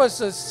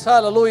purposes,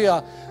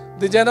 hallelujah,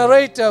 the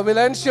generator will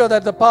ensure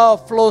that the power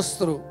flows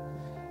through.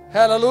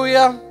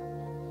 Hallelujah.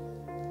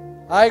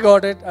 I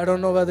got it. I don't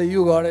know whether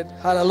you got it.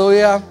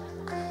 Hallelujah.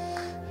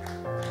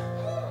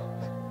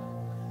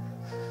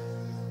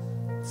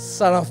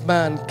 Son of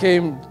Man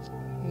came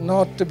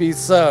not to be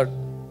served,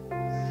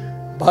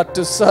 but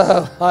to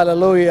serve.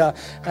 Hallelujah.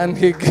 And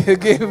He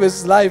gave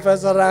His life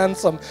as a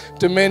ransom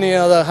to many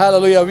other.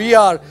 Hallelujah. We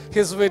are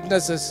His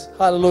witnesses.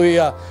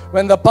 Hallelujah.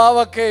 When the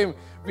power came,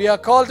 we are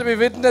called to be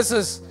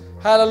witnesses.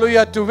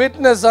 Hallelujah. To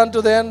witness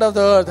unto the end of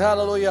the earth.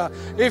 Hallelujah.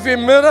 If we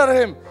mirror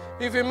Him,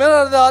 if we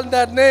mirror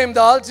that name,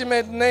 the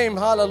ultimate name,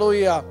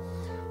 hallelujah,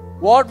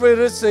 what we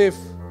receive,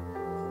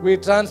 we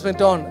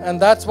transmit on. And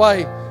that's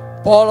why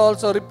Paul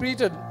also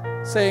repeated,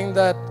 saying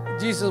that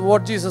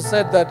what Jesus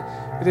said,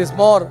 that it is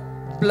more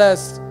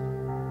blessed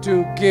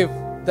to give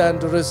than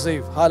to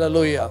receive.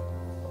 Hallelujah.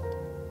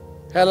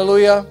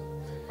 Hallelujah.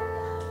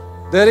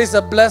 There is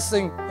a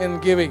blessing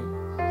in giving.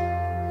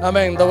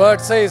 Amen. The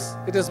word says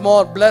it is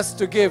more blessed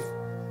to give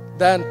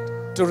than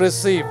to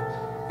receive.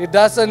 It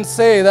doesn't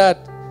say that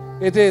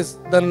it is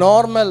the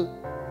normal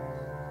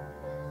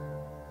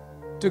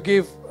to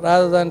give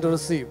rather than to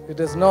receive.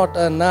 It is not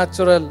a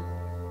natural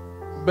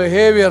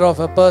behavior of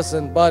a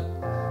person, but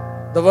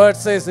the word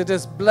says it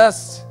is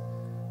blessed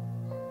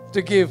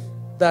to give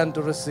than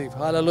to receive.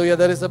 Hallelujah.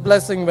 There is a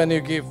blessing when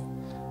you give.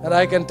 And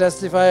I can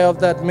testify of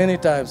that many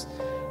times.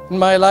 In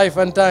my life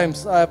and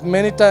times,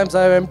 many times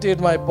I have emptied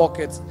my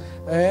pockets,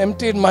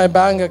 emptied my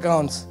bank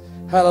accounts.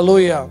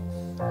 Hallelujah.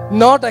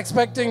 Not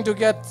expecting to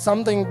get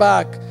something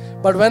back.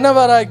 But whenever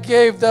I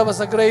gave, there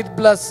was a great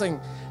blessing.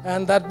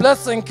 And that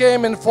blessing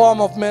came in form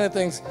of many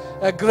things.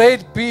 A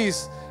great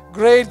peace,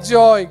 great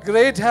joy,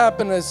 great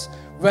happiness.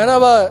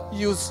 Whenever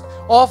you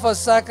offer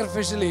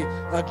sacrificially,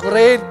 a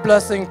great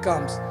blessing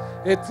comes.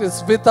 It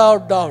is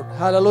without doubt.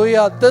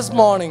 Hallelujah. This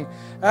morning,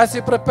 as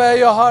you prepare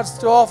your hearts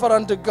to offer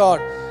unto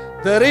God,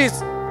 there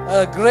is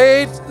a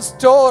great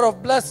store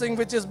of blessing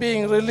which is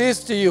being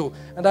released to you.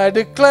 And I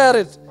declare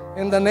it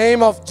in the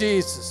name of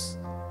Jesus.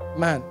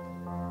 Amen.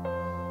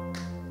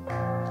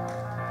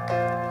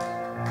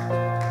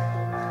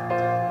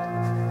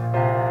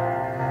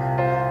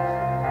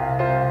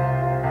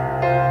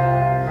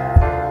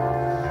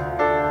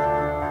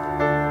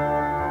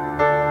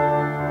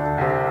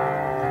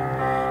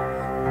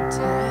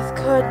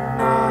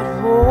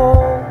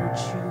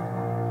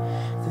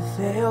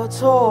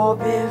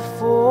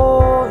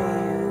 before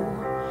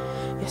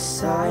you. You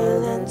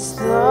silence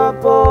the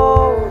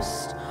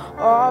boast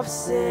of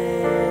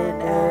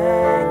sin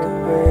and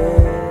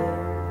grave.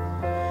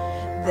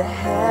 The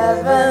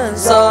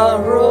heavens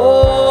are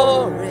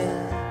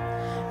roaring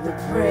the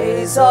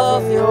praise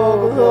of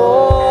your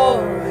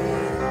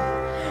glory,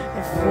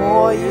 and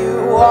for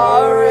you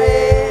are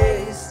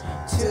raised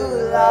to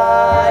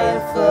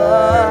life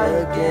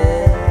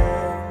again.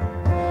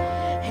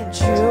 And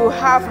you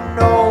have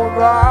no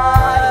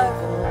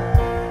rival,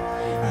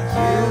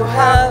 you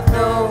have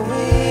no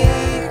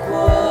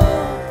equal,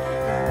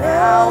 and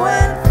now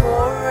and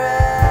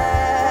forever,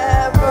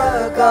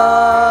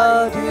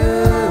 God, you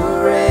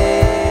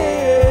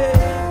reign.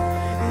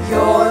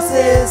 Yours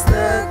is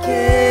the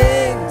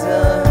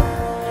kingdom,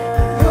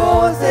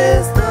 yours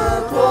is the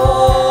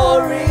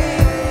glory,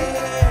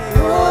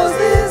 yours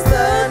is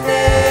the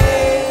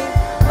name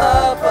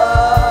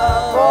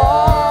above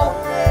all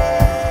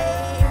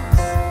names.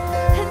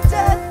 And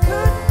death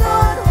could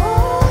not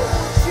hold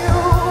you,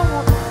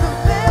 the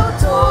veil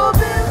tore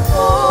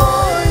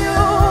before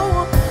you.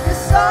 You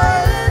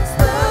silenced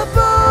the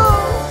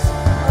boast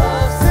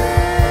of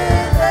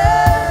sin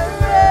and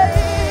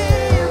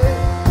grave.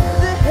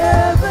 The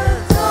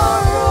heavens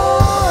are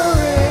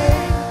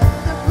roaring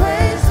the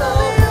praise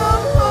of your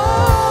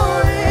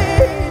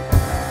glory,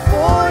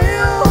 for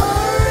you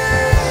are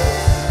raised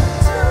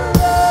to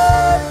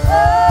life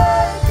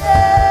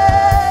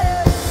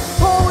again.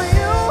 For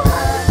you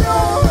have no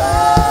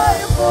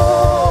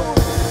rival,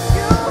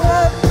 you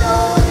have no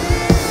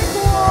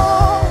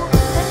equal,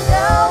 and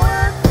now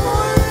and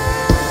forever,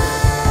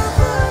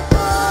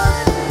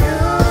 God, you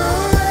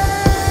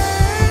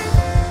reign.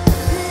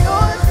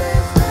 Yours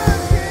is the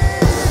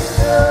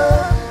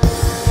kingdom,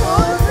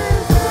 yours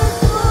is the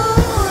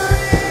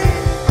glory,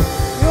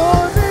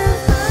 yours is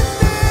the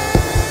name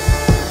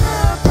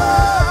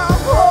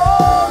above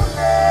all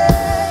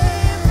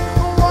names.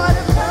 What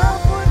a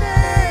powerful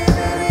name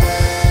it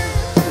is!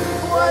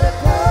 What a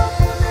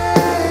powerful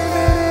name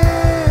it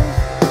is!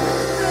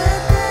 The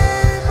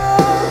name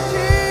of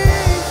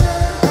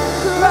Jesus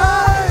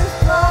Christ,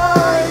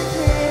 my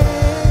King.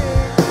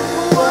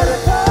 What a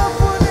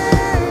powerful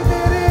name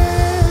it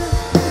is!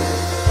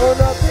 Oh,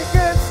 nothing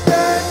can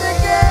stand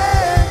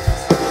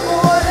against.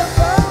 What a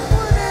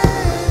powerful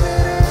name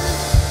it is!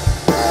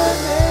 The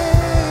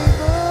name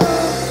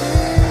of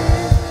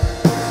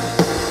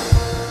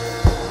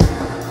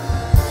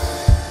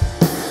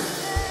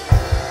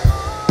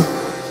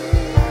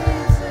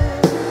Jesus.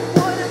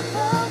 What a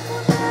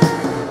powerful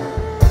name.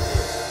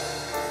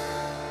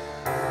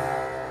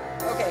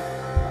 Okay,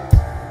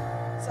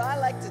 so I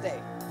like today.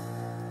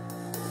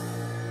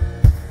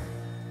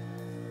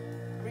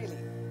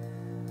 Really.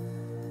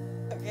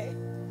 Okay?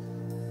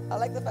 I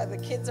like the fact the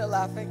kids are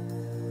laughing.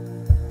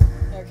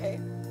 Okay?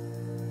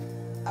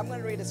 I'm going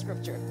to read a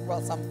scripture.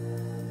 Well, some.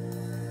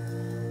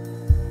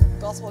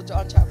 Gospel of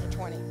John chapter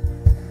 20.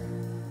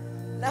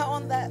 Now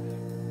on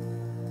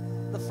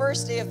the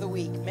first day of the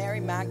week, Mary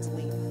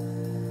Magdalene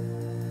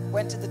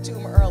went to the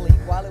tomb early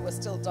while it was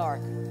still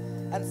dark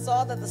and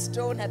saw that the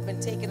stone had been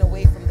taken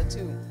away from the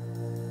tomb.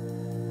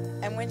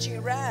 And when she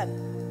ran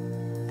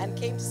and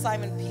came to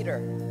Simon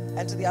Peter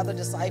and to the other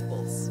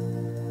disciples,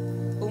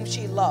 whom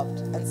she loved,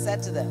 and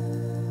said to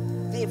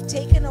them, "They have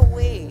taken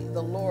away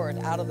the Lord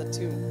out of the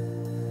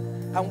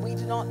tomb, and we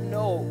do not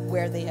know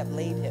where they have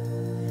laid him."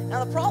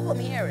 Now the problem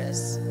here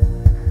is,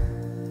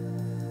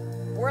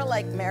 we're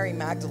like Mary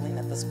Magdalene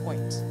at this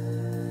point.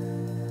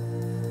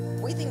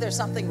 We think there's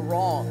something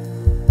wrong.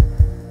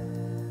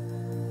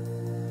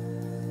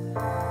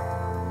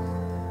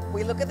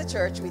 We look at the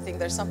church, we think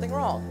there's something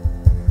wrong.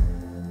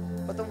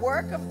 But the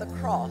work of the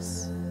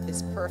cross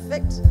is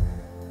perfect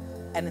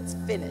and it's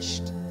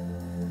finished.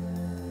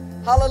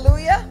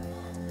 Hallelujah.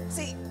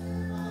 See,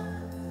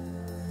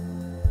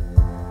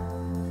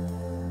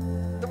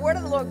 the word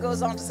of the Lord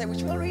goes on to say,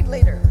 which we'll read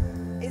later,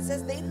 it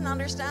says they didn't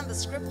understand the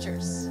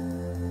scriptures.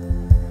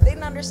 They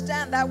didn't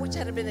understand that which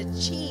had been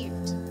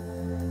achieved.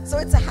 So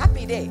it's a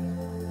happy day.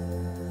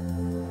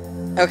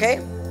 Okay?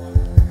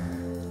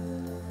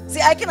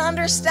 See, I can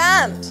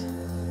understand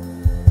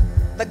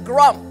the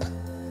grump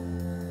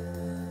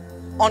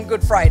on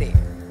Good Friday.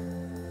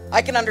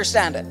 I can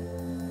understand it.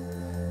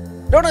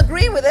 Don't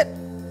agree with it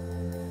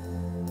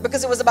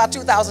because it was about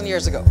 2,000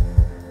 years ago.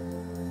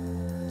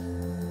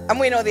 And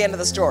we know the end of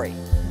the story.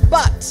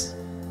 But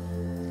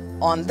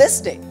on this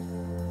day,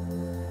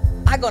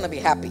 I'm going to be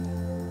happy.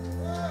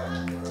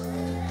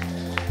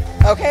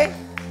 Okay?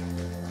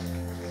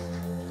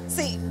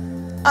 See,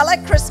 I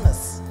like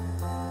Christmas.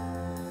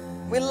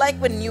 We like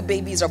when new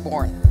babies are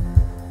born.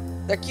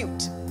 They're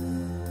cute.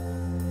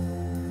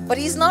 But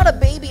he's not a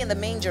baby in the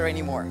manger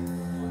anymore.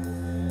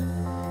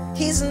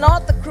 He's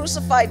not the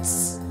crucified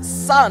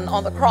son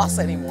on the cross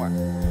anymore.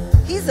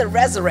 He's the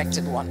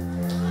resurrected one.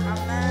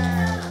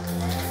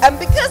 And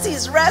because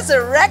he's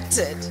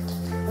resurrected,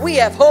 we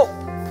have hope.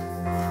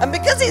 And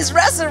because he's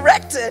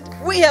resurrected,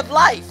 we have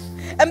life.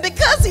 And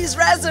because he's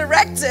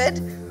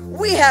resurrected,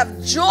 we have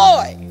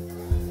joy.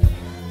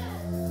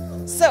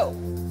 So,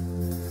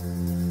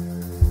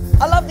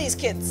 I love these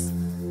kids.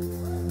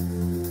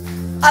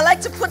 I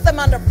like to put them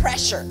under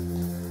pressure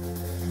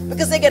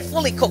because they get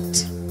fully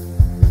cooked.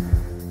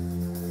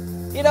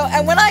 You know,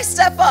 and when I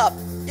step up,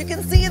 you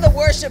can see the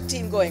worship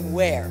team going,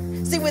 where?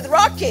 See, with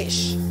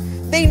Rakesh,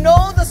 they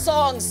know the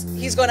songs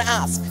he's going to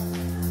ask.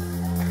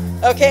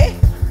 Okay?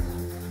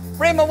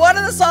 Rima, what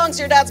are the songs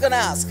your dad's going to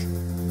ask?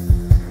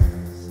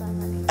 So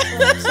many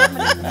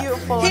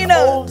beautiful He and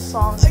knows. old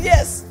songs.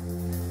 Yes.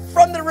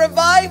 From the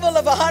revival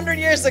of 100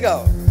 years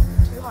ago.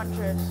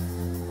 200.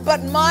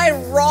 But my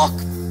rock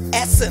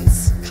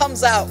essence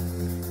comes out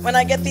when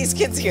I get these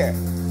kids here.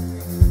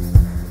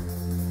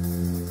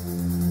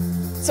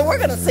 So we're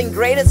going to sing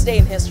Greatest Day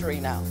in History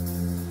now.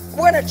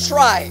 We're going to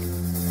try.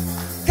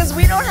 Because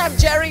we don't have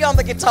Jerry on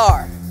the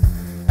guitar.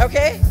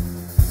 Okay?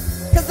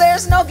 Because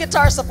there's no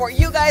guitar support.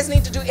 You guys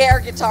need to do air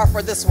guitar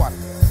for this one.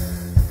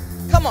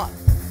 Come on.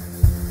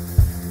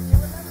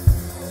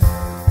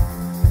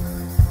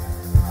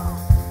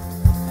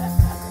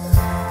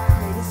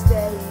 Greatest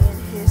day in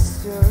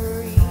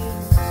history.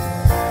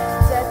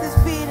 Death is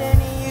beaten,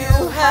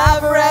 you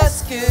have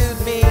rescued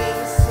me.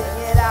 Sing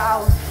it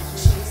out.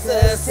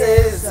 Jesus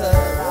is alive.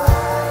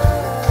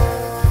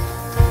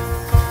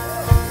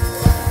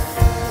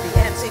 The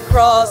empty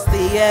cross,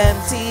 the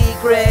empty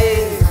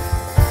grave.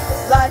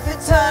 Life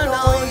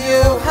eternal,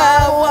 you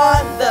have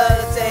won the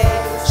day.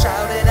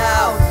 Shout it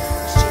out.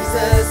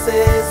 Jesus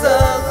is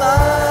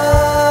alive.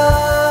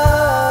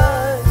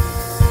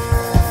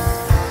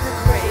 The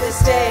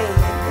greatest day in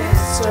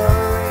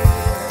history.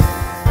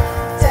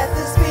 Death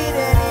is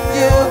beaten,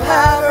 you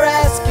have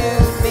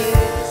rescued me.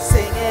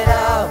 Sing it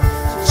out.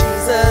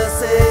 Jesus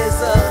is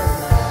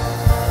alive.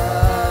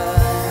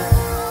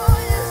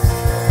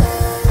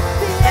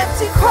 The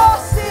empty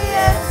cross, the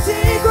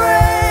empty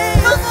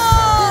grave. Come on.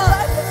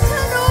 Life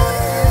eternal,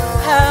 you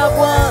have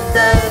won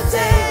the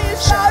day.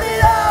 Shout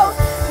it out.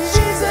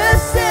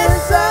 Jesus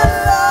is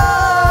alive.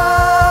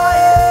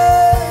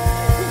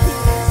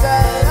 He's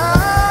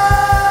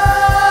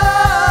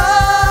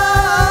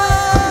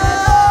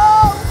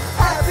alive.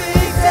 Happy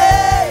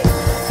day,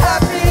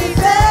 happy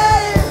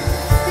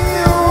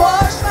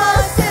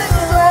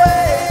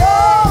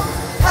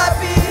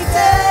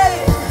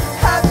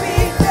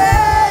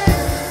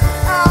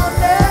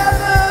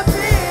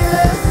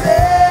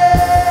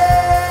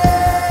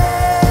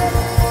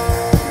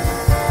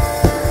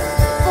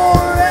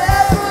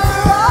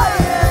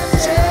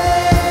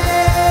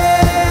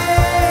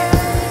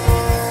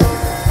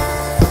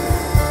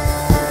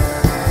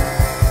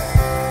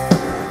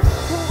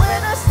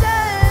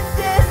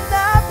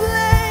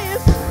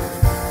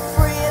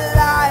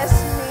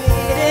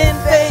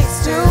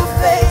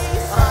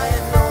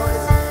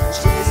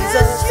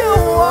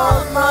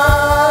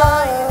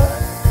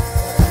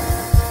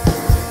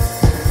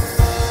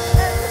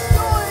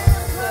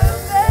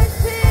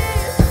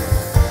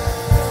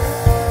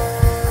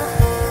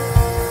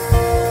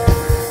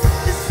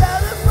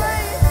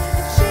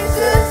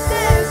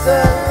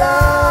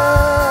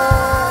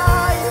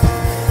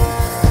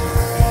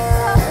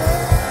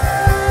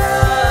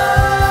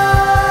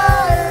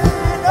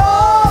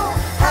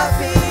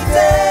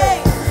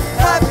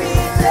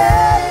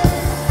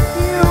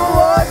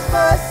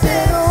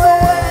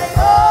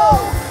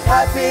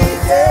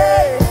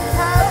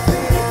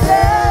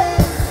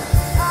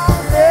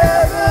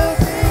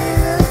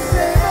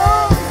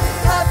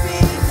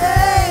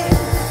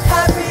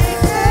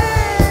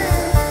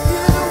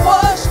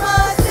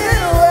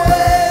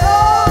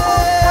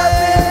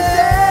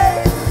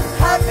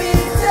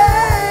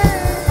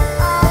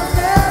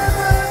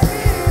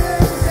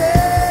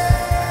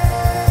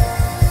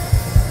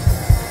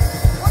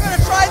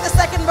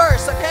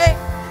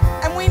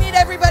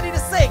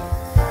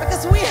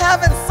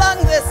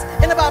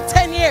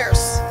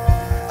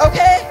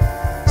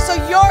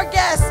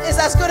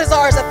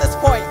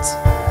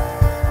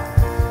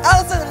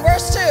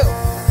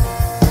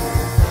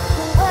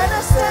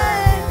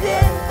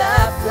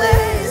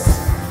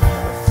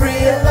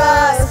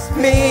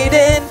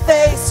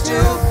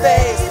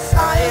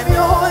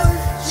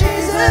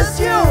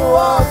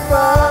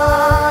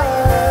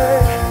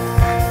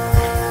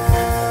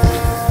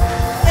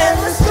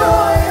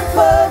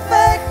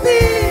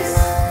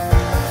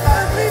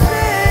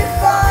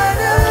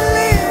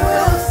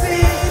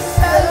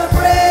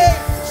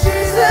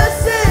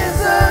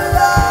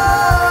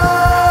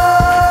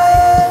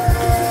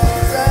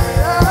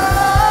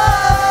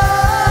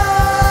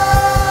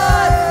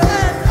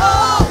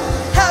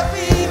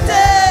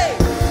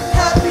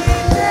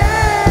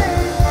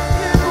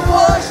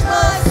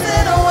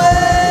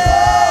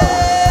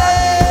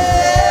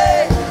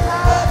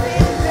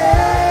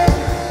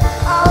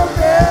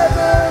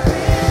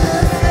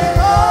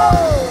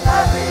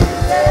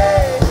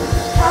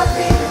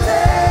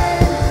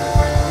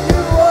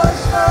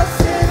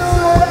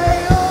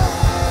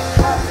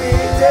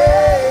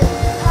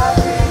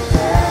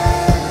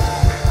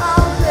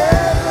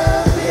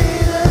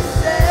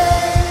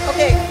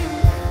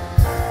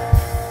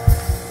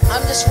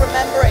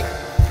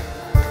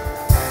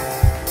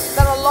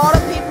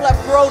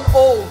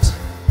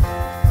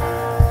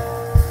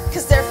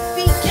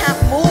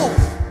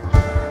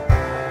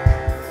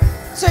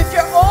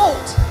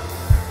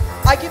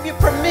give you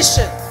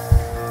permission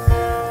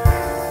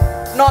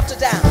not to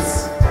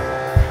dance.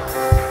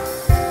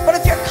 But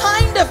if you're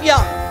kind of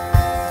young,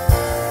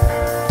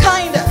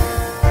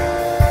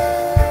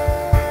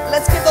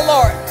 let's give the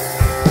Lord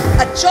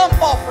a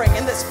jump offering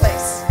in this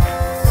place.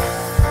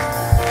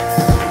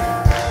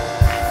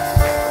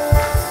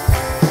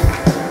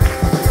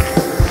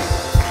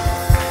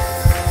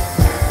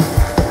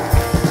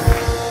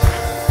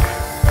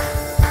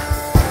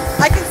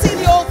 I can see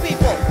the old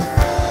people.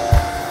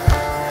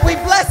 We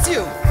bless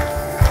you.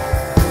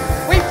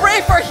 We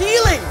pray for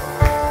healing.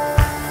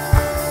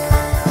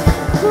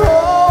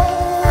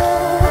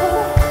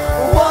 Oh,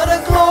 what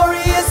a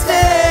glorious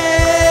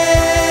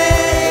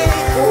day.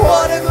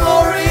 What a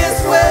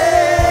glorious way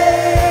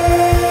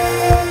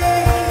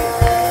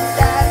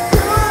that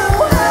you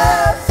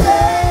have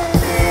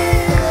saved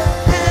me.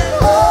 And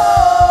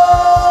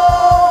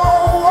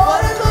oh,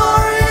 what a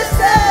glorious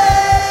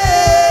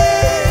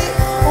day.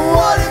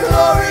 What a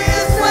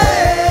glorious way.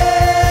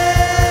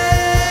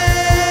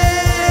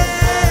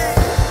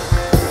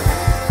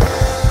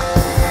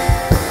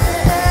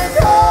 And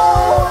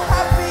oh,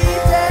 happy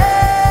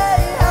day,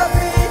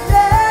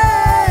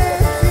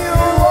 you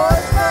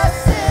wash my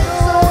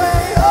sins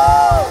away.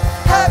 Oh,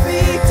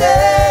 happy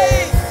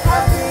day,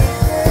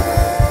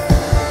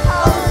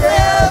 I'll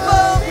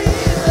never be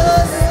the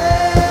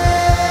same.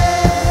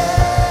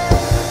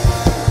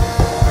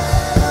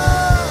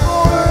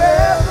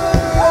 Forever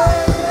I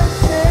can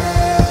sing.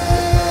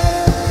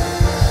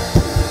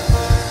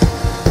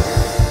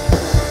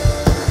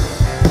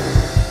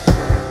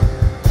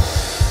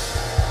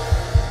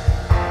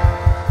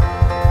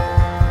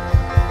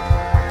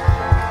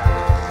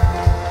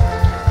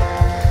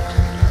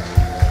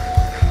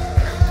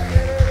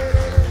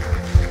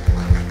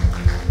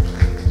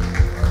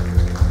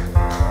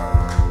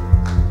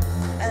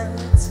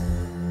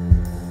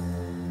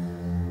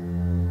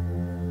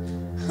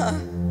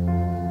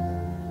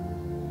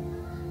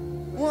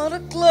 What a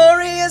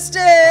glorious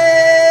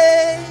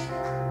day.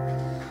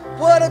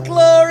 What a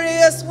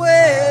glorious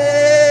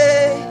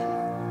way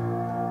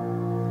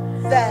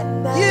that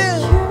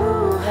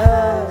you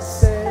have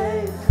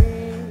saved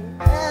me.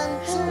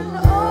 And to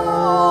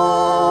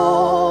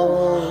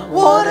know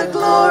what a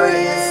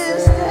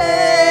glorious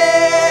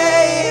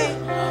day.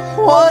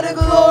 What a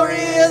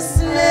glorious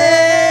name.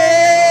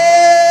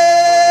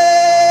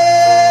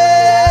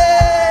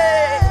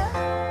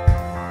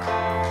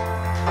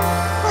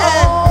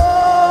 Oh,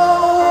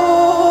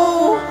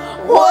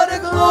 what a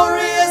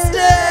glorious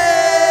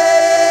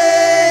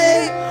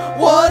day.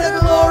 What a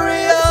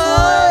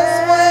glorious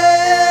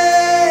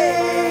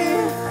way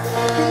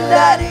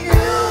that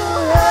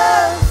you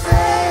have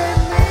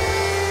saved me.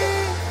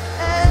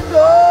 And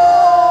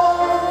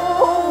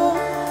oh,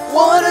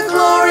 what a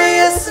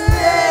glorious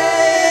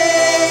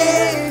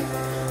day.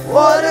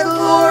 What a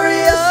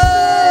glorious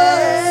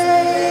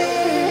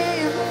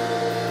name.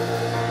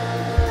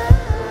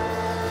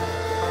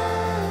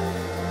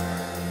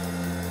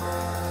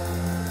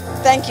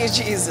 Thank you,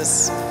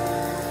 Jesus,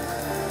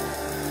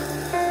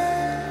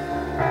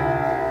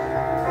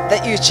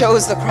 that you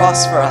chose the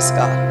cross for us,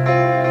 God.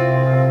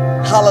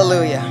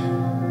 Hallelujah.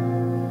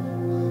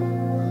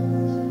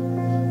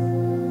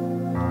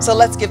 So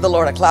let's give the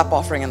Lord a clap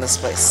offering in this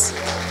place.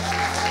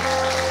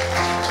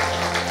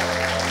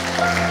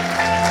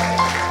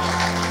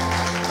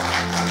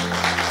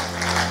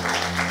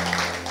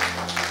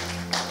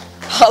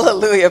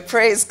 Hallelujah.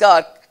 Praise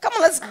God. Come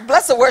on, let's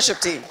bless the worship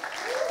team.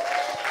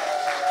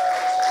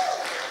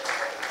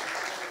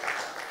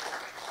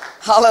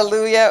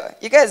 Hallelujah.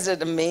 You guys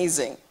did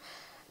amazing.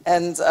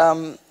 And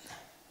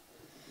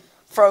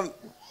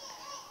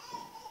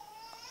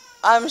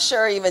I'm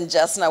sure even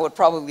Jessna would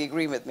probably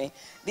agree with me.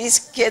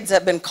 These kids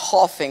have been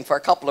coughing for a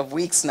couple of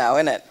weeks now,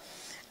 innit?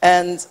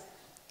 And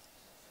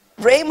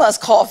Rayma's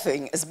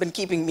coughing has been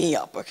keeping me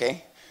up,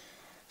 okay?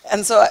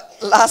 And so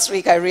last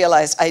week I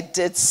realized I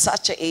did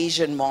such an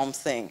Asian mom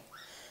thing.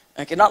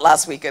 Okay, not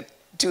last week,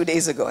 2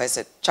 days ago. I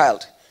said,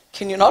 child,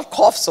 can you not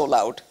cough so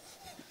loud?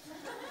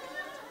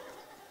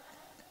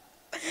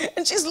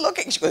 And she's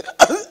looking, she goes,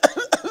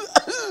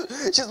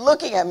 she's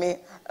looking at me,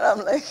 and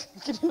I'm like,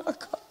 can you not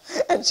cough?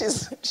 And she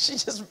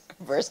just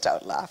burst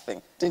out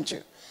laughing, didn't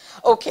you?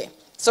 Okay,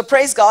 so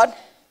praise God.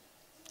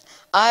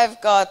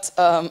 I've got,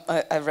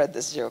 I read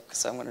this joke,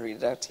 so I'm going to read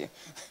it out to you.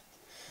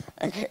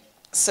 Okay,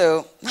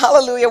 so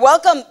hallelujah.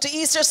 Welcome to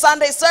Easter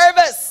Sunday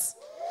service.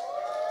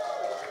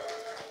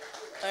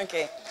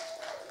 Okay.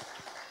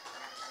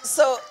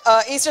 So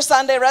Easter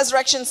Sunday,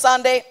 Resurrection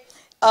Sunday.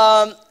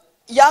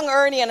 Young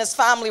Ernie and his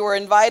family were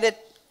invited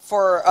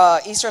for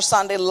Easter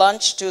Sunday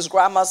lunch to his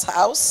grandma's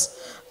house.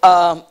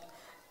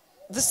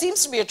 This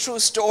seems to be a true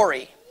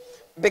story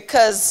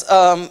because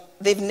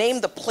they've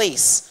named the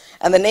place.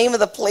 And the name of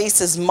the place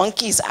is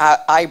Monkey's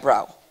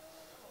Eyebrow.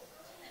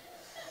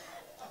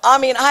 I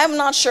mean, I'm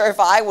not sure if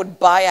I would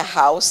buy a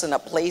house in a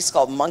place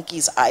called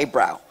Monkey's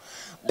Eyebrow,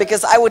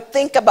 because I would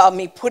think about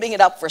me putting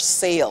it up for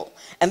sale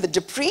and the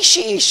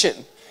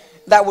depreciation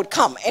that would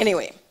come.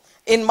 Anyway,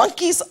 in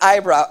Monkey's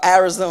Eyebrow,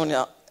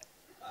 Arizona,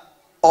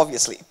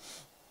 obviously,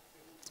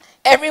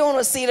 Everyone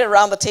was seated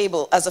around the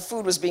table as the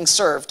food was being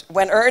served.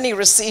 When Ernie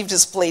received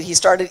his plate, he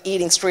started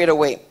eating straight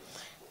away.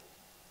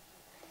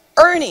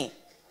 Ernie,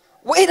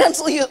 wait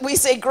until we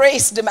say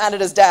grace, demanded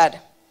his dad.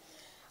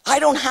 I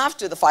don't have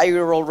to, the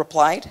 5-year-old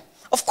replied.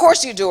 Of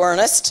course you do,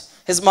 Ernest,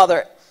 his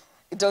mother.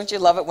 Don't you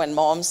love it when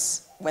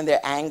moms, when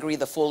they're angry,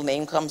 the full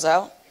name comes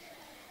out?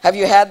 Have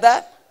you had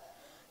that?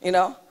 You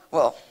know?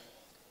 Well,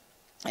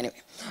 anyway.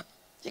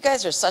 You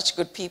guys are such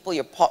good people.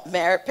 Your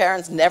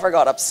parents never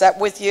got upset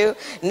with you,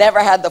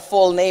 never had the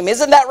full name.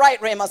 Isn't that right,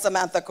 Rema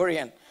Samantha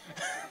Korean?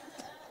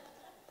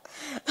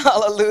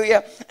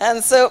 Hallelujah.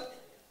 And so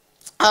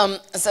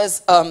it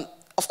says,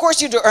 of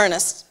course you do,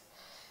 Ernest.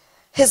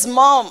 His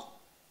mom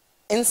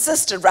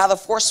insisted rather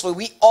forcefully,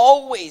 we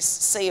always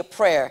say a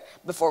prayer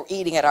before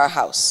eating at our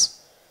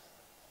house.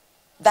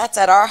 That's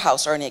at our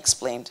house, Ernie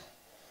explained.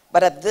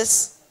 But at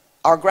this,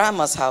 our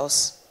grandma's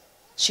house,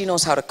 she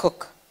knows how to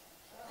cook.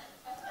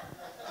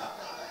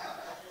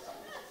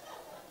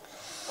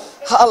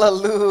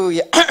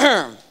 Hallelujah.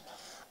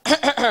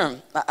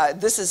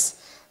 This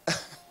is,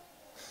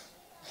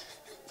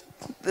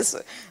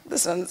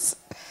 this one's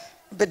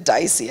a bit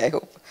dicey. I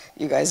hope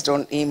you guys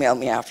don't email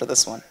me after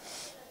this one.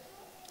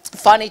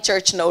 Funny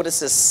church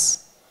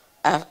notices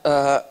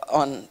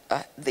on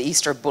the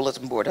Easter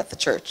bulletin board at the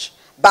church.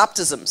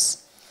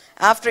 Baptisms.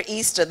 After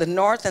Easter, the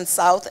north and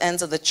south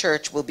ends of the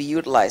church will be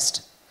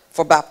utilized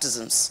for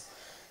baptisms.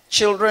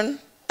 Children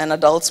and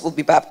adults will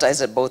be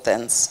baptized at both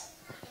ends.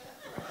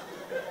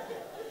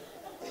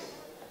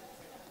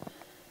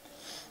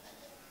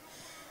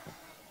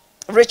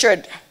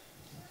 Richard,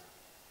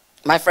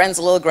 my friend's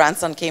little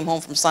grandson, came home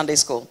from Sunday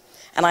school,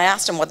 and I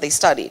asked him what they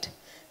studied.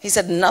 He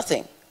said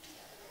nothing.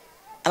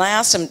 And I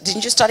asked him,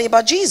 didn't you study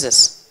about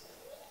Jesus?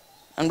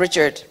 And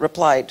Richard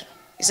replied,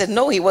 he said,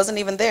 no, he wasn't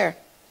even there.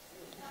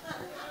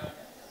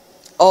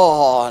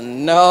 Oh,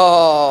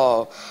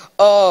 no.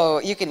 Oh,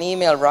 you can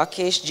email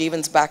Rakesh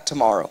Jeevan's back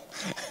tomorrow.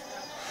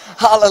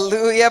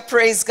 Hallelujah,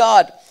 praise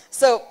God.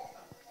 So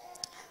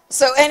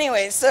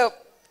anyway, so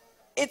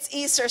it's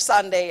Easter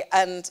Sunday,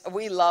 and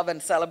we love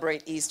and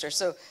celebrate Easter.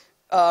 So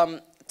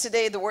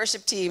today, the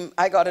worship team,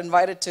 I got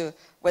invited to,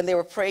 when they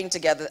were praying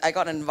together, I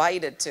got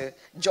invited to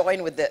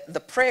join with the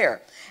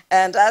prayer.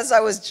 And as I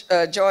was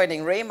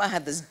joining, Rhema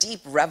had this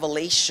deep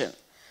revelation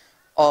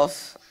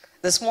of,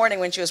 this morning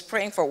when she was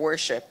praying for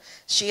worship,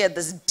 she had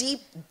this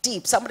deep,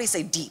 somebody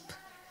say deep.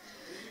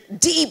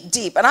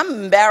 Deep. And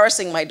I'm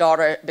embarrassing my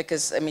daughter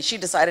because, I mean, she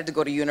decided to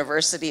go to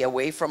university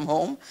away from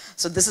home.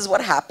 So this is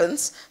what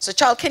happens. So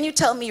child, can you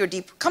tell me your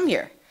deep, come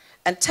here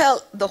and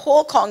tell the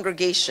whole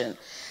congregation,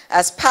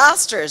 as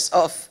pastors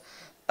of,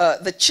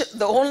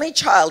 the only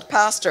child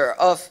pastor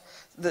of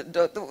the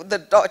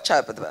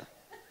child.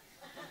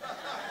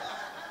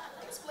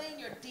 Explain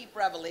your deep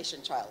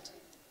revelation, child.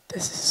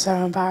 This is so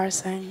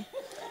embarrassing.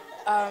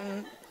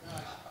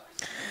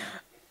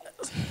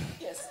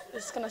 Yes.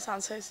 This is gonna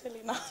sound so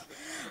silly now.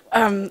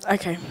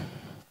 Okay.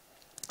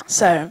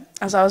 So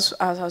as I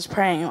was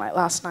praying like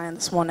last night and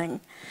this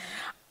morning,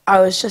 I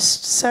was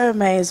just so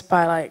amazed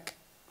by like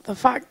the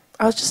fact.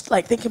 I was just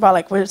like thinking about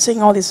like we're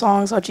singing all these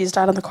songs. Oh, Jesus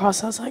died on the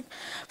cross. I was like,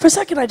 for a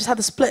second, I just had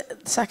the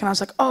split second. I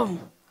was like, oh,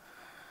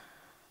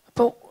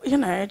 but you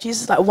know,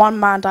 Jesus, like one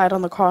man died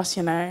on the cross,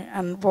 you know,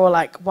 and we're all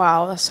like,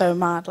 wow, that's so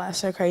mad, like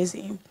so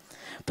crazy.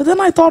 But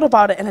then I thought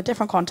about it in a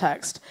different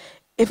context.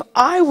 If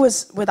I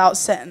was without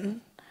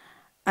sin,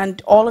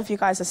 and all of you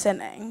guys are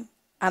sinning,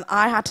 and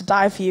I had to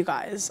die for you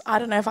guys, I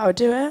don't know if I would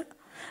do it.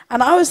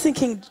 And I was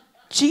thinking,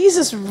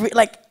 Jesus,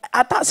 like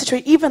at that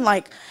situation, even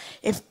like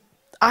if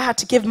I had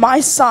to give my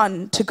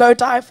son to go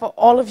die for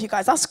all of you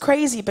guys, that's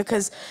crazy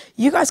because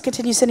you guys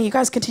continue sinning, you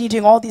guys continue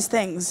doing all these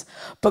things,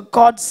 but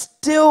God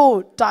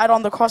still died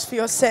on the cross for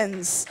your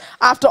sins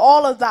after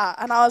all of that.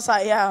 And I was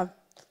like, yeah,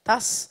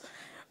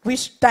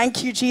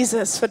 thank you,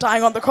 Jesus, for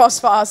dying on the cross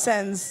for our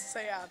sins. So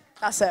yeah,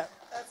 that's it.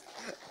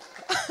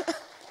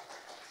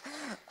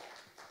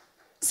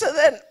 So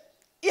then,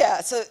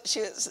 yeah, so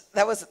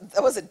that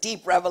was a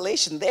deep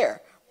revelation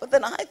there. But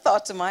then I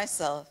thought to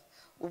myself,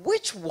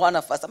 which one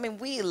of us, I mean,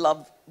 we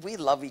love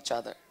each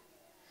other.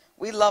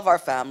 We love our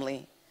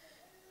family.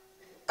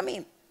 I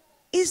mean,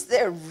 is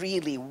there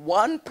really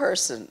one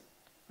person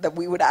that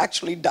we would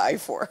actually die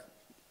for?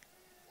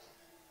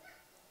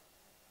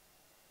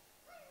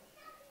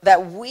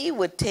 That we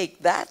would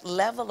take that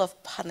level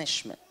of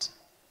punishment,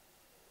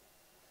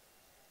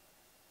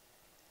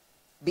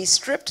 be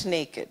stripped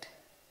naked,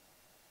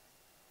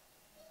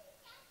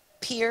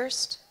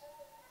 pierced,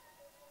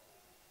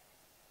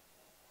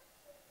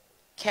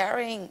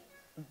 carrying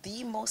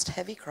the most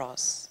heavy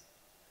cross,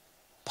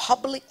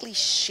 publicly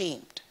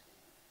shamed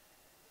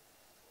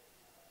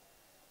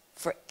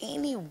for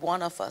any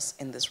one of us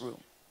in this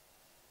room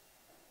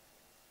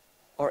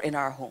or in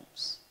our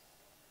homes.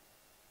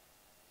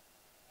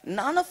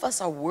 None of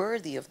us are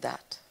worthy of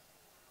that.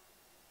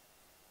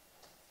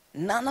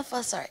 None of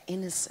us are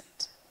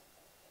innocent.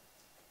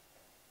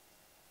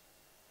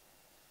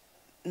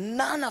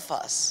 None of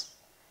us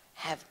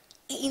have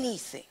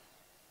anything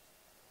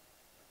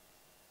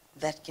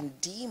that can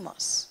deem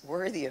us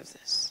worthy of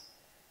this.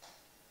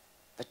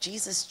 But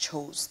Jesus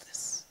chose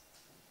this.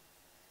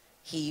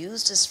 He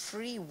used his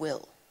free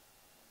will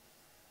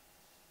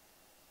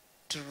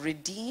to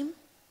redeem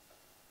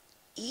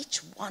each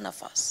one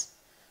of us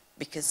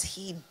because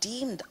he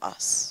deemed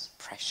us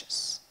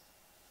precious,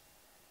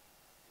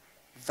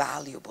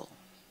 valuable,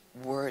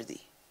 worthy,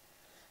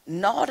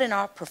 not in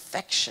our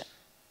perfection,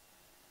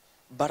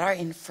 but our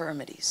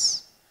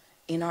infirmities,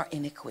 in our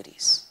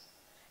iniquities,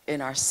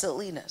 in our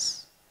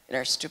silliness, in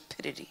our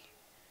stupidity,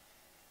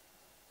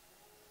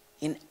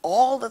 in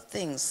all the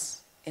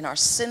things, in our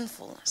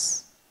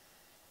sinfulness.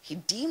 He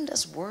deemed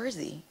us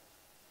worthy,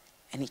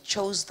 and he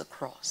chose the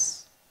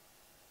cross.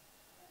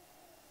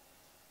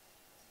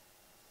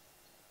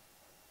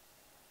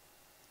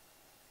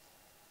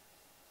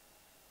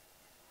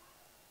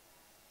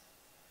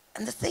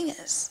 And the thing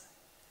is,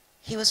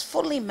 he was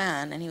fully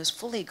man and he was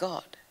fully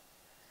God.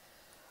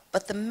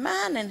 But the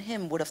man in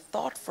him would have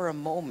thought for a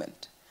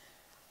moment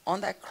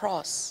on that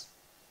cross,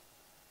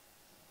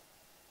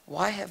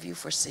 why have you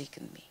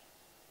forsaken me?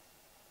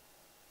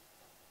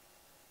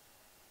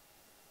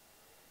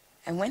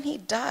 And when he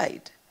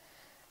died,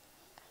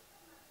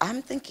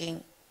 I'm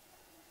thinking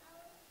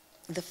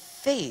the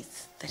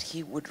faith that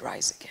he would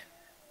rise again.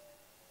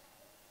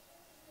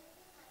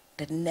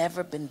 It had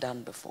never been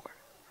done before.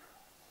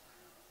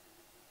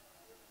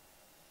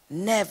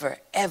 Never,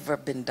 ever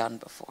been done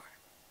before.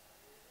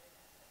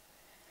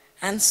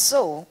 And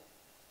so,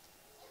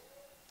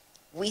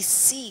 we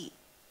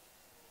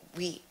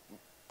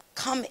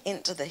come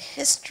into the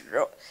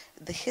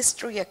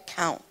history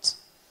account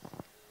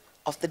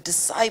of the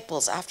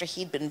disciples after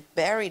he'd been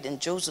buried in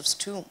Joseph's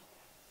tomb.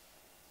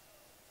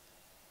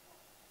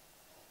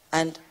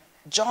 And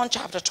John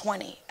chapter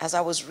 20, as I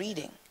was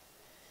reading,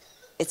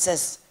 it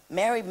says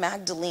Mary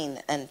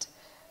Magdalene and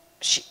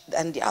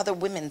the other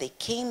women, they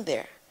came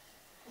there.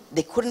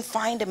 They couldn't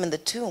find him in the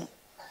tomb.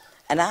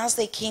 And as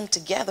they came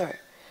together,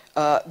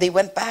 they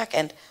went back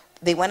and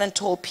they went and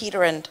told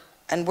Peter, and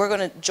we're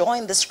going to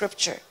join the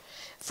scripture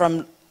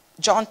from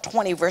John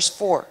 20 verse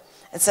 4.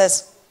 It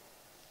says,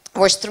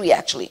 verse 3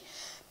 actually.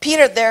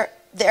 Peter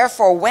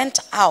therefore went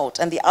out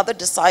and the other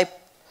disciple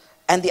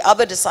and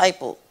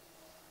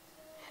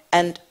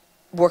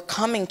were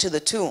coming to the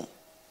tomb.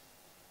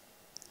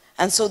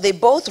 And so they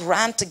both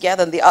ran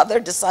together, and the other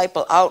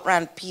disciple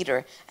outran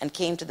Peter and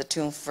came to the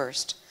tomb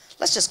first.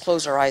 Let's just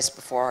close our eyes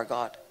before our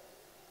God.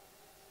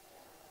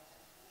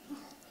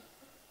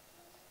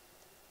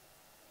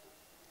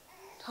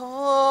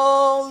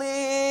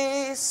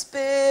 Holy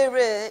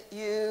Spirit,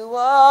 you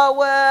are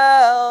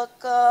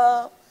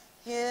welcome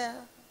here.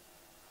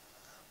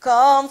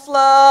 Come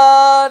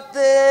flood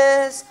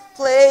this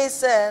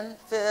place and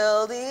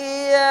fill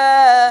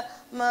the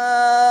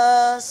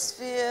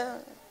atmosphere.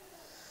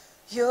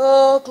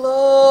 Your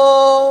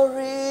glory,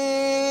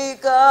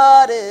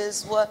 God,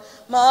 is what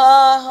my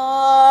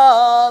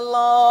heart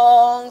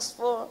longs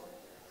for.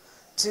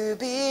 To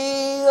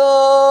be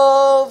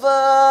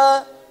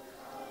over.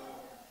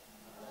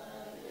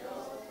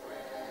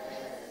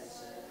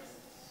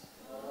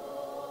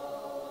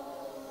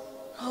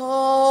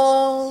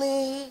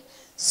 Holy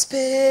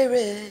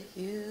Spirit,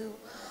 you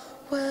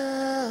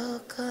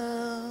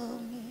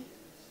welcome me.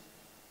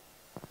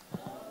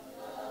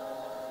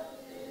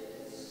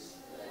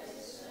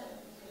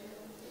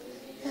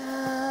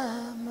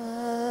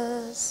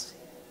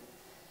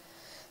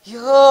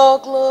 Your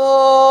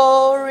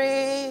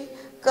glory,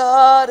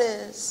 God,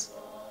 is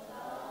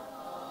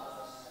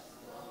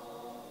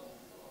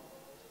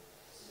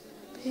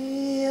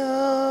be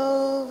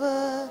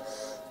overcome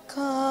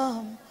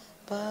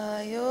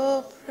by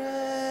your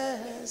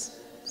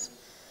presence,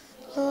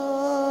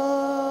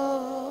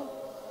 Lord.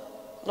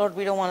 Lord,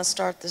 we don't want to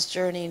start this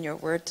journey in your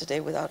word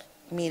today without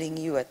meeting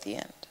you at the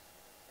end.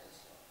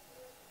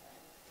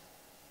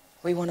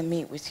 We want to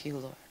meet with you,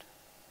 Lord.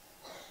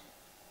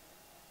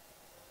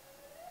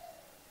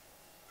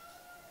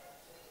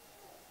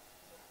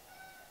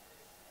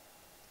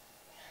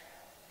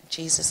 In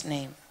Jesus'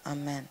 name,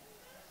 amen.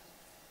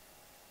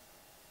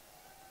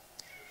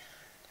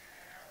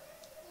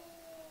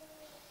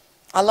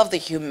 I love the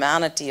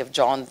humanity of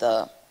John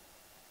the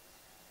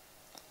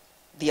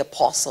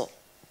apostle,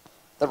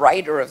 the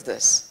writer of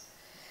this.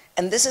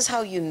 And this is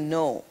how you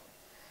know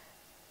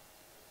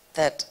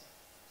that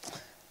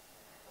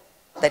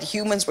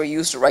humans were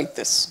used to write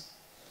this.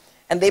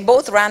 And they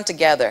both ran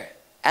together,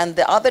 and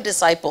the other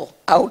disciple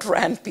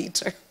outran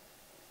Peter.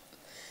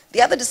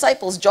 The other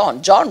disciple is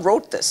John. John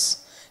wrote this.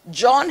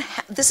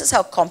 This is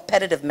how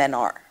competitive men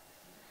are.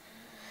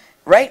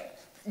 Right?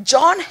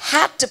 John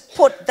had to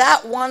put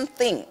that one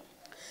thing,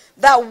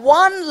 that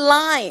one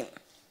line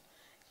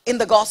in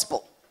the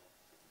gospel.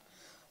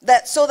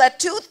 So that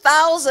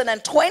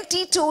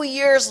 2022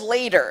 years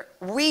later,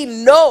 we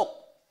know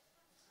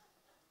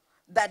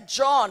that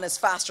John is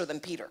faster than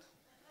Peter.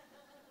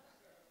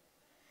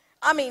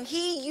 I mean,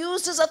 he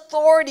used his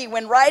authority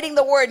when writing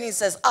the word, and he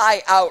says,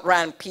 I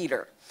outran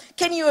Peter.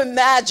 Can you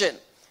imagine?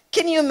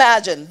 Can you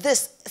imagine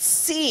this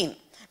scene?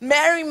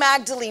 Mary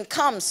Magdalene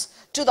comes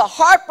to the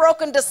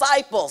heartbroken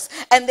disciples.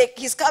 And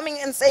he's coming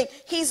and saying,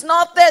 he's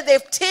not there.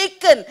 They've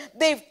taken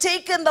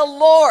the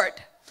Lord.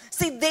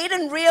 See, they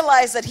didn't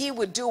realize that he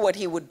would do what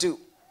he would do.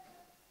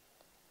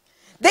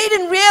 They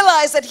didn't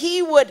realize that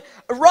he would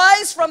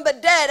rise from the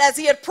dead as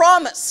he had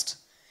promised.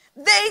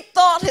 They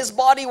thought his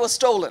body was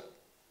stolen.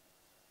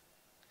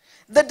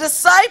 The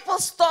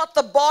disciples thought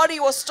the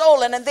body was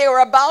stolen, and they were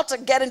about to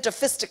get into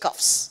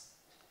fisticuffs.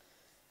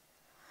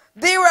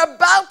 They were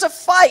about to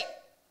fight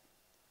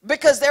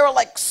because they were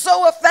like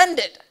so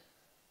offended.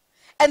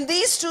 And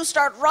these two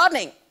start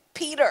running,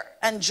 Peter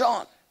and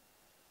John.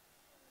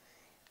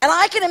 And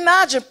I can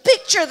imagine,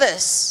 picture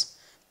this.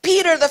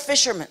 Peter the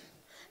fisherman,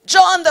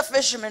 John the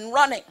fisherman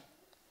running.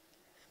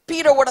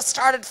 Peter would have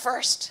started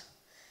first.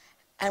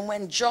 And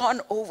when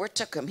John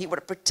overtook him, he would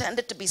have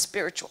pretended to be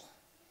spiritual.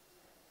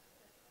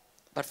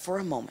 But for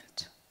a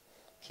moment,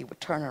 he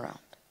would turn around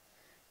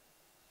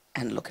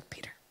and look at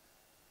Peter.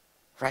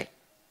 Right?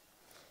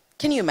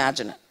 Can you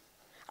imagine it?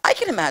 I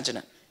can imagine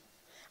it.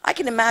 I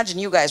can imagine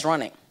you guys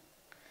running.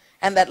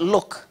 And that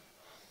look.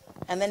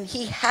 And then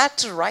he had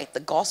to write the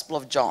Gospel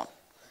of John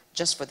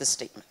just for this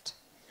statement.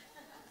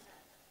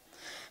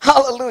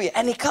 Hallelujah.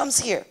 And he comes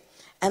here.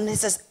 And he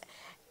says,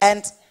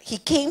 and he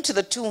came to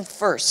the tomb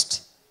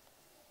first.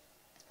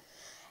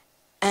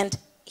 And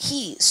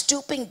he,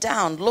 stooping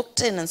down,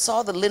 looked in and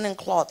saw the linen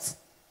cloths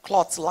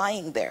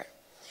lying there.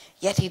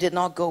 Yet he did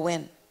not go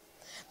in.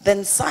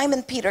 Then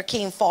Simon Peter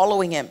came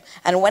following him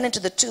and went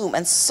into the tomb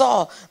and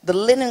saw the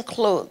linen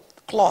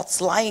cloths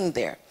lying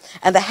there,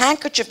 and the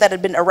handkerchief that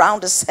had been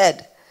around his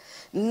head,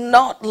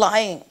 not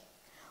lying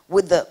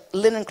with the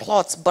linen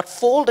cloths, but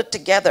folded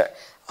together.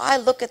 I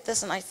look at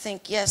this and I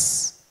think,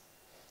 yes,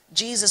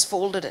 Jesus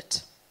folded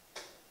it.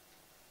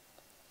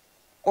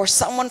 Or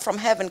someone from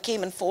heaven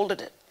came and folded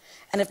it.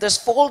 And if there's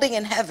folding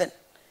in heaven,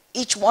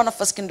 each one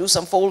of us can do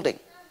some folding.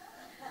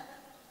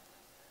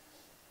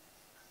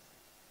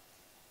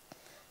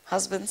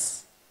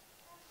 Husbands.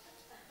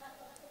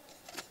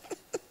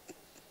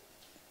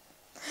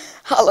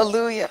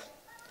 Hallelujah.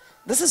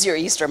 This is your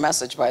Easter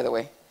message, by the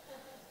way.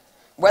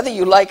 Whether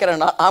you like it or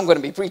not, I'm going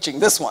to be preaching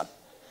this one.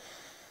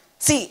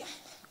 See,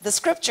 the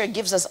scripture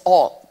gives us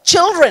all.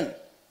 Children.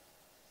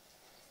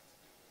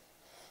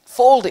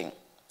 Folding.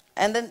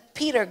 And then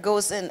Peter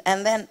goes in,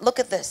 and then look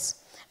at this.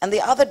 And the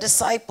other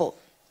disciple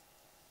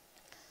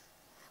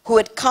who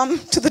had come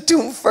to the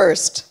tomb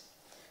first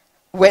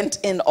went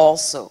in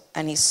also,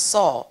 and he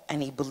saw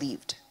and he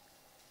believed.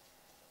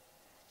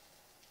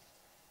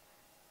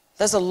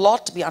 There's a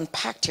lot to be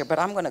unpacked here, but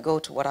I'm going to go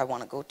to what I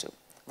want to go to.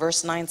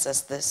 Verse 9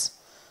 says this,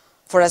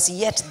 for as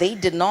yet they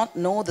did not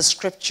know the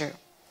scripture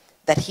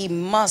that he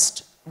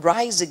must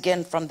rise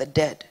again from the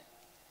dead.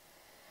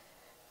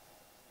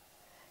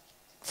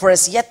 For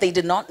as yet they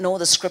did not know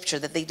the scripture,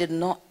 that they didn't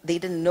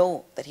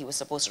know that he was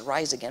supposed to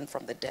rise again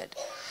from the dead.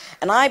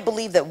 And I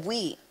believe that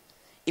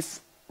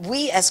if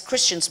we as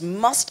Christians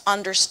must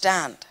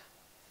understand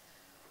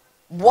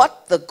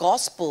what the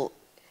gospel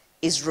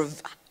is,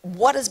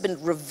 what has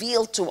been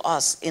revealed to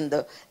us in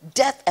the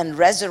death and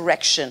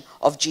resurrection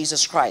of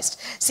Jesus Christ.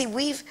 See,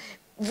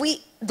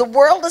 the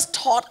world has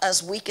taught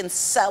us we can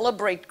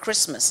celebrate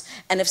Christmas,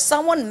 and if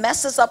someone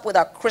messes up with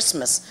our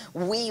Christmas,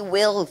 we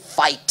will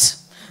fight.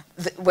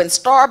 When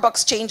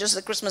Starbucks changes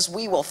the Christmas,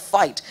 we will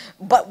fight.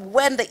 But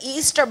when the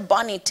Easter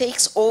bunny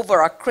takes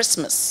over our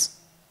Christmas,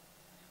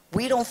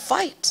 we don't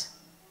fight.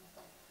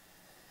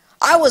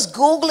 I was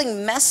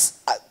Googling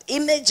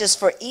images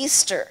for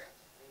Easter,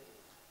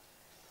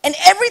 and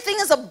everything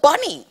is a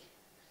bunny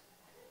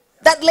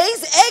that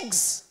lays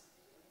eggs.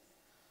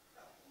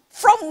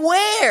 From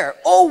where,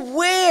 oh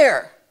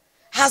where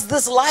has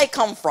this lie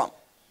come from?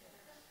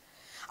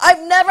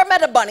 I've never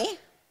met a bunny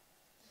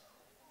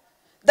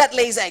that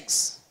lays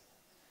eggs.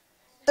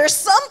 There's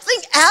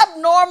something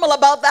abnormal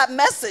about that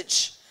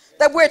message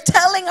that we're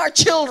telling our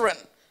children.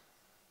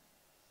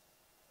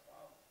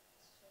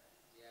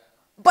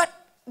 But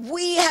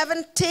we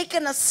haven't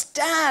taken a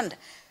stand,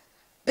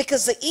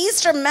 because the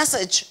Easter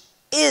message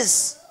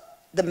is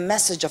the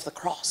message of the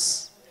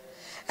cross.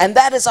 And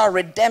that is our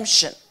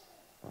redemption.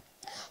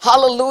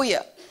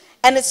 Hallelujah.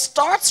 And it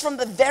starts from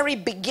the very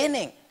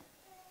beginning.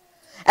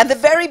 And the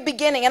very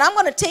beginning. And I'm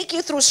going to take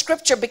you through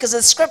scripture, because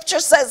the scripture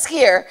says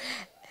here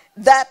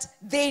that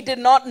they did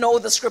not know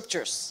the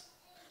scriptures.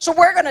 So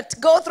we're going to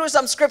go through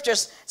some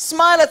scriptures.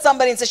 Smile at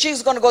somebody and say,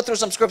 she's going to go through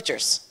some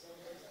scriptures.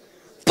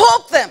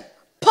 Poke them.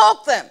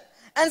 Poke them.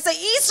 And say,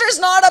 Easter is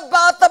not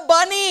about the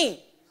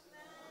bunny.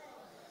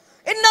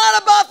 It's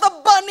not about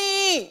the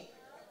bunny.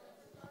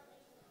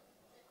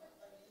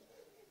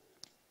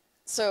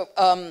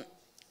 So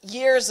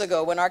years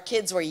ago, when our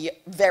kids were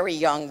very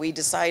young, we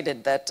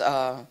decided that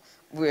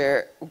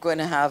we're going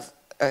to have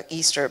an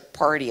Easter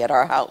party at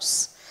our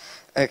house.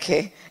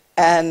 Okay?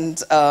 And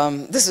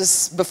this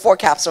is before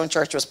Capstone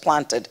Church was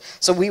planted.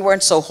 So we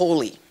weren't so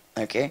holy.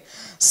 Okay?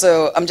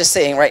 So I'm just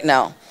saying right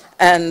now.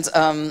 And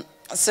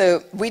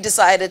so we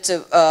decided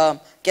to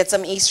get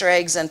some Easter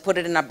eggs and put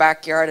it in our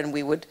backyard, and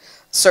we would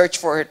search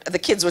for it. The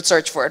kids would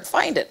search for it,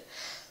 find it.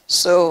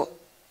 So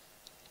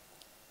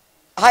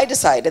I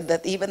decided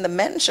that even the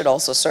men should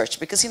also search,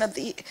 because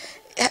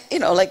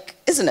like,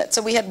 isn't it?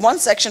 So we had one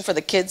section for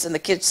the kids, and the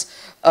kids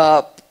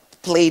found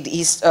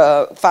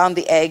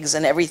the eggs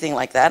and everything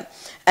like that.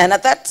 And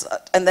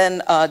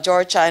then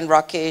Georgia and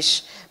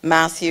Rakesh,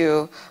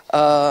 Matthew,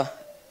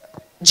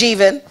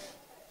 Jeevan,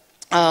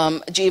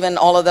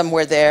 all of them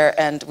were there,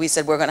 and we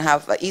said we're going to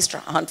have an Easter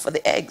hunt for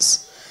the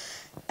eggs.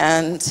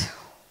 And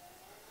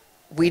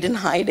we didn't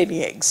hide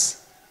any eggs.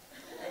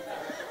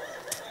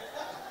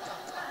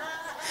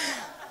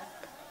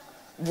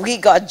 We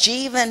got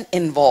Jeevan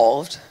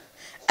involved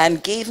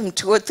and gave him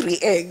 2 or 3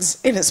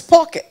 eggs in his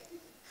pocket.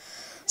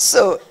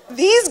 So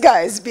these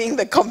guys, being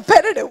the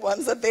competitive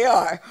ones that they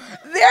are,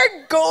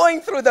 they're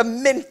going through the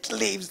mint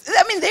leaves.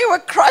 I mean, they were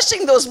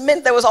crushing those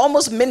mint. There was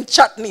almost mint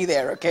chutney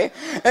there, okay?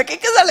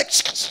 Because they're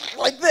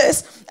like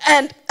this.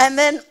 And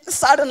then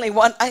suddenly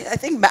I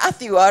think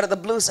Matthew out of the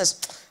blue says,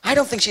 I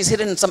don't think she's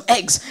hidden some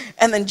eggs.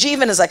 And then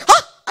Jeevan is like,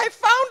 I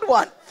found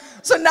one.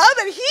 So now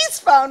that he's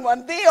found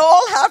one, they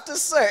all have to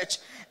search.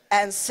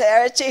 And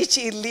Sarah,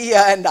 Chechi,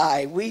 Leah, and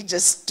I, we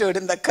just stood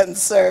in the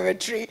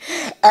conservatory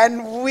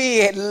and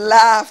we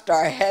laughed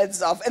our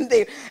heads off. And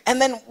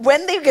then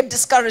when they get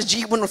discouraged,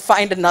 Jeevan would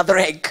find another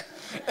egg.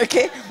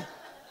 Okay?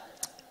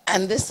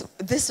 And this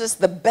was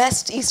the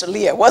best Easter.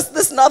 Leah, was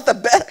this not the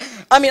best?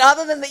 I mean,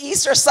 other than the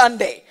Easter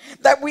Sunday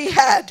that we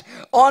had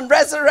on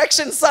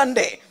Resurrection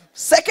Sunday.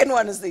 Second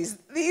one is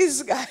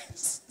these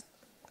guys.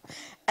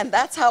 And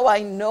that's how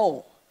I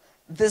know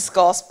this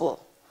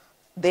gospel.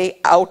 They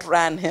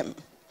outran him.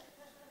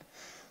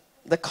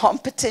 The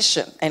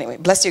competition. Anyway,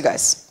 bless you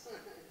guys.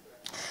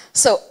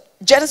 So,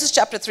 Genesis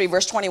chapter 3,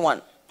 verse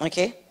 21.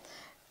 Okay?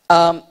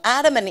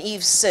 Adam and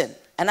Eve sin.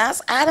 And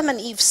as Adam and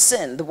Eve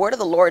sin, the word of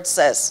the Lord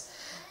says,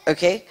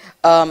 okay,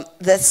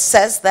 that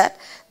says that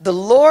the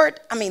Lord,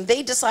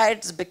 they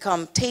decided to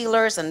become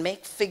tailors and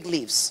make fig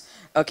leaves.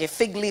 Okay,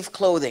 fig leaf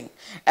clothing.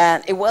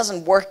 And it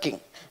wasn't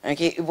working.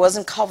 Okay, it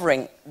wasn't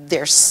covering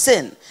their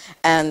sin.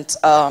 And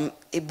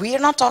we are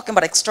not talking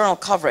about external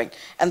covering.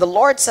 And the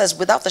Lord says,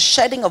 without the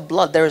shedding of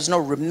blood, there is no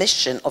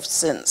remission of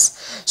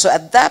sins. So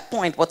at that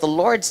point, what the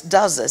Lord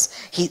does is,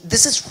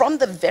 this is from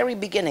the very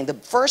beginning. The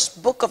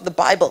first book of the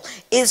Bible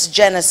is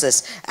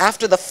Genesis.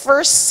 After the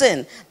first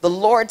sin, the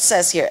Lord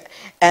says here,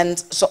 and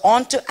so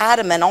on to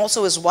Adam and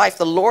also his wife,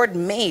 the Lord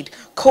made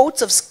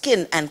coats of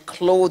skin and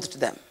clothed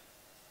them.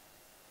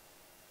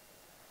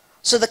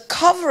 So the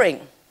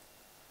covering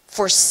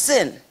for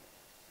sin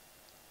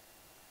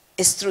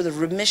is through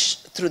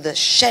the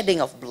shedding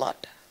of blood.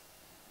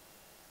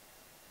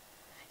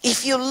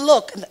 If you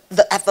look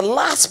at the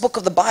last book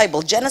of the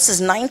Bible, Genesis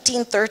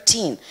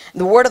 19:13,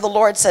 the word of the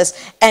Lord says,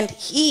 and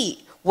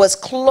he was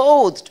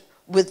clothed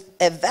with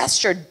a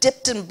vesture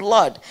dipped in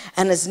blood,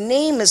 and his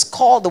name is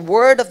called the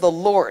word of the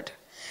Lord.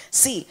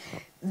 See,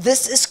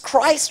 this is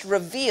Christ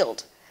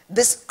revealed.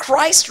 This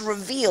Christ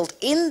revealed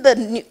in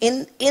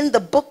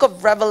the book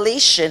of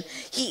Revelation.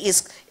 He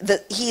is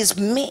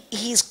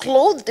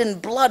clothed in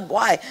blood.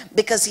 Why?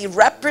 Because he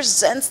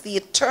represents the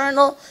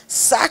eternal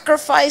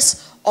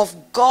sacrifice of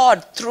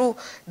God for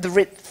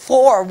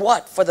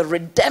the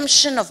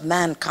redemption of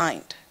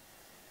mankind.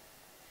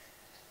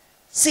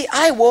 See,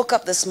 I woke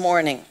up this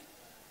morning,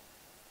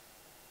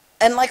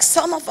 and like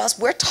some of us,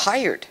 we're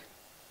tired.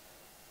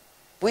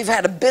 We've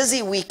had a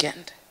busy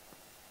weekend.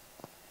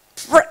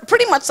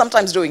 Pretty much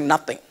sometimes doing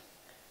nothing.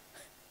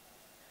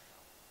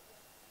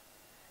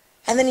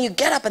 And then you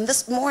get up, and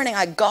this morning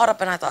I got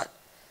up and I thought,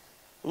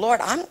 Lord,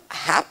 I'm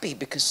happy,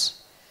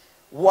 because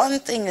one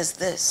thing is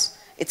this: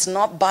 it's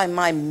not by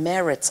my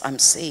merits I'm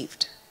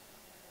saved.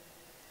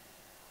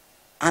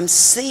 I'm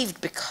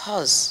saved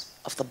because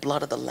of the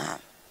blood of the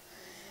Lamb.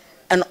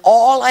 And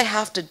all I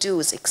have to do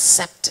is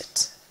accept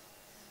it.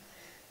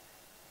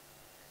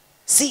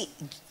 See,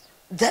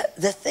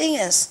 the thing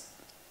is,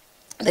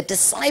 the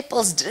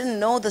disciples didn't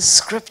know the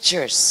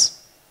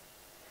scriptures.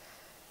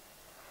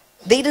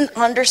 They didn't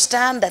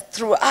understand that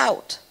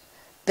throughout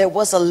there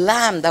was a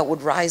lamb that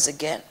would rise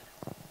again,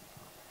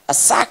 a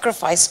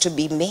sacrifice to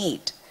be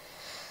made.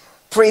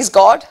 Praise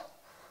God.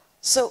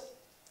 So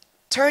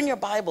turn your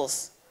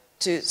Bibles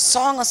to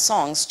Song of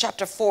Songs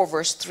chapter 4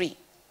 verse 3.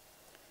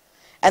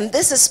 And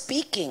this is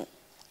speaking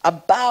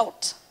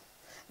about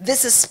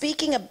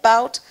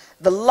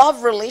the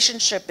love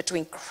relationship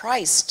between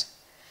Christ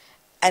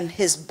and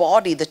his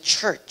body, the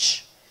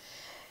church.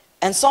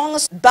 And song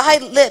is, thy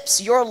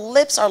lips, your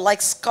lips are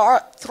like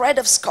thread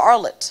of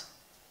scarlet.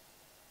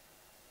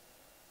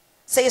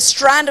 Say a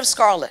strand of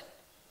scarlet.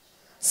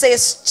 Say a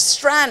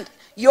strand.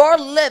 Your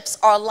lips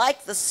are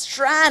like the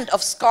strand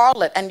of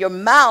scarlet, and your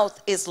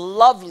mouth is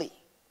lovely.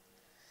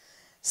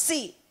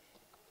 See,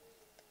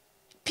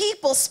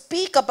 people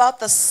speak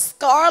about the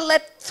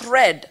scarlet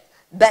thread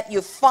that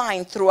you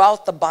find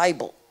throughout the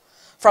Bible.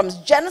 From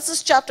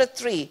Genesis chapter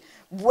 3,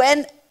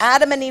 when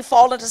Adam and Eve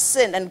fall into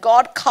sin and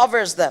God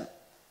covers them,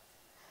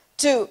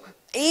 to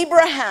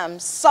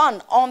Abraham's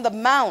son on the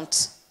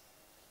mount,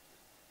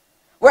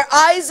 where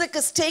Isaac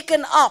is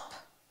taken up,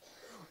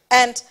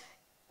 and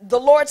the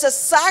Lord says,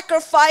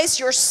 sacrifice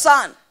your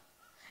son.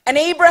 and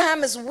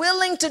Abraham is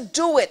willing to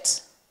do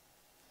it,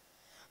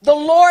 the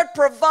Lord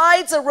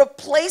provides a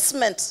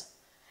replacement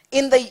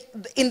in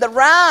the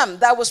ram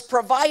that was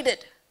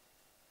provided.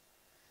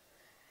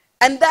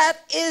 And that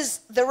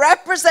is the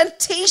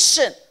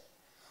representation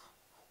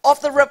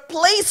of the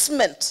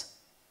replacement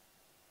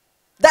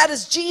that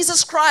is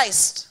Jesus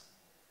Christ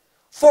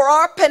for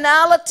our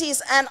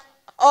penalties and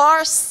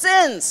our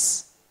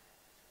sins.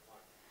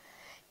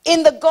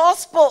 In the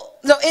gospel,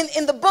 no,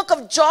 in the book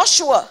of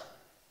Joshua,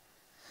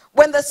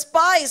 when the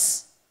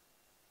spies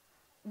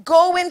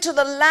go into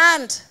the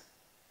land,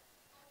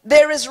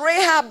 there is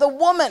Rahab the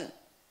woman.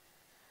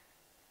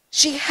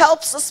 She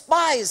helps the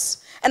spies.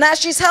 And as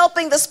she's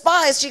helping the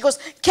spies, she goes,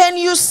 "Can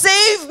you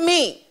save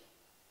me?"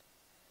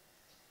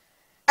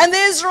 And the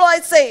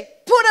Israelites say,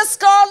 "Put a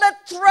scarlet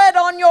thread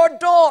on your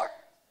door.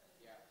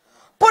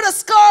 Put a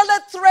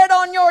scarlet thread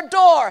on your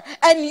door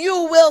and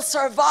you will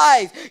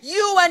survive.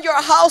 You and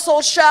your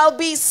household shall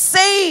be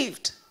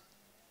saved."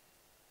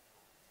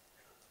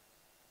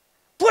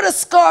 Put a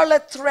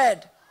scarlet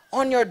thread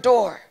on your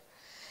door.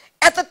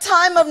 At the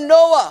time of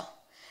Noah,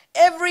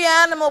 every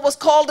animal was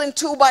called in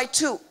 2 by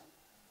 2.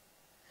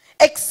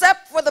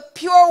 Except for the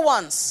pure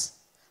ones.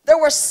 There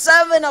were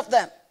 7 of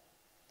them.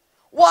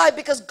 Why?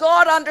 Because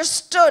God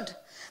understood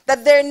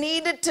that there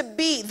needed to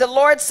be, the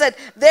Lord said,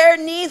 there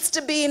needs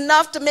to be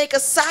enough to make a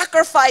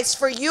sacrifice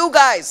for you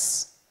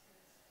guys,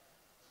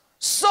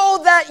 so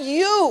that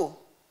you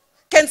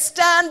can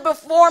stand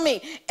before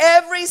me.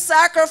 Every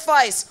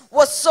sacrifice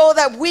was so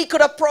that we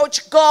could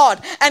approach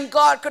God, and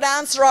God could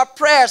answer our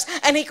prayers,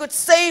 and He could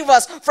save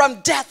us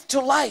from death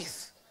to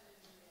life.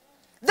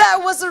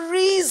 That was a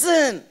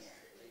reason.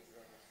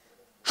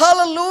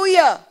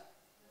 Hallelujah.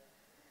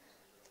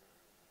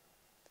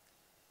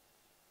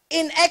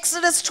 In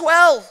Exodus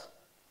 12,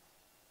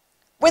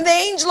 when the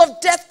angel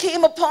of death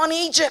came upon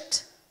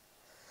Egypt,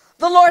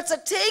 the Lord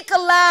said, "Take a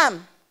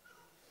lamb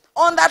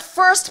on that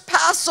first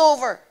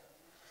Passover."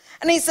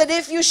 And He said,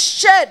 "If you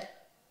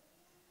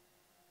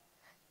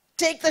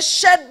take the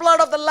shed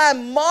blood of the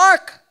lamb,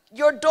 mark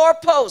your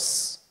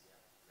doorposts,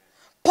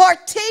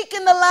 partake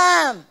in the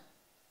lamb,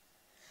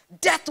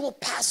 death will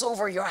pass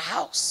over your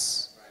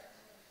house."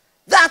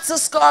 That's the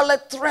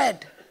scarlet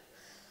thread,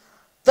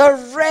 the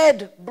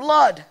red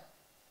blood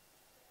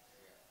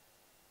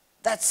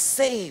that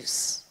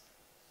saves.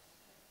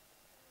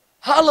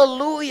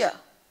 Hallelujah.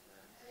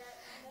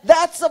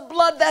 That's the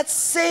blood that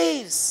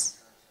saves.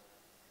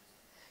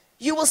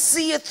 You will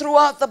see it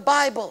throughout the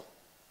Bible,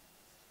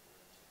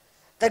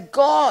 that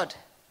God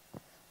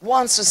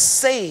wants to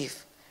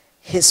save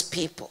His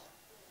people.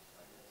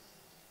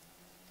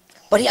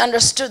 But He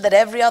understood that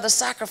every other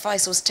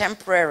sacrifice was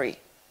temporary.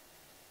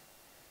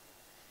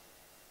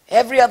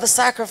 Every other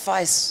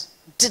sacrifice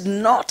did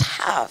not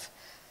have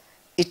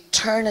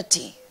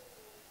eternity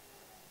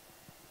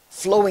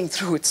flowing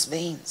through its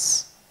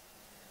veins.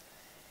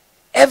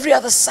 Every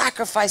other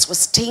sacrifice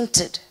was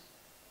tainted,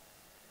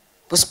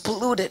 was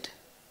polluted.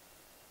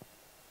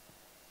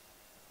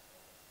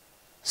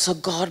 So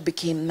God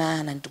became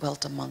man and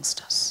dwelt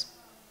amongst us.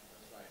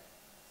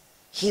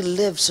 He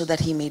lived so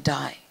that He may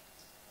die,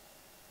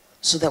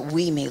 so that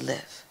we may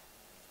live.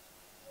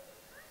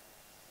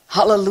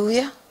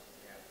 Hallelujah.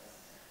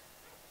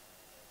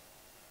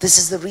 This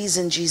is the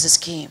reason Jesus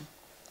came.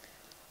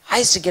 I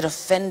used to get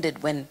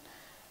offended when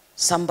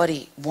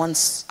somebody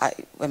once,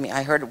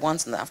 I heard it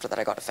once, and after that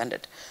I got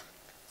offended.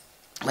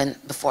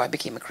 Before I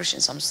became a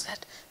Christian, someone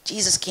said,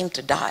 "Jesus came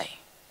to die."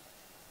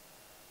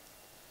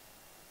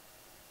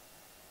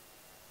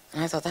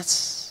 And I thought that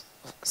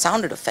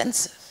sounded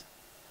offensive.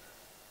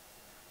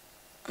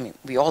 I mean,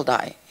 we all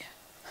die.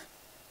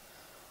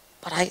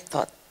 But I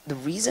thought the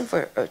reason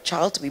for a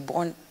child to be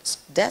born is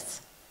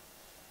death.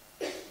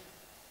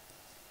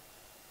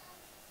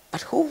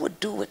 But who would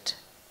do it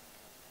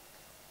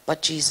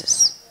but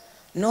Jesus?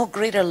 No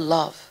greater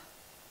love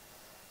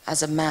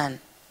as a man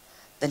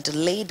than to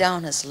lay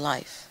down his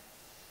life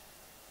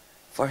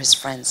for his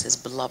friends, his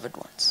beloved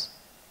ones.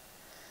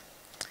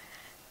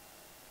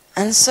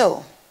 And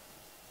so,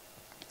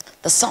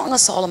 the Song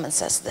of Solomon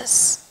says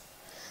this: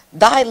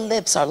 "Thy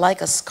lips are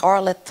like a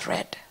scarlet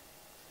thread,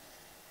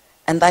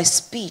 and thy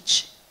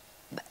speech,"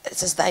 it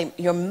says,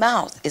 your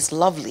mouth is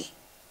lovely.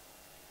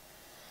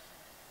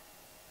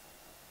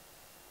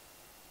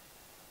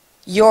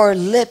 Your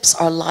lips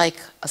are like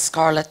a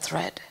scarlet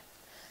thread.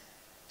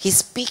 He's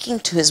speaking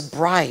to his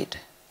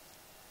bride,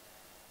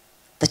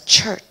 the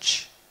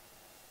church.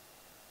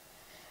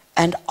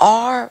 And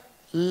our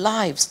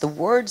lives, the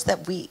words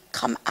that we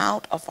come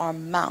out of our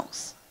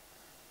mouth,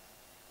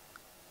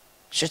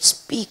 should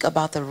speak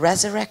about the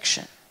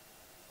resurrection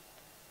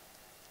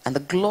and the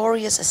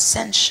glorious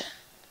ascension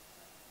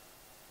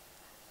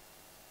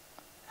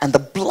and the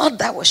blood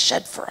that was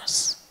shed for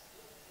us.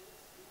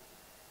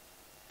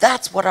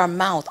 That's what our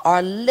mouth,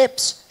 our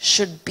lips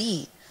should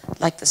be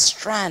like the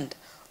strand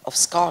of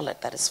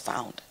scarlet that is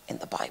found in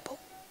the Bible.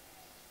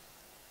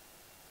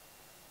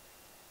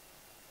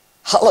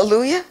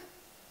 Hallelujah.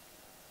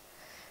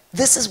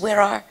 This is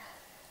where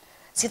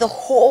the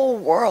whole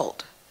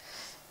world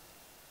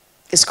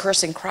is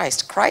cursing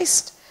Christ.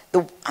 Christ,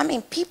 I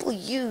mean, people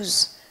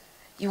use,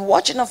 you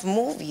watch enough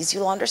movies,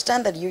 you'll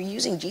understand that you're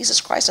using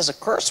Jesus Christ as a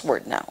curse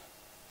word now.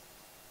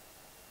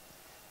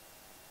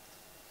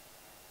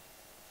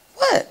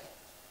 What?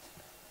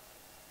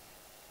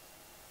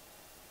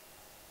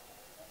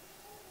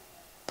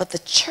 But the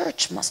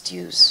church must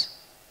use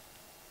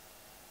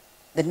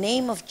the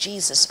name of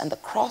Jesus and the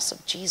cross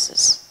of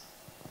Jesus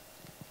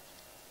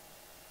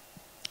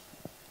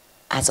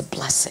as a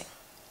blessing.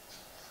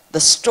 The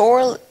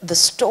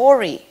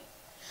story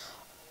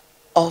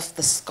of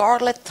the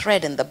scarlet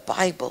thread in the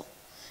Bible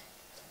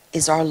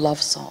is our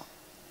love song,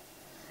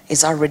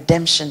 is our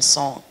redemption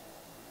song.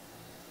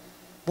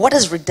 What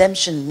does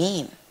redemption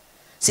mean?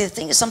 See, the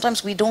thing is,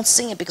 sometimes we don't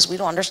sing it because we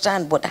don't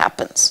understand what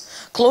happens.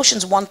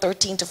 Colossians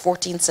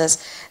 1:13-14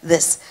 says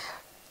this: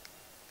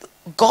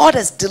 God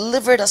has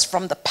delivered us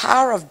from the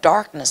power of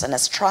darkness and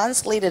has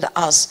translated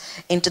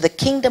us into the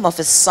kingdom of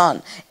his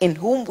Son, in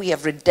whom we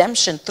have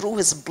redemption through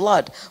his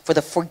blood for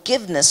the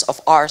forgiveness of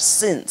our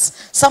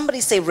sins.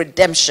 Somebody say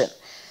redemption.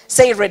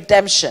 Say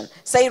redemption.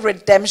 Say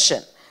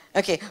redemption.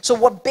 Okay, so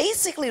what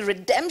basically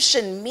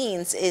redemption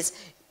means is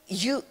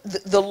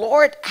the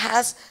Lord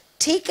has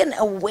taken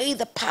away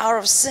the power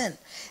of sin.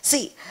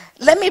 See,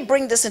 let me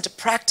bring this into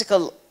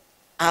practical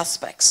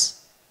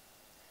aspects.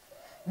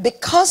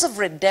 Because of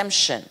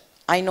redemption,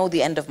 I know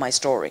the end of my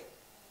story.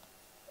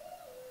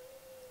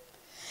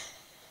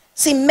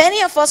 See,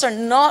 many of us are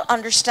not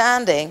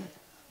understanding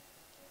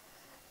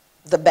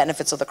the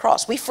benefits of the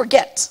cross. We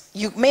forget.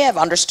 You may have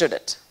understood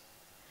it,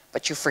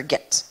 but you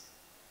forget.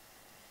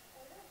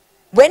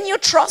 When you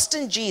trust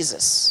in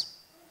Jesus,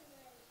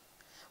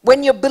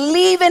 when you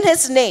believe in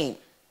his name,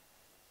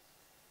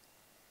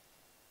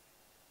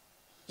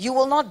 you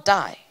will not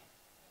die,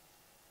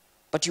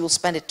 but you will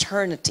spend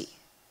eternity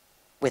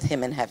with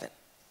him in heaven.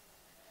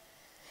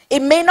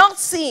 It may not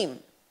seem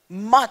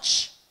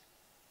much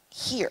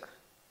here,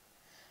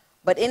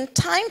 but in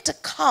time to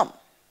come,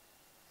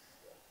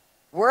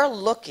 we're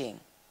looking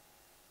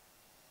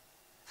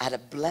at a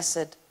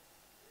blessed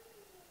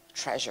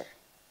treasure.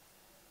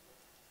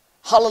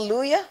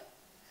 Hallelujah.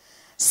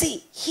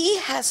 See, he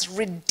has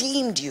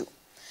redeemed you.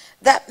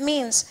 That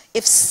means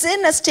if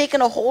sin has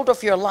taken a hold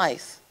of your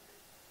life,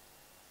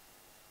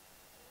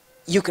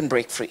 you can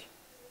break free.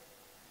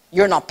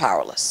 You're not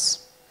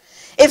powerless.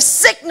 If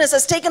sickness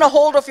has taken a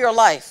hold of your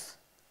life,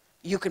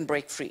 you can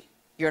break free.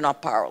 You're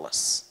not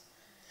powerless.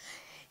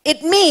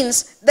 It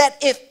means that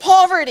if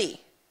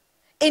poverty,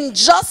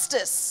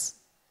 injustice,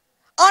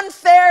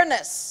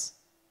 unfairness,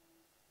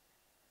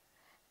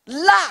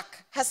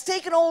 lack has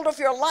taken hold of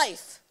your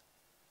life,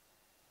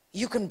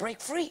 you can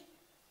break free.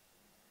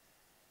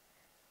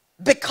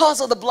 Because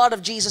of the blood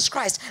of Jesus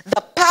Christ.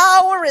 The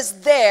power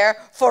is there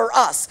for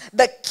us.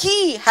 The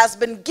key has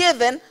been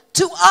given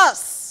to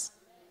us.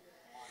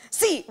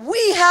 See,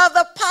 we have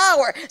the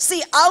power.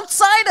 See,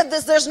 outside of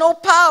this, there's no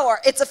power.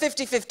 It's a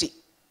 50-50.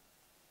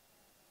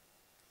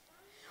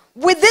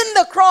 Within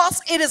the cross,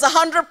 it is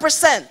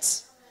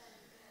 100%.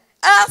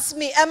 Ask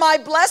me, am I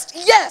blessed?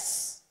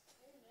 Yes.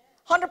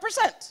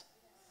 100%.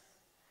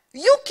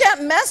 You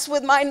can't mess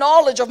with my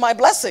knowledge of my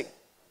blessing.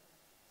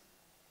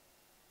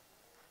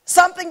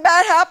 Something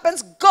bad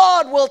happens,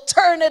 God will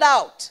turn it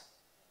out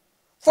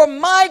for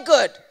my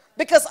good,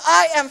 because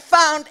I am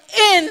found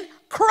in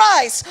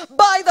Christ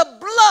by the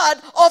blood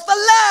of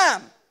the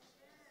Lamb.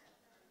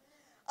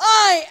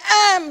 I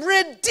am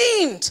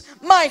redeemed.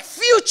 My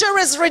future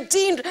is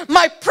redeemed.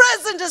 My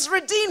present is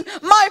redeemed.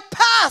 My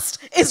past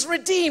is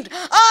redeemed.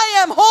 I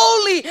am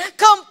wholly,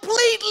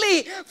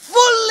 completely,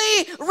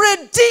 fully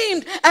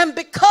redeemed. And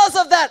because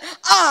of that,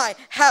 I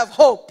have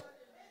hope.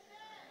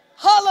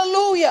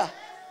 Hallelujah.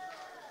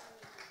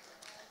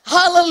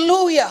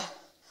 Hallelujah.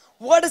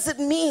 What does it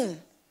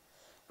mean?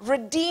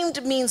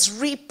 Redeemed means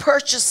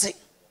repurchasing.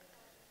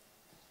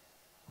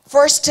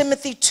 1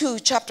 Timothy 2,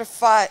 chapter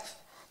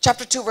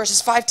 2,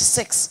 verses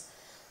 5-6.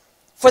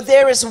 For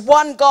there is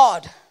one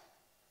God.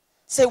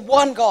 Say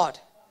one God.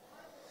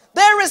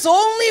 There is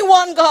only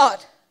one God.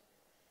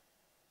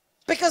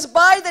 Because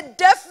by the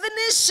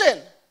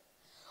definition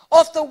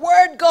of the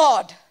word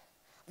God,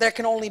 there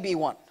can only be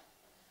one.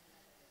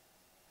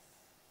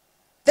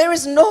 There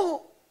is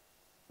no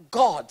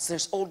gods,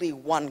 there's only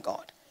one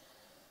God.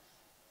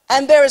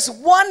 And there is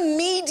one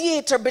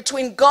mediator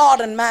between God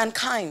and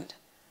mankind.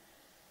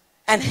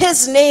 And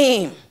his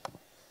name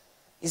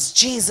is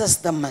Jesus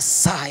the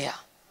Messiah,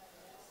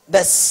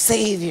 the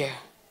Savior,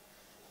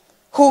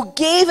 who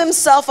gave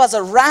himself as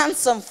a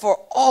ransom for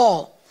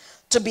all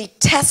to be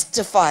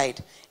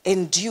testified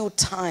in due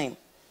time.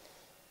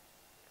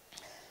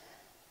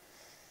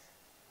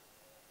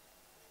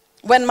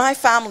 When my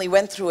family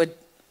went through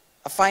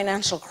a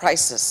financial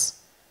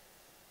crisis,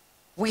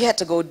 we had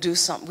to go do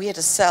something. We had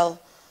to sell.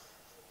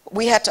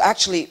 We had to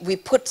actually,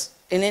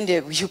 in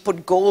India, you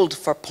put gold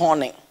for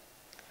pawning.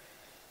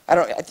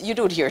 You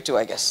do it here too,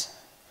 I guess.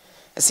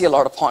 I see a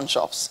lot of pawn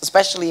shops,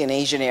 especially in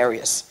Asian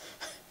areas.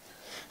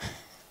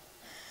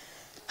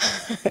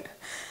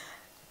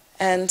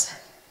 And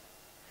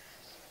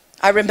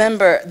I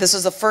remember this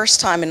was the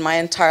first time in my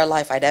entire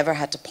life I'd ever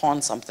had to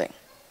pawn something.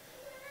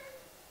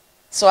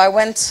 So I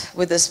went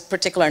with this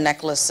particular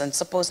necklace, and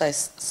suppose I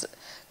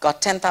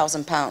got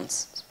 10,000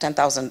 pounds,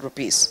 10,000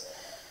 rupees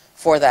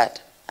for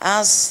that.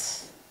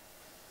 As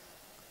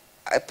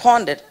I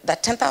pawned it,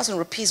 that 10,000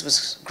 rupees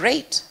was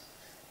great.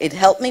 It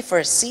helped me for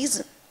a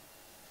season.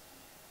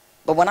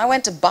 But when I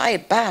went to buy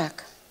it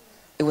back,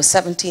 it was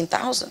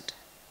 17,000.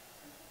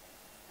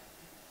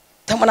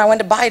 Then when I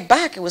went to buy it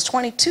back, it was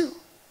 22.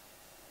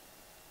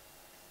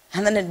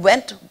 And then it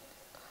went,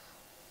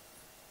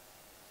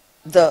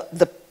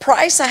 the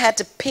price I had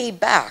to pay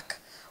back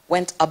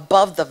went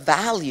above the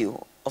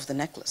value of the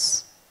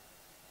necklace.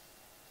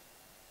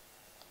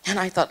 And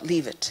I thought,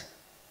 leave it.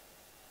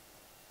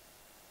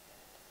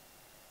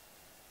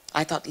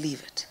 I thought,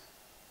 leave it.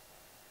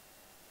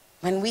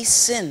 When we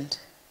sinned,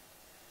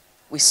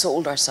 we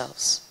sold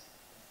ourselves.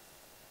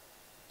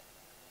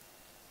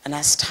 And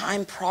as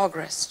time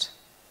progressed,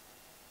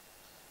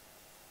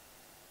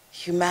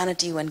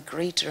 humanity went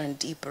greater and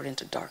deeper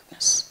into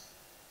darkness.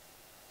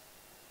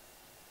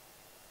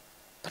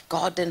 But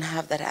God didn't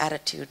have that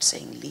attitude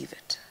saying, leave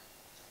it.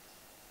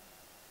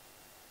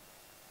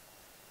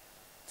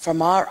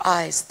 From our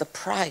eyes, the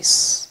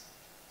price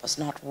was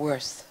not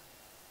worth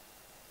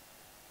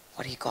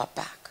what he got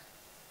back.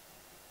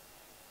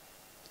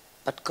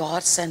 But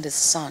God sent his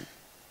son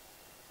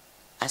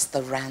as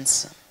the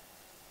ransom.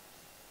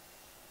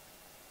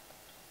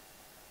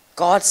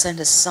 God sent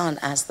his son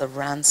as the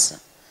ransom,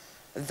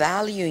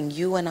 valuing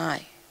you and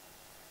I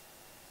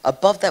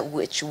above that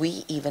which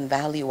we even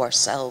value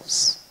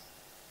ourselves.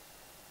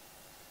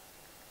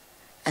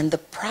 And the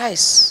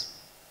price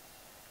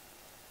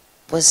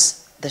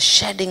was the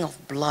shedding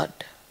of blood.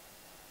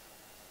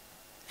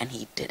 And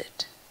he did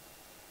it.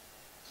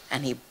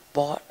 And he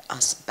bought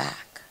us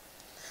back.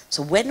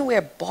 So when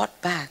we're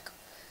bought back,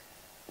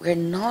 we're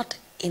not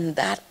in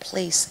that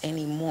place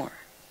anymore.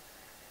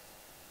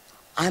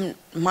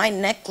 My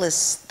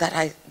necklace that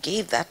I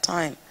gave that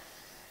time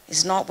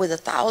is not with the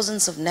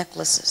thousands of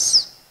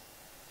necklaces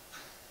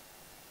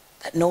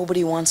that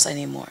nobody wants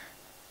anymore.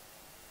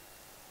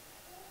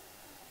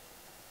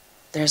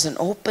 There's an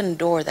open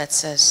door that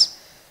says,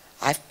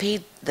 I've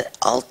paid the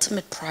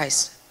ultimate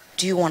price.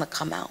 Do you want to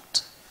come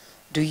out?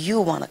 Do you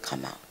want to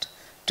come out?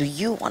 Do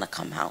you want to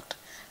come out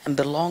and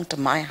belong to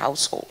my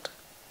household?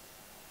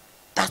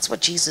 That's what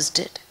Jesus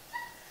did.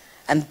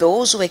 And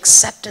those who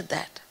accepted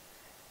that,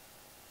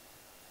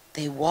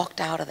 they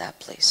walked out of that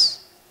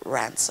place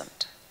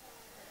ransomed.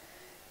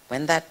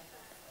 When that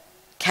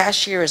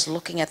cashier is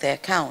looking at their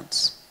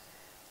accounts,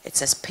 it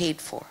says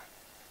paid for,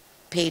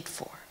 paid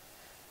for,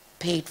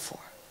 paid for,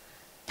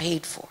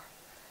 paid for,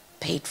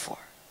 paid for.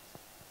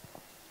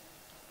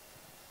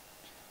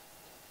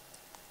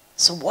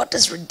 So what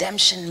does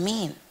redemption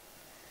mean?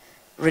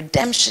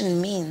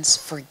 Redemption means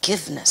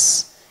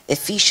forgiveness.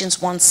 Ephesians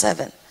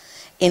 1:7.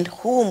 In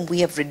whom we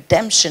have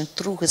redemption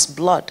through his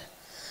blood,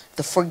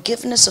 the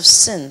forgiveness of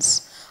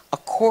sins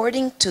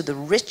according to the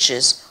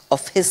riches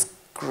of his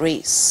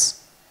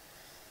grace.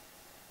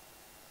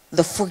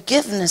 The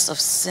forgiveness of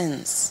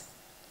sins.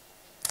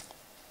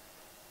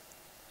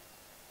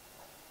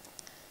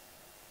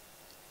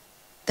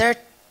 There are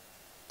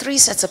three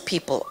sets of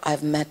people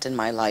I've met in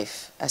my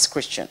life as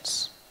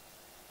Christians.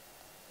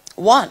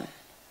 One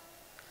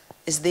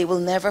is they will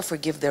never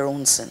forgive their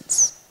own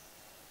sins.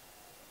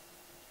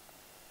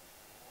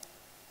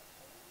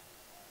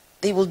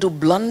 They will do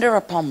blunder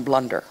upon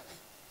blunder.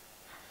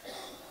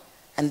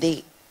 And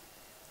they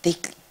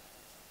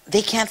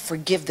can't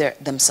forgive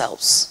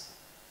themselves.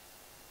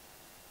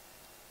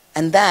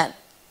 And that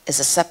is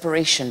a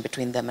separation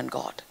between them and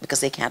God,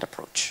 because they can't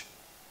approach.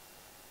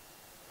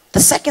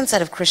 The second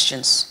set of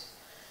Christians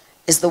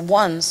is the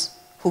ones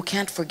who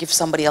can't forgive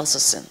somebody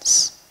else's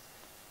sins.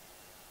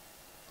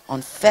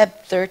 On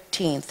Feb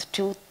 13th,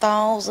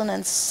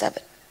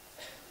 2007,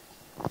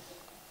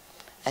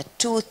 at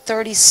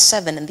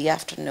 2:37 in the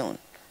afternoon,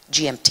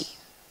 GMT.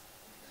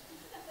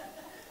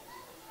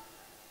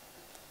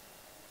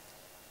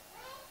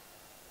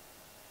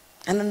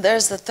 And then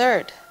there's the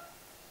third.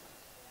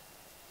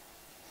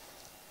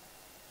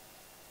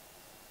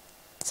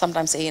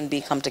 Sometimes A and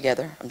B come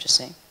together, I'm just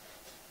saying.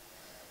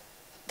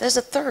 There's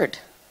a third,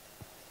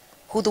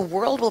 who the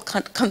world will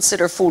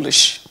consider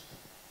foolish.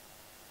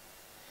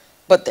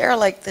 But they're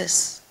like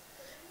this.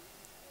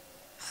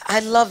 I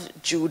love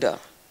Judah,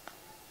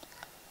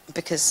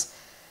 because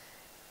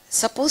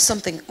suppose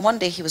one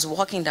day he was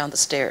walking down the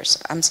stairs.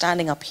 I'm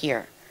standing up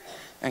here.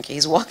 Okay,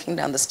 he's walking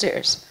down the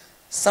stairs.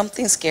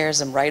 Something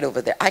scares him right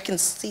over there. I can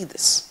see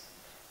this.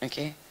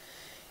 Okay?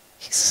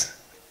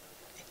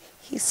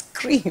 He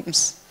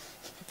screams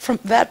from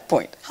that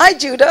point. Hi,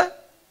 Judah.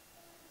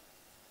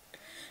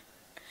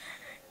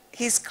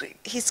 He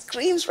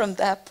screams from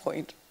that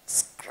point.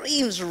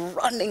 Screams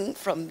running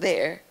from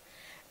there.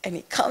 And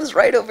he comes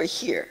right over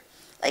here.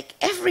 Like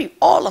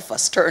all of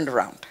us turned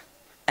around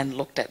and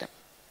looked at him.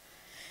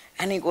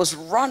 And he goes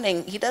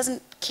running. He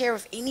doesn't care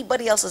if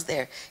anybody else is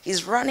there.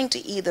 He's running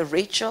to either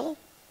Rachel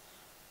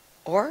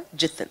or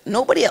Jithan.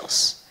 Nobody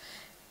else.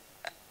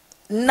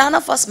 none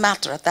of us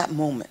matter at that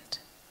moment.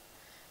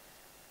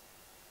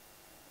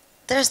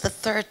 There's the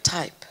third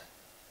type,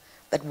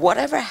 that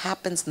whatever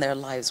happens in their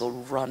lives will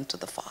run to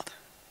the Father.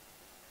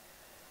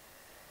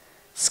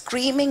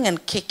 Screaming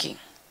and kicking.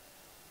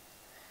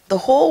 The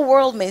whole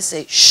world may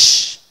say,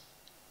 shh.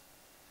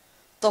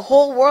 The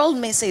whole world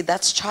may say,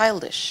 that's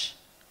childish.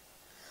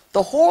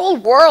 The whole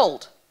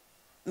world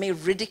may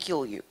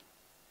ridicule you.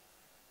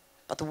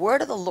 But the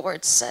word of the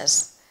Lord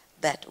says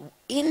that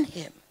in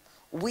him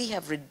we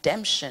have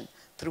redemption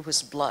through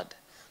his blood,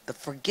 the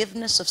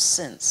forgiveness of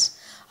sins,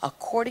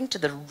 according to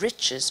the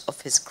riches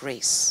of his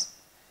grace.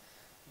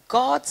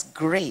 God's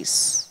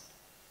grace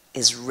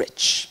is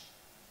rich.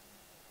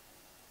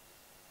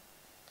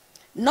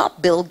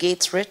 Not Bill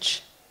Gates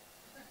rich.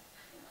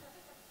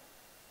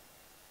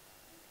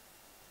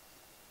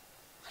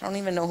 I don't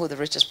even know who the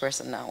richest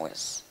person now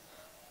is.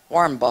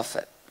 Warren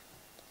Buffett.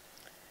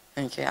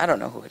 Okay, I don't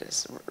know who it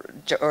is.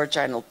 Or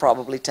Jan will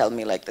probably tell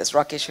me like this.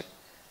 Rakesh,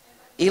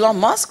 Elon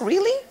Musk,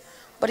 really?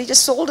 But he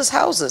just sold his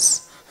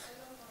houses.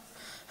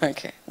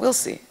 Okay, we'll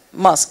see.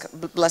 Musk,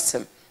 bless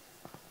him.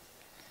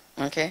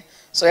 Okay,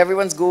 so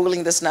everyone's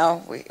Googling this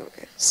now.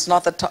 It's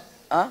not the top.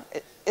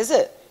 Is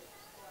it?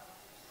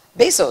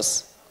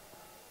 Bezos.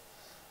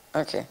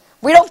 Okay,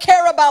 we don't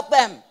care about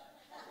them.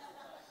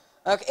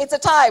 Okay, it's a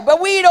tie, but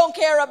we don't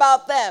care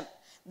about them.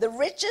 The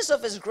riches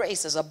of his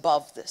grace is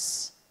above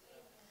this.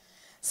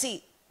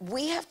 See,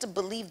 we have to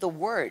believe the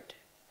word.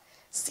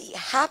 See,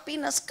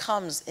 happiness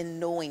comes in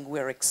knowing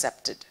we're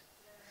accepted.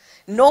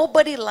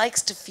 Nobody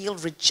likes to feel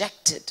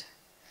rejected.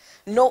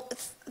 No,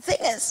 the thing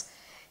is,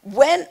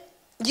 when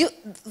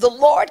the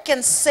Lord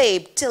can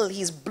save till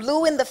he's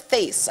blue in the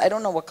face. I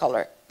don't know what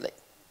color. Like,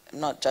 I'm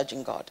not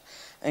judging God.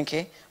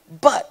 Okay?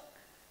 But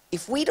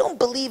if we don't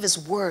believe his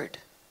word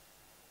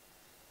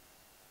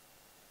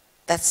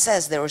that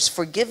says there is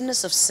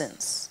forgiveness of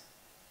sins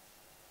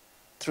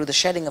through the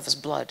shedding of his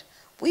blood,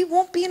 we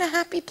won't be in a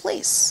happy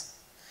place.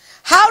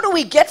 How do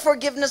we get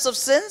forgiveness of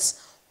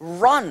sins?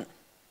 Run.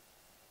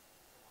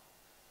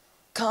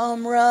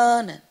 Come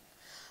running.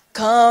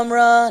 Come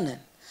running.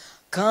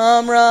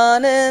 Come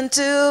running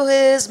to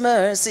his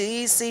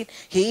mercy seat.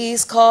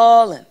 He's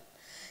calling.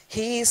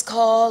 He's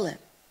calling.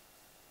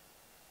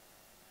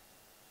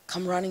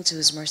 Come running to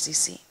his mercy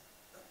seat.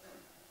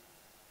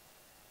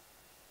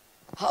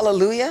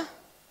 Hallelujah.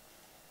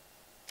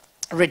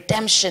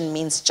 Redemption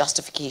means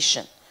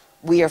justification.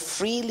 We are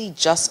freely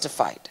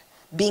justified.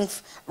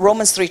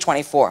 Romans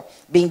 3:24.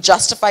 Being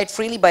justified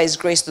freely by his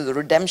grace through the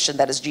redemption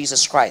that is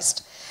Jesus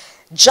Christ.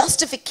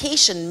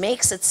 Justification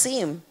makes it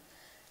seem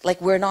like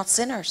we're not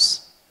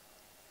sinners.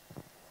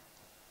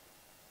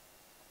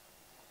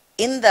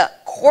 In the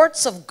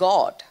courts of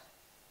God,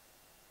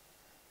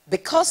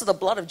 because of the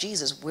blood of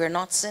Jesus, we're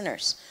not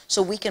sinners.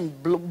 So we can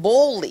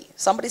boldly,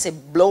 somebody say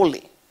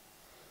blowly.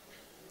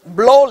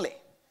 Blowly.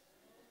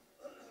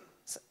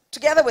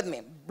 Together with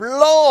me,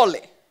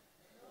 blowly.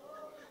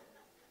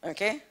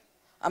 Okay?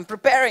 I'm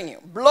preparing you.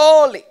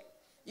 Blowly.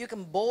 You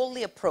can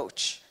boldly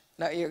approach.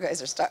 Now you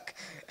guys are stuck.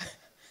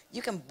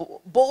 You can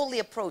boldly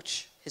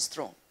approach his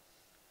throne.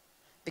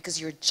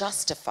 Because you're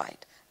justified.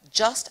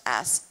 Just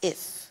as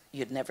if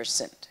you'd never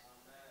sinned.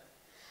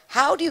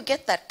 How do you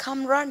get that?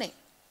 Come running.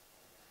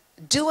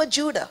 Do a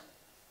Judah.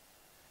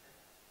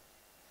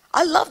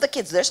 I love the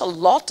kids. There's a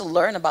lot to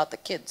learn about the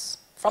kids.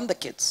 From the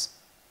kids.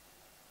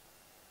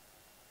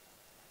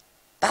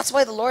 That's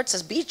why the Lord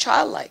says, be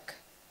childlike.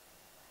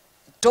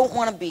 Don't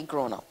want to be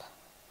grown up.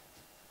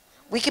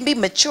 We can be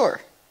mature.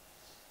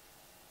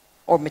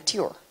 Or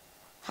mature.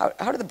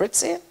 How do the Brits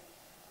say it?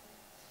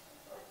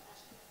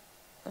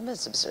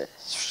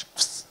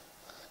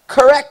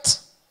 Correct.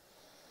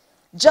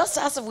 Just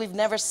as if we've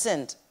never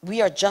sinned,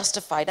 we are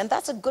justified. And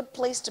that's a good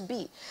place to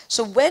be.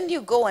 So when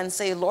you go and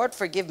say, Lord,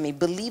 forgive me,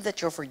 believe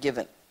that you're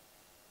forgiven.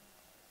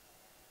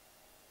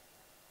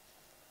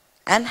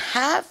 And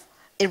have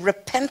a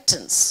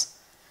repentance.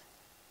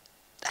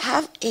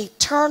 Have a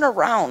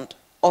turnaround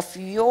of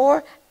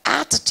your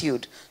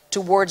attitude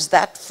towards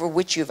that for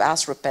which you've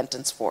asked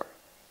repentance for.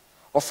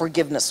 Or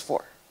forgiveness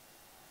for.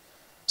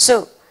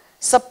 So,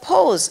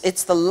 suppose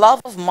it's the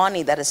love of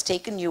money that has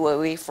taken you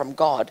away from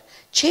God.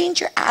 Change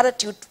your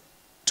attitude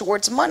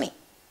towards money.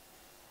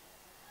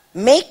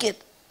 Make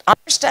it,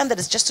 understand that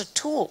it's just a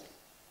tool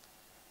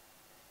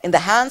in the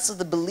hands of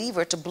the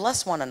believer to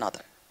bless one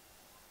another.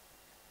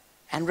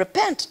 And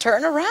repent,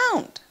 turn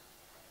around.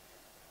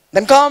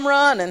 Then come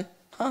running.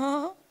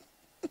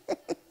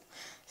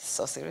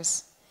 So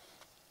serious.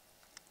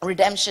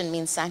 Redemption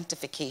means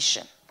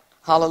sanctification.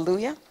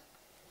 Hallelujah.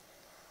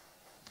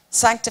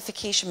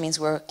 Sanctification means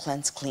we're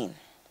cleansed clean.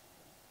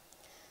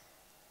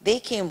 They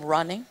came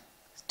running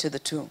to the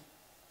tomb.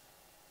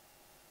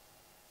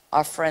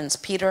 Our friends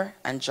Peter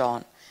and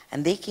John.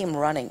 And they came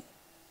running.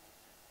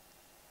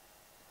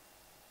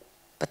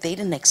 But they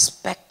didn't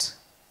expect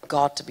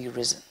God to be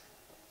risen.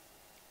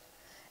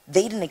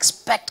 They didn't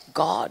expect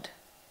God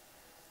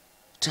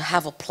to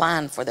have a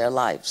plan for their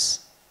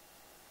lives.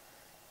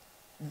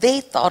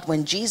 They thought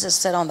when Jesus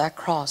said on that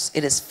cross,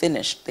 it is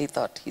finished, they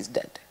thought he's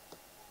dead.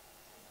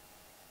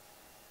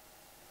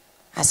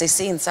 As they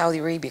say in Saudi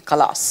Arabia,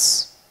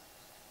 kalas.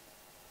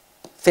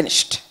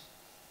 Finished.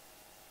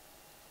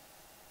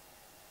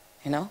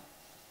 You know?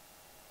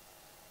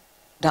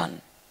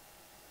 Done.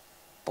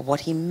 But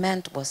what he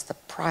meant was the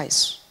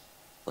price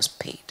was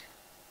paid.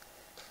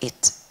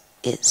 It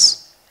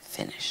is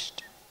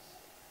finished.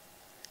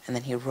 And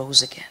then he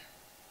rose again.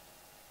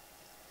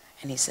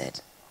 And he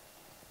said,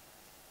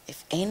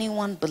 if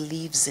anyone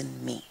believes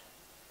in me,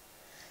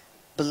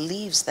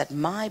 believes that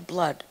my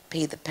blood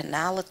paid the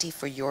penalty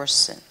for your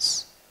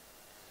sins,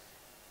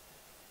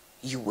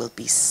 you will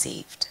be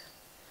saved.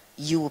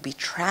 You will be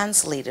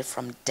translated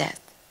from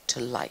death to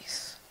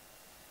life.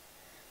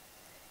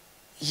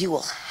 You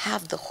will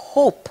have the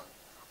hope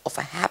of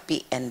a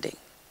happy ending.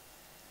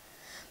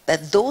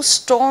 That those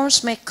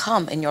storms may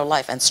come in your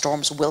life, and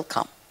storms will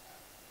come,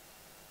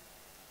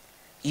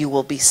 you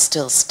will be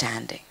still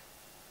standing.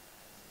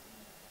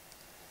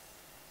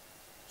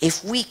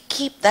 If we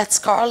keep that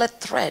scarlet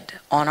thread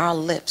on our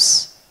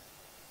lips,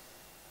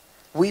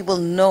 we will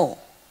know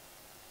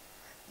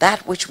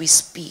that which we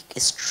speak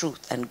is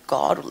truth, and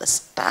God will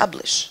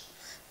establish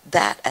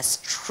that as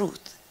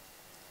truth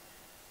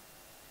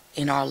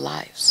in our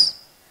lives.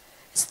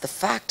 It's the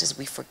fact is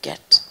we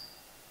forget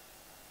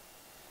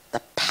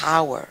the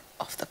power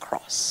of the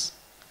cross.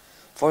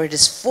 For it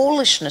is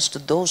foolishness to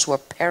those who are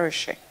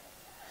perishing,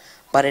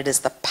 but it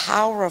is the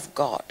power of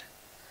God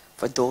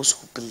for those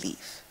who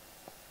believe.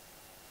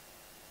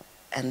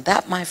 And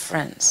that, my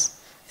friends,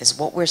 is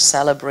what we're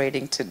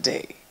celebrating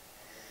today.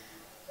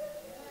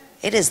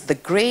 It is the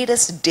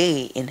greatest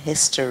day in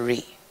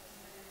history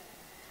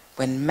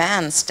when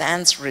man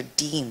stands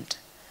redeemed,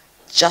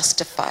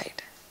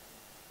 justified,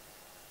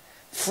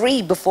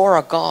 free before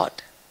a God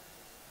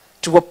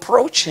to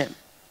approach him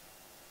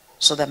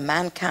so that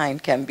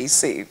mankind can be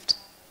saved.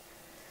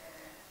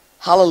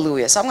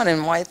 Hallelujah. So I'm going to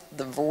invite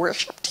the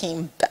worship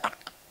team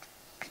back.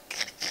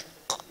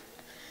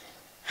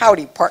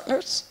 Howdy,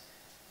 partners.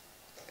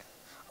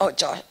 Oh,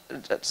 Josh,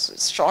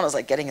 Sean is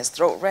like getting his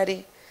throat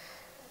ready.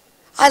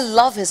 I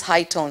love his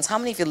high tones. How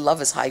many of you love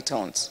his high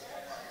tones?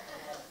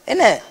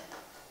 Isn't it?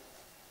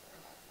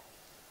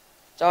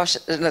 Josh,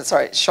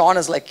 sorry, Sean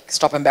is like,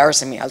 stop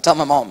embarrassing me. I'll tell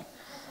my mom.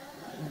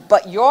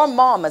 But your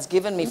mom has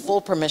given me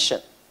full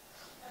permission.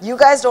 You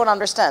guys don't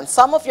understand.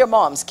 Some of your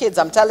moms, kids,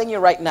 I'm telling you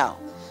right now,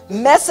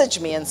 message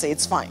me and say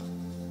it's fine.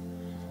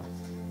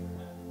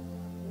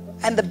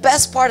 And the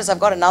best part is I've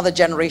got another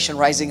generation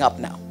rising up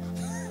now.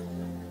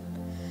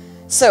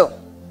 So,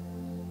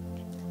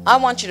 I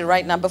want you to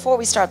right now, before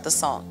we start the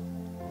song,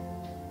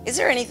 is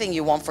there anything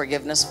you want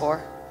forgiveness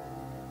for?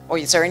 Or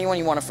is there anyone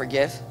you want to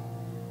forgive?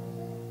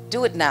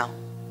 Do it now.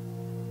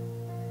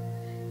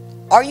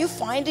 Are you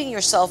finding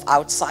yourself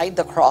outside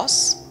the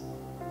cross?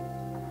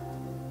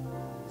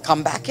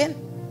 Come back in.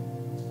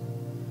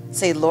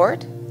 Say,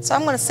 Lord. So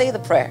I'm going to say the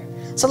prayer.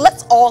 So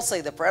let's all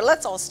say the prayer.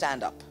 Let's all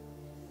stand up.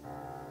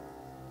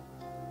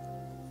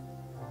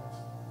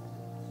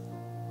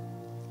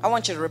 I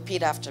want you to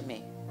repeat after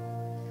me.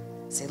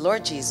 Say,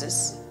 Lord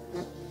Jesus,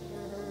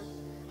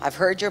 I've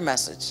heard your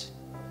message.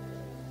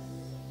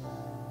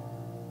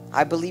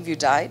 I believe you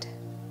died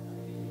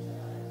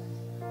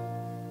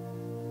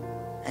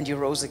and you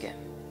rose again.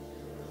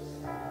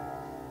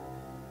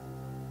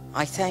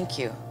 I thank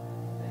you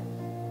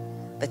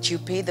that you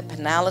paid the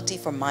penalty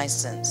for my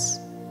sins,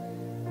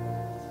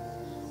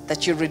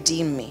 that you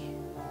redeemed me,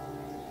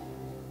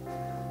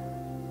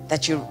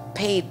 that you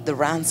paid the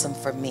ransom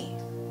for me,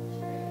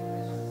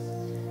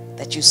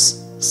 that you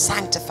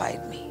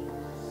sanctified me,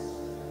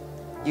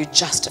 you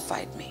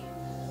justified me.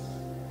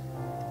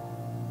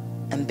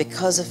 And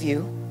because of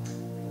you,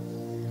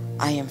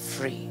 I am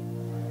free.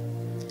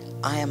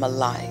 I am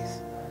alive.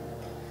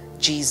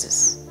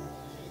 Jesus,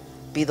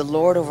 be the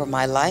Lord over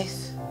my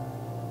life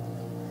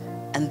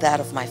and that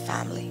of my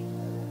family.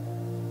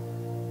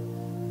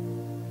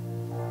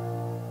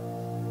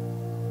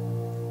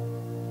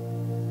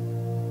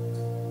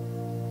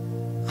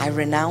 I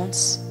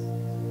renounce,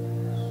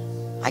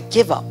 I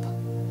give up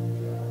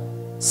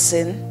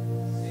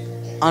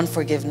sin,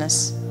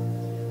 unforgiveness.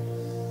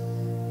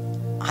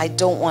 I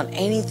don't want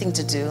anything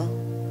to do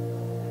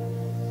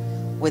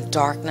with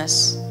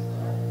darkness,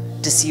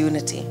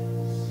 disunity,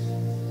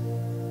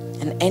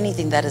 and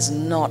anything that is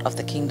not of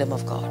the kingdom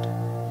of God.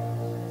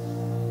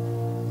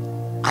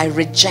 I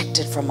reject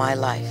it from my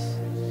life.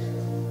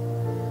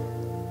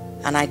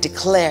 And I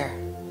declare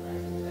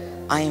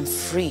I am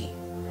free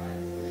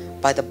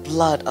by the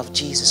blood of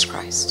Jesus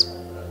Christ.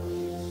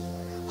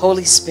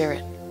 Holy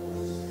Spirit,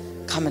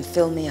 come and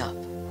fill me up.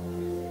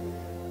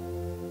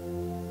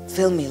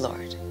 Fill me,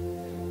 Lord.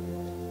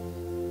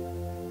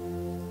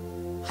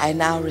 I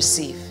now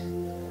receive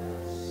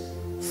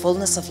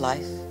fullness of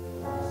life.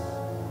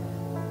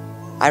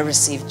 I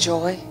receive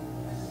joy.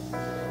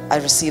 I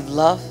receive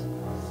love.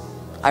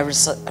 I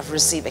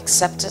receive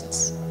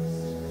acceptance.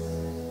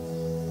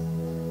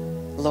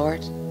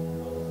 Lord,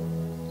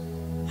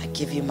 I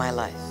give you my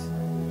life.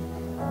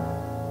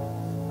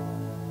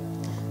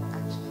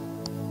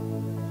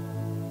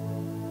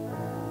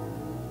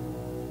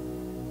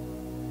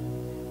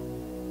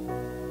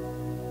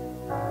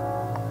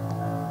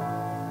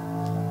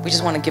 We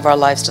just want to give our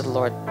lives to the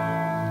Lord.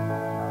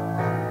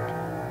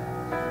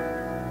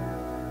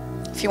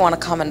 If you want to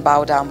come and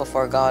bow down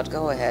before God,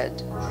 go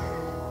ahead.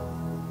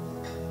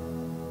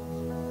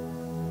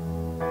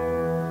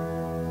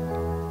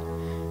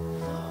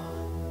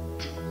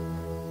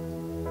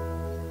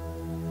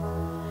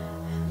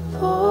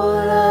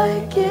 Lord,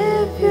 I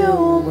give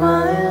you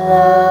my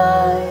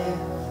life.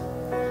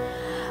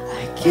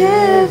 I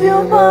give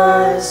you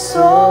my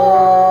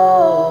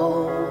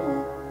soul.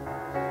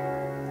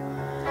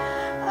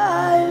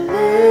 I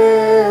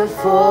live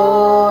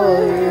for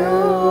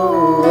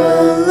you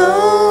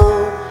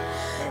alone.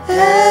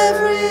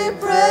 Every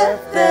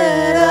breath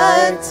that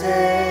I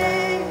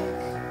take,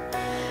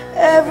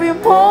 every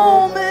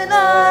moment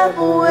I'm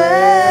awake,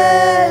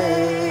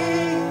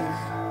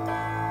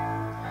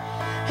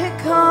 and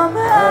come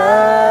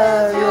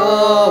have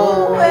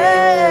your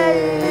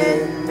way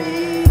in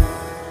me.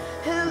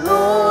 And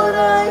Lord,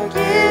 I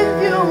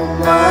give you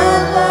my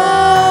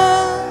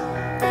love.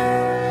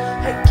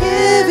 I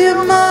give you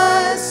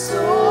my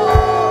soul.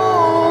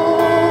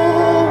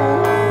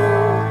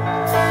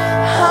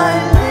 I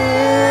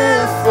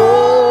live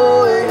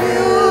for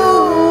you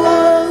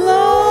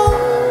alone.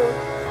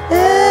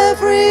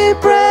 Every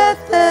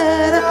breath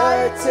that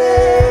I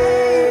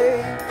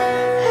take,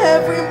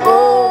 every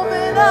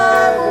moment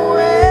I'm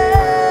awake,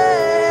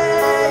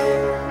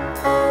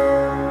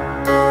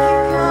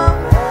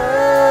 come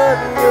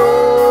have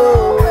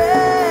your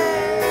way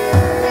in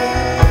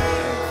me.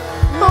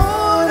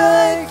 Lord,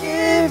 I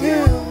give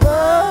you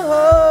my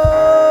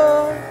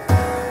heart.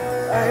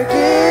 I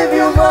give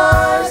you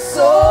my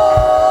soul.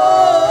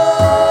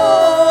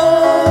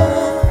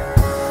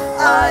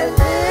 I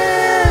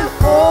live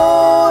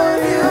for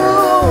you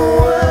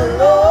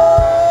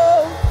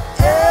alone.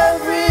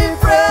 Every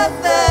breath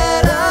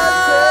that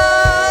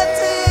I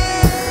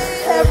take,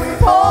 every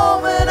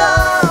moment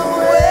I'm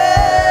awake.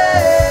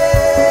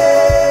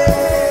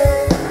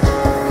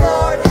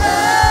 Lord,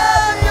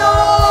 have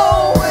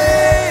your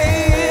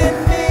way in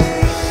me.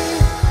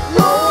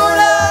 Lord,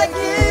 I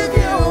give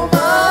you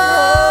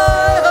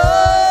my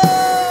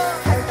heart.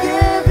 I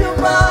give you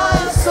my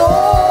soul.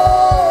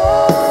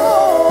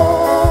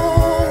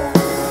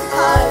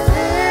 I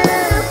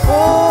live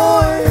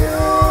for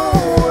you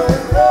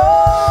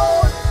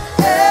alone.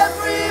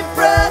 Every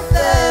breath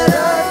that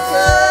I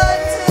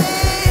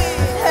take,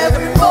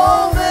 every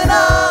moment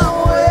I'm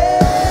awake.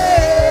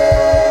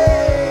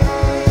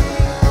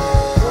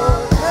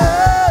 Lord,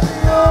 have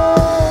your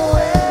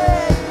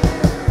way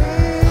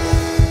in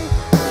me.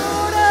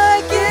 Lord,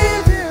 I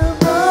give you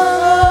my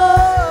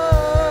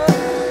heart.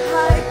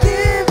 I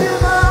give you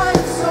my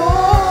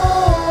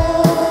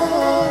soul.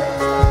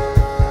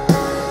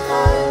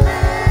 I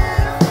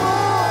live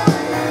for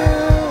you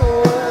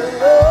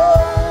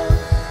alone.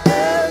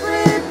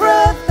 Every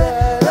breath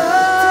that I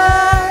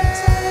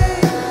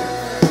take,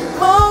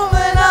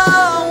 moment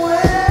I'm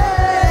awake.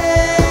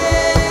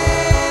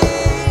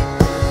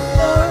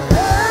 Lord,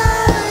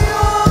 have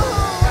your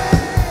way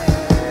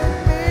in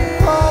me.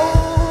 Oh,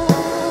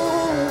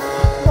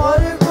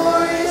 what a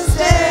glorious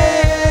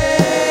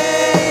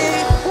day.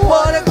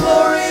 What a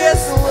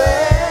glorious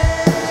way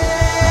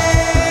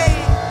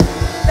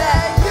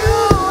that you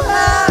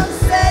have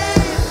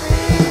saved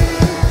me.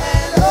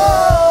 And oh,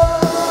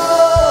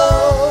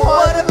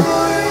 what a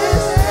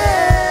glorious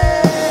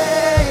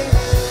day.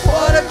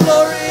 What a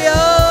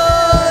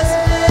glorious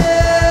day.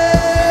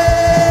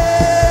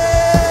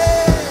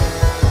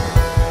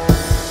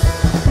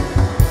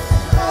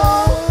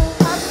 Oh,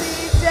 happy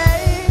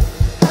day,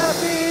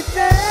 happy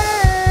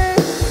day.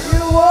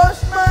 You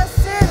washed my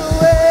sin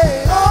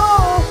away.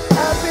 Oh,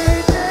 happy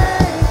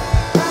day,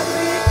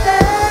 happy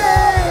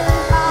day.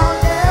 I'll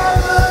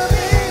never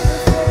be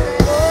the same.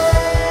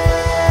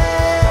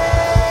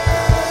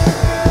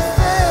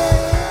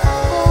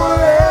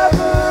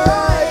 Forever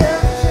I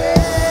am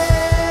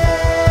changed.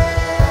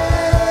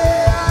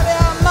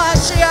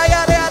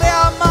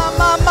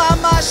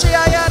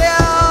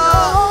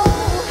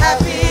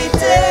 Happy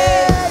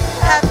day,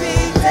 happy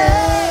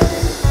day.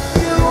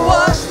 You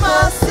wash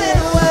my sin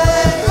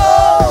away.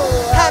 Oh,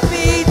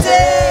 happy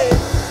day,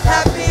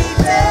 happy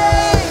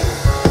day.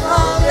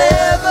 I'll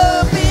never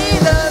be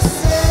the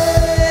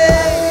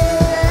same.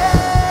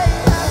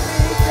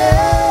 Happy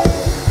day.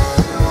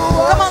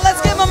 Come on,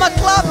 let's give him a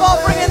clap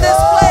offering in this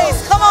place.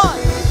 Come on.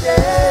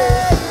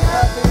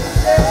 Happy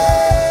day.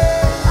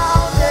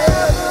 I'll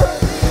never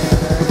be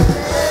the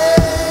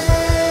same.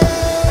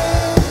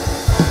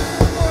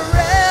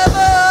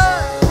 Forever,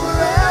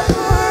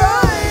 forever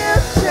I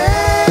am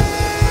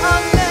changed.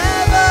 I'll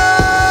never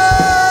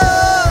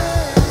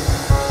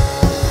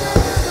be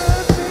the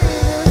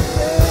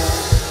same.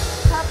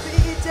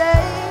 Happy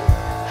day,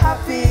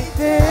 happy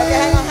day. Okay,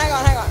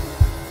 hang on.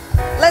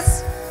 Let's,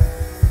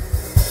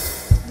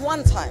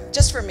 one time,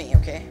 just for me,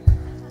 okay?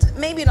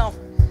 Maybe not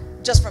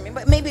just for me,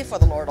 but maybe for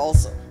the Lord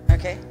also,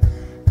 okay?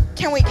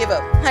 Can we give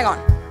up? Hang on.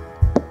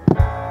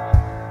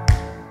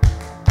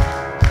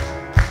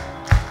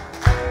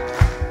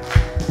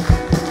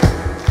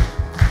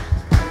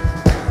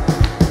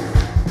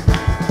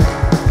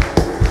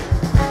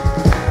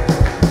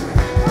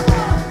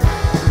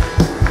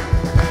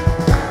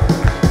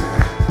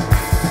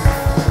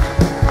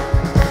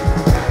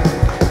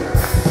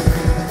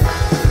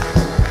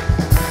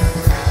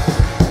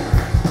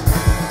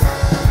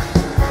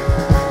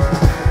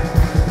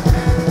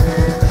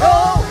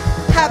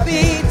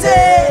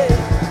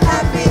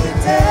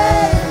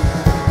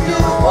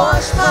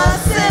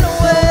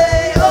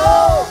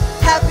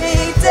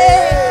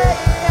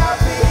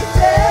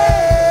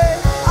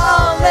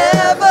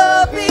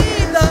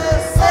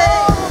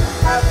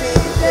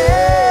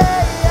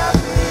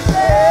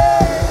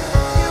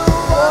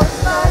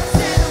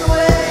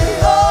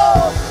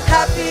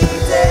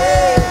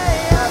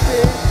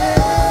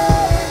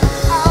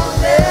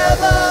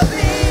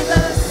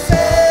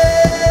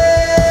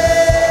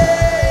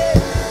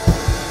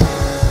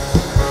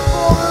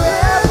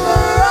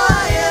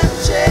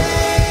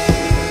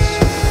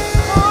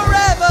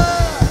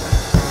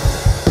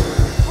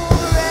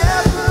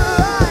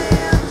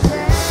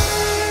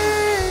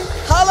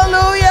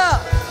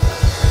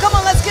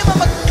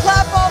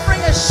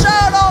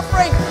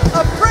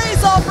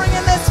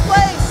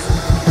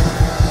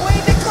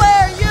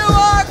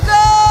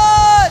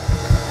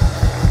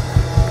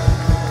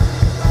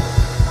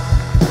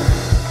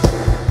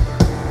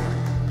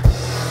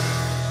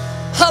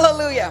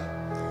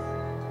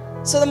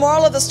 Hallelujah. So the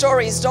moral of the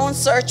story is don't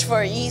search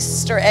for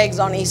Easter eggs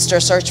on Easter,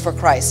 search for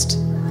Christ.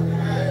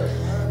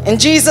 In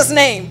Jesus'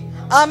 name,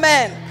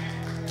 amen.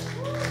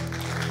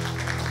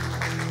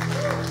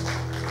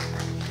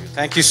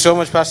 Thank you so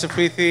much, Pastor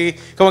Preeti.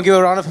 Come on, give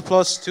a round of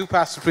applause to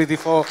Pastor Preeti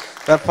for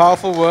that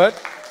powerful word.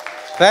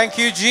 Thank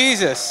you,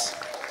 Jesus.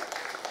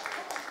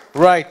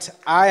 Right,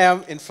 I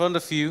am in front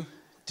of you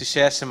to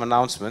share some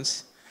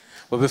announcements.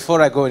 But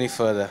before I go any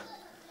further,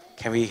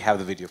 can we have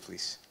the video,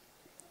 please?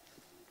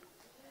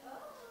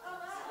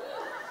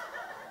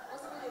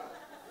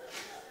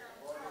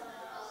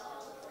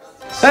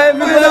 Hey,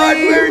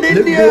 everybody, we're in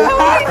India.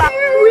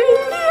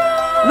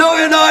 No,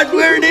 you're not.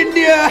 We're in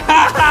India.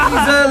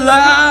 He's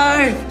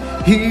alive.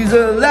 He's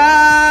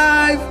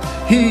alive.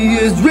 He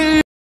is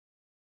real.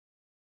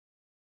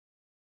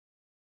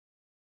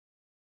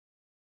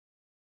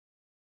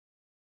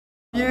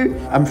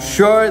 I'm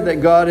sure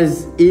that God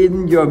is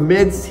in your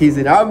midst. He's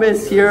in our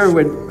midst here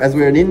as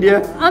we're in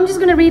India. I'm just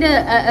going to read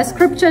a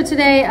scripture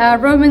today,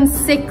 Romans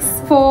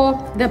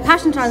 6:4, the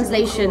Passion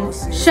Translation.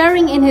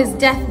 Sharing in his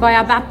death by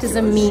our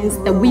baptism means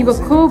that we were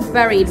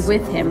co-buried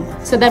with him,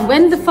 so that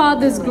when the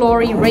Father's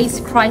glory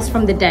raised Christ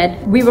from the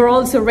dead, we were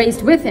also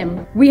raised with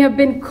him. We have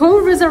been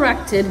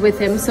co-resurrected with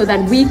him so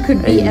that we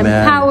could be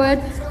empowered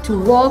to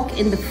walk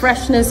in the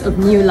freshness of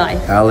new life.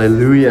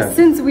 Hallelujah.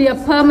 Since we are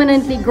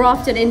permanently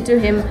grafted into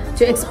him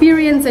to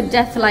experience a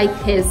death like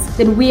his,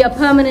 then we are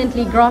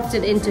permanently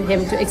grafted into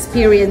him to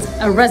experience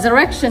a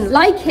resurrection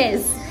like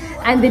his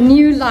and the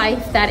new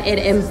life that it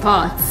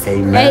imparts.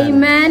 Amen.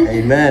 Amen.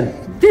 Amen.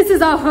 This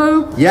is our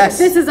hope. Yes.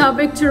 This is our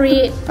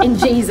victory in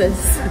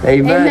Jesus.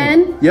 Amen.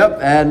 Amen. Yep,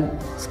 and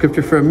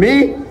scripture for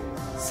me,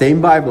 same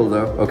Bible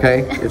though,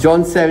 okay?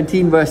 John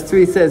 17 verse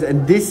 3 says,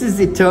 and this is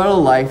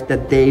eternal life,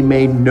 that they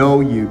may know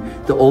you,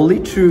 the only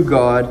true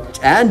God,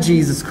 and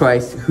Jesus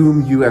Christ,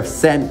 whom you have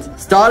sent.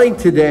 Starting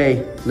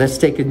today, let's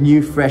take a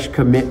new fresh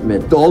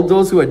commitment. All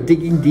those who are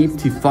digging deep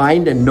to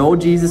find and know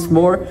Jesus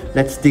more,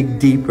 let's dig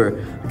deeper,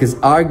 because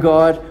our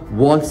God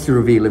wants to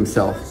reveal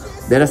himself.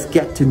 Let us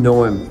get to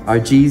know him. Our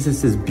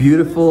Jesus is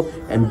beautiful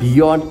and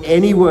beyond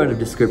any word of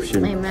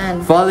description.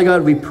 Amen. Father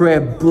God, we pray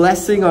a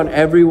blessing on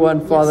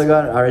everyone, Father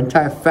God, our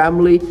entire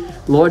family.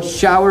 Lord,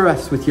 shower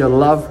us with your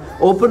love.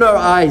 Open our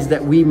eyes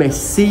that we may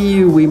see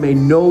you, we may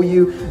know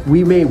you,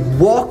 we may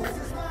walk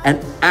and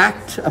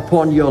act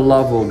upon your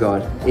love, oh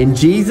God. In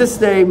Jesus'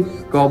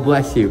 name, God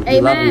bless you. Amen.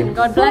 We love you.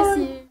 God bless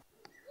you.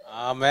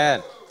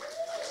 Amen.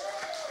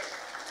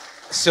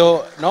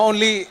 So, not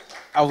only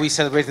are we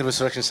celebrating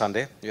Resurrection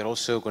Sunday, we're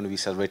also going to be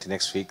celebrating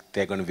next week.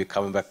 They're going to be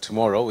coming back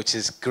tomorrow, which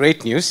is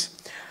great news.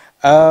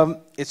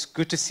 It's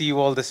good to see you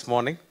all this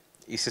morning,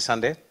 Easter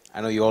Sunday.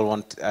 I know you all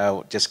want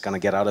just kind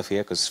of get out of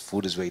here because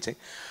food is waiting.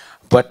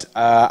 But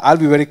I'll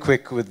be very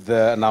quick with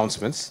the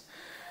announcements.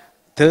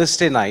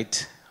 Thursday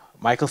night,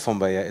 Michael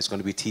Fombaya is going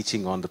to be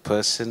teaching on the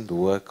person, the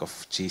work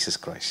of Jesus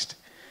Christ.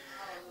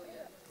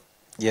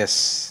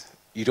 Yes,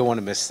 you don't want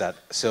to miss that.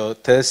 So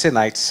Thursday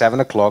night, 7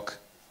 o'clock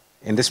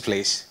in this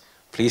place.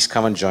 Please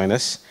come and join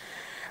us.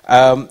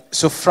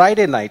 So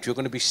Friday night, we're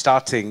going to be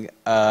starting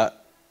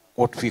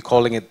what we're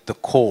calling it the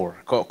core.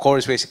 Core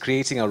is basically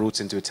creating our roots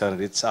into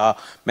eternity. It's our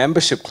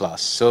membership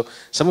class. So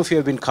some of you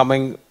have been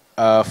coming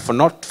for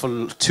not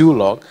for too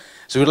long.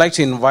 So we'd like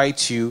to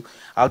invite you.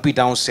 I'll be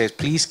downstairs.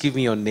 Please give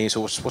me your name.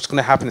 So what's going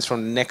to happen is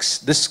from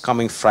this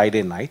coming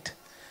Friday night,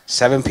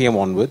 7 p.m.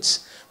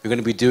 onwards, we're going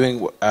to be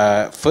doing,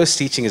 first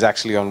teaching is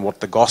actually on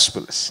what the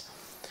gospel is.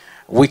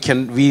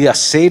 We are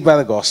saved by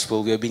the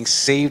gospel, we are being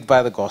saved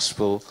by the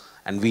gospel,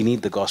 and we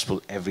need the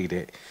gospel every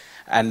day.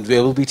 And we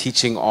will be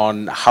teaching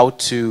on how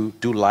to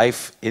do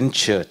life in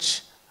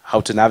church,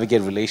 how to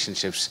navigate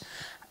relationships,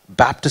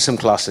 baptism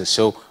classes.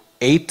 So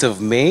 8th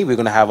of May, we're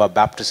going to have our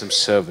baptism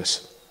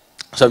service.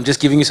 So I'm just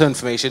giving you some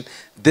information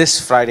this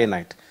Friday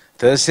night.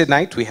 Thursday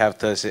night, we have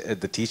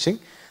the teaching.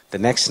 The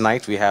next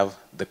night, we have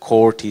the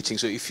core teaching.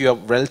 So if you are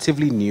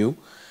relatively new,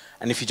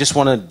 and if you just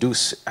want to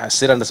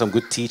sit under some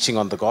good teaching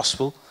on the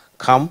gospel,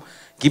 come,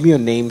 give me your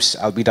names.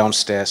 I'll be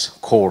downstairs,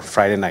 core,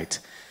 Friday night.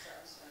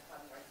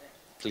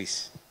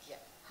 Please. Yeah.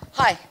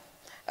 Hi.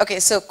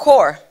 Okay, so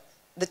core,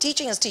 the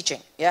teaching is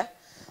teaching, yeah?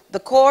 The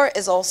core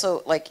is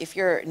also, like, if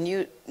you're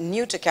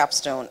new to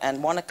Capstone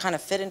and want to kind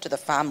of fit into the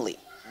family,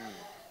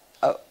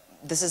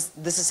 this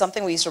is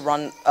something we used to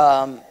run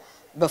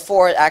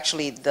before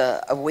actually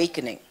the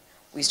awakening.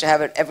 We used to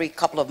have it every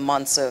couple of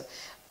months. So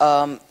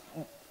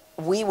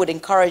we would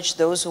encourage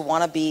those who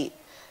want to be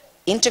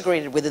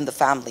integrated within the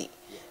family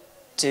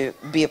to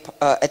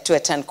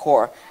attend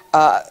core.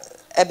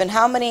 Eben,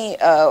 how many?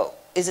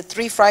 Is it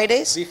 3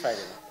 Fridays? 3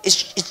 Fridays.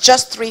 It's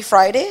just 3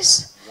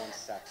 Fridays,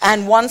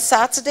 and one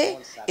Saturday.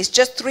 It's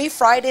just 3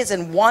 Fridays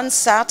and 1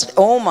 Saturday.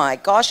 Oh my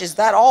gosh, is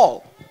that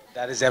all?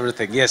 That is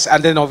everything. Yes,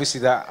 and then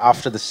obviously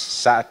after the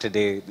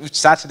Saturday,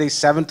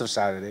 7th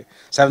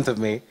of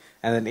May,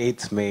 and then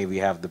 8th May we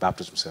have the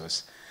baptism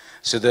service.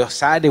 So the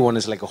Saturday one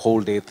is like a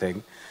whole day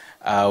thing,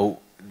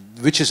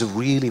 which is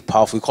really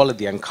powerful. We call it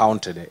the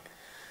encounter day.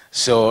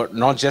 So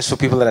not just for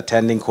people that are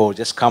attending core,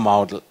 just come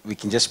out. We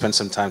can just spend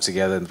some time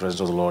together in the presence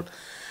of the Lord.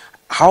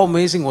 How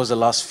amazing was the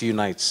last few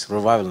nights,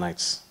 revival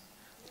nights?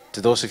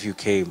 To those of you who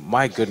came,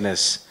 my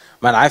goodness.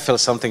 Man, I felt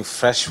something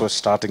fresh was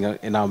starting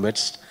in our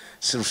midst.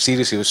 So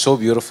seriously, it was so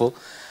beautiful.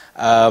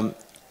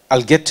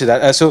 I'll get to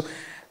that.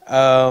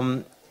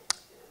 Can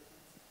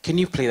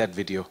you play that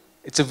video?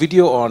 It's a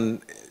video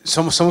on,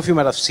 some of you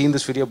might have seen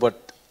this video,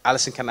 but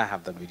Alison, can I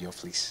have that video,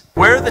 please?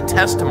 Where are the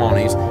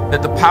testimonies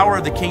that the power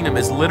of the kingdom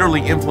is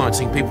literally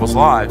influencing people's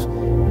lives?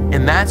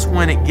 And that's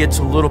when it gets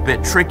a little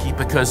bit tricky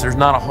because there's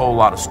not a whole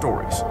lot of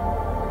stories.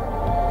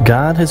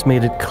 God has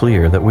made it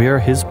clear that we are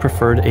His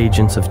preferred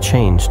agents of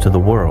change to the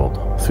world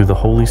through the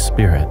Holy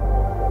Spirit.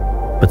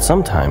 But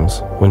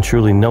sometimes, when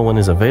truly no one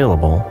is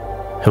available,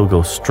 He'll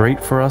go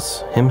straight for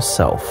us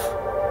Himself.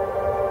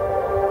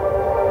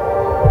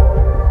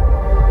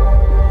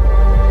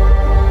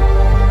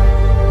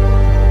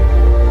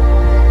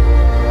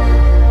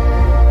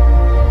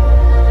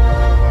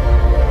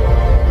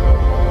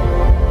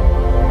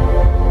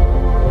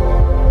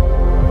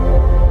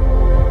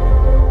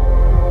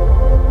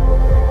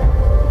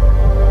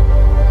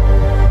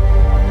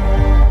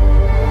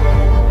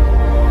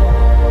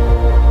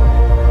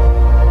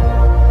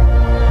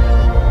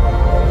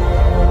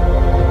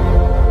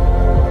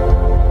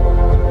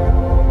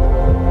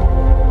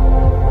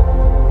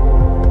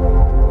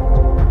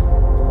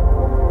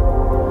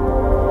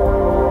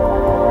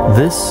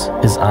 This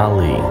is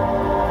Ali,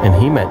 and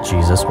he met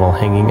Jesus while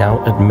hanging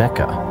out at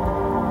Mecca.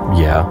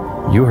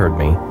 Yeah, you heard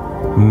me,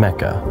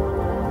 Mecca,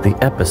 the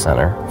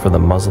epicenter for the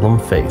Muslim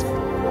faith.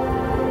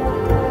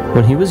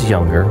 When he was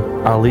younger,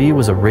 Ali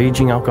was a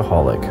raging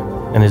alcoholic,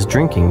 and his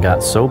drinking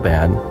got so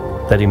bad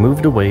that he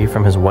moved away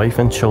from his wife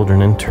and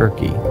children in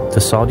Turkey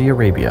to Saudi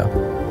Arabia,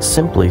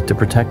 simply to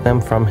protect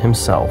them from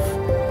himself.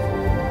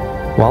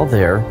 While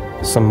there,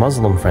 some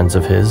Muslim friends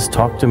of his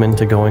talked him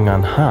into going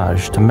on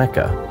Hajj to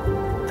Mecca,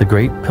 the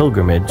great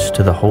pilgrimage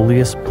to the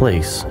holiest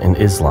place in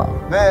Islam.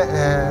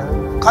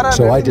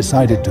 So I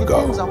decided to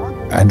go,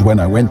 and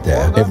when I went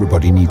there,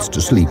 everybody needs to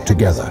sleep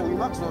together.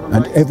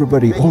 And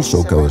everybody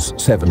also goes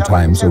 7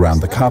 times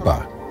around the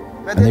Kaaba,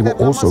 and they were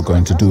also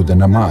going to do the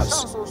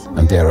namaz.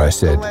 And there I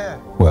said,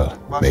 well,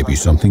 maybe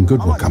something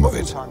good will come of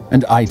it.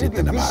 And I did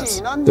the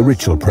namaz, the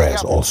ritual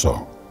prayers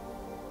also.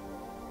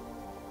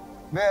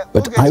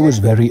 But I was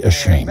very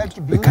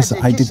ashamed, because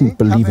I didn't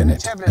believe in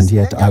it, and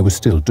yet I was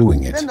still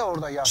doing it.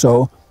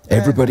 So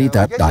everybody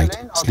that night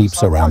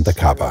sleeps around the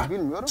Kaaba.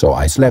 So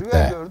I slept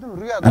there.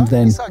 And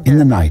then in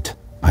the night,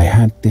 I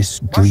had this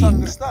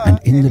dream, and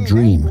in the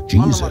dream,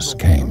 Jesus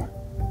came.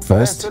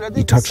 First,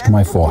 he touched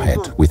my forehead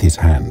with his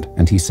hand,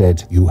 and he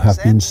said, "You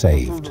have been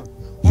saved.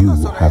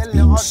 You have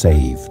been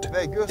saved."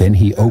 Then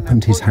he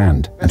opened his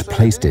hand and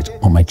placed it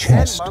on my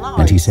chest,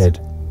 and he said,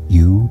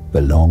 "You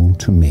belong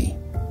to me."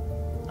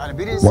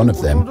 One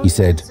of them, he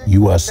said,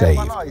 "You are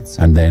saved,"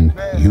 and then,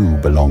 "You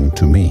belong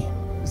to me."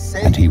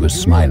 And he was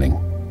smiling.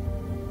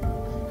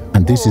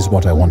 And this is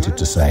what I wanted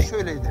to say.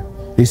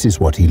 This is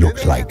what he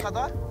looked like.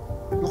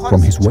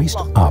 From his waist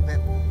up,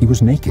 he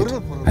was naked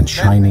and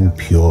shining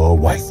pure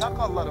white.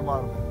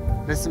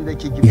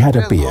 He had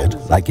a beard,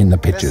 like in the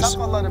pictures,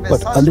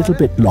 but a little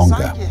bit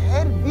longer.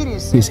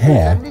 His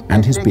hair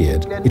and his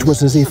beard, it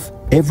was as if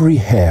every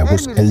hair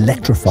was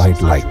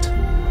electrified light,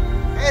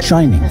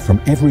 shining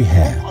from every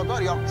hair.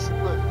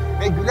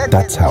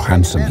 That's how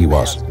handsome he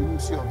was.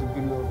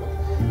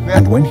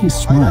 And when he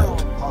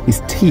smiled,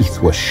 his teeth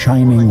were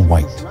shining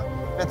white.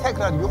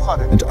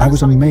 And I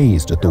was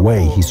amazed at the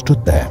way he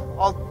stood there.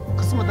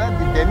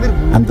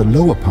 And the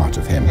lower part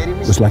of him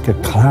was like a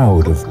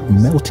cloud of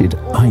melted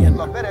iron.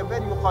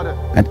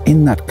 And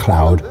in that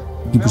cloud,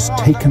 he was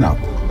taken up.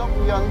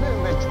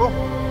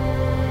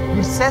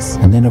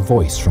 And then a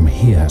voice from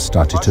here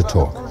started to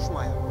talk.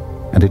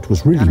 And it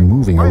was really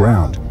moving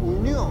around,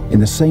 in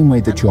the same way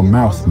that your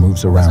mouth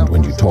moves around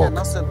when you talk.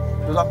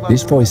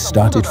 This voice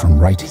started from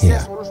right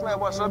here.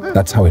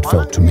 That's how it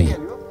felt to me.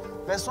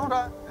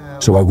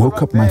 So I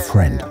woke up my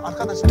friend,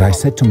 and I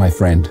said to my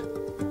friend,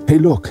 "Hey,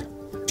 look,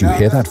 do you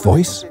hear that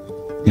voice?"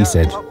 He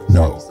said,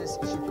 "No."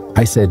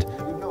 I said,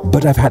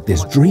 "But I've had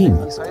this dream.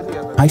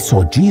 I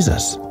saw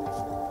Jesus."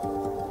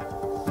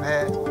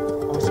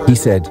 He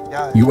said,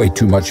 "You ate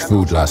too much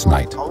food last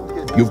night.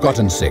 You've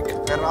gotten sick.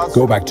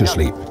 Go back to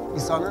sleep.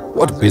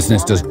 What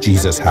business does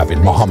Jesus have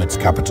in Muhammad's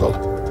capital?"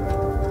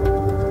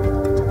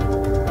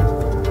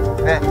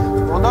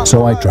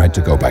 So I tried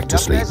to go back to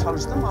sleep,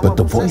 but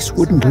the voice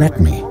wouldn't let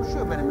me.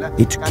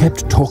 It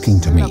kept talking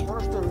to me,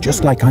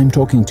 just like I'm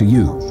talking to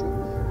you.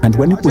 And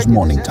when it was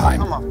morning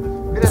time,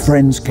 the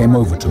friends came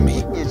over to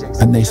me,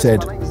 and they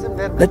said,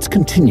 "Let's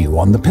continue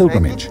on the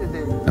pilgrimage."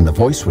 And the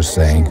voice was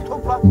saying,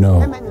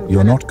 "No,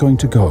 you're not going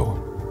to go."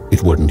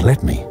 It wouldn't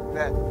let me.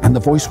 And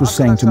the voice was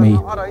saying to me,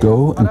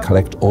 "Go and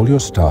collect all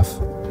your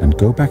stuff and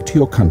go back to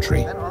your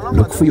country.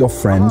 Look for your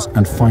friends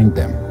and find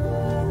them."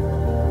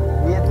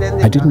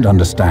 I didn't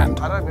understand,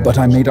 but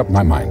I made up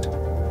my mind.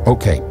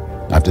 Okay,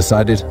 I've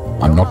decided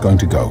I'm not going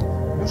to go.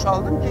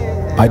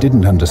 I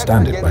didn't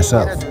understand it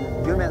myself.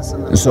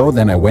 So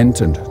then I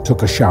went and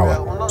took a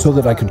shower so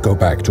that I could go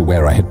back to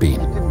where I had been.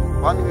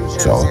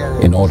 So,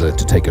 in order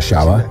to take a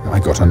shower, I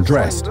got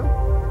undressed.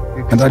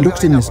 And I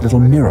looked in this little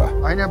mirror,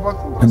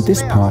 and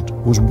this part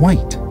was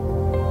white.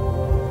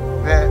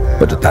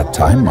 But at that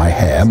time, my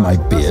hair, my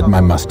beard,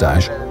 my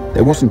mustache,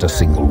 there wasn't a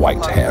single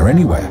white hair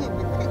anywhere.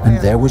 And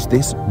there was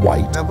this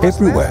white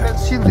everywhere.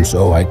 And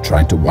so I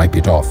tried to wipe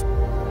it off.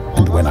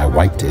 And when I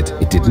wiped it,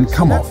 it didn't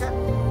come off.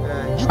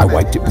 I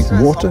wiped it with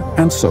water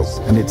and soap,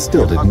 and it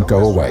still didn't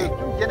go away.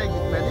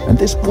 And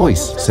this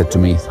voice said to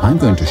me, I'm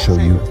going to show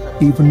you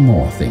even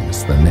more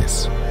things than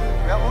this.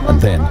 And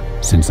then,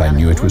 since I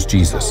knew it was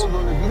Jesus,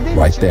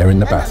 right there in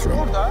the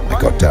bathroom, I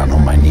got down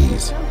on my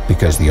knees,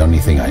 because the only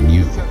thing I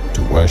knew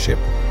to worship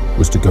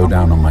was to go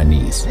down on my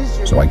knees.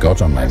 So I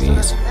got on my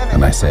knees,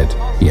 and I said,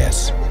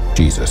 yes,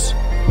 Jesus,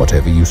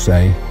 whatever you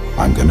say,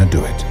 I'm going to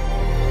do it.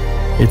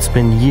 It's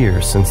been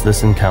years since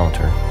this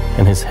encounter,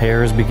 and his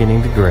hair is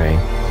beginning to gray,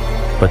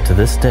 but to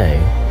this day,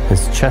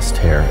 his chest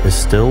hair is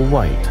still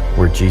white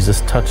where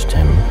Jesus touched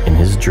him in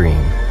his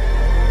dream.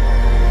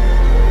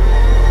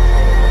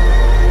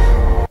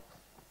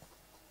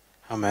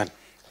 Amen.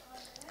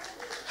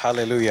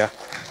 Hallelujah.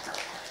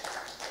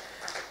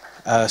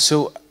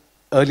 So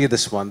earlier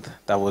this month,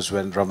 that was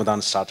when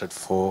Ramadan started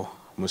for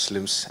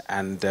Muslims,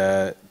 and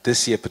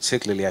this year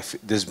particularly,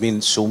 there's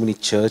been so many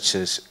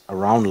churches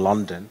around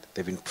London.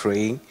 They've been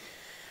praying.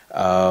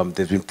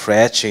 There's been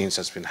prayer chains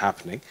that's been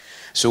happening.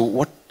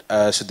 So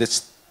so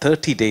this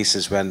 30 days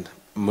is when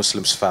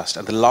Muslims fast,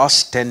 and the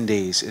last 10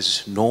 days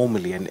is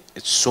normally, and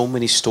it's so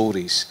many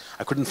stories.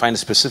 I couldn't find a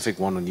specific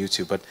one on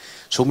YouTube, but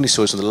so many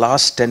stories. And the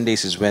last 10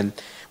 days is when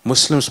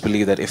Muslims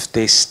believe that if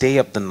they stay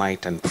up the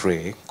night and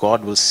pray,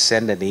 God will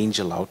send an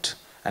angel out,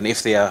 and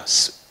if they are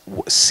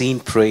seen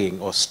praying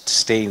or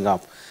staying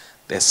up,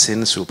 their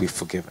sins will be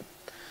forgiven.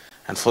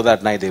 And for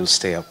that night, they will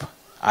stay up.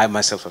 I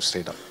myself have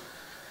stayed up.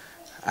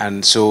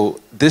 And so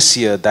this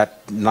year,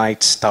 that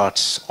night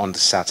starts on the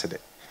Saturday.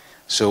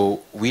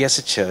 So we as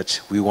a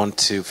church, we want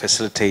to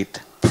facilitate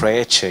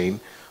prayer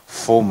chain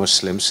for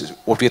Muslims.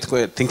 What we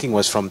were thinking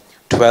was from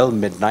 12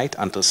 midnight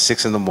until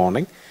 6 in the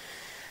morning,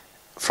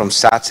 from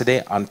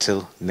Saturday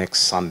until next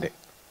Sunday.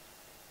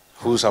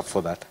 Who's up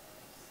for that?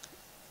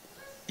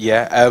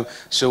 Yeah,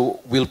 so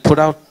we'll put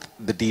out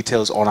the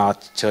details on our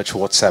church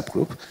WhatsApp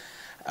group.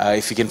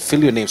 If you can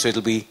fill your name, so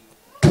it'll be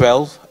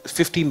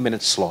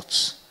 15-minute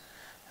slots.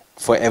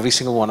 For every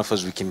single one of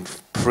us, we can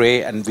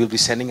pray, and we'll be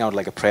sending out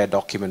like a prayer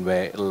document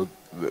where it'll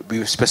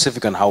be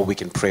specific on how we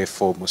can pray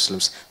for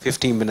Muslims.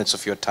 15 minutes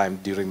of your time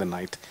during the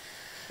night.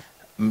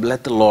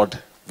 Let the Lord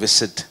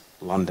visit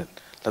London.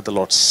 Let the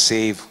Lord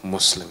save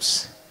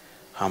Muslims.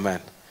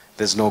 Amen.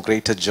 There's no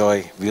greater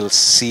joy. We'll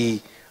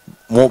see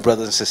more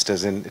brothers and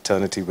sisters in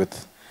eternity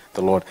with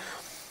the Lord.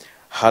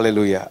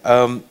 Hallelujah.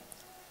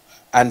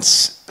 And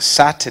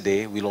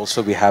Saturday, we'll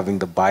also be having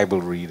the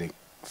Bible reading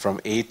from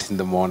 8 in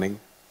the morning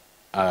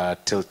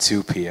till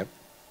 2 p.m.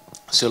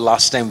 So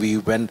last time we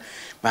went,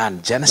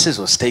 man, Genesis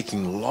was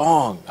taking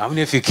long. How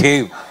many of you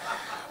came?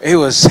 It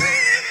was,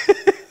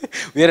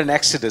 we had an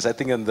Exodus, I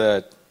think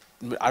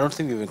I don't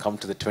think we even come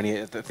to the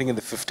 20th, I think in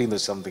the 15th or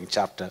something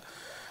chapter.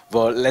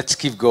 But let's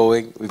keep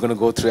going. We're going to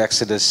go through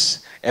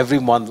Exodus every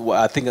month.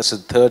 I think it's the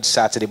third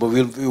Saturday, but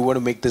we want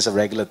to make this a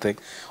regular thing.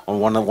 On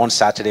one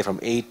Saturday from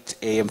 8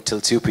 a.m.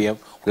 till 2 p.m.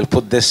 We'll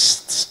put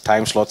this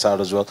time slots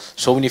out as well.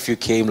 So many of you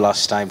came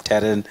last time.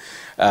 Terran,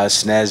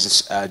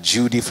 Snez,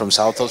 Judy from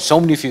South. So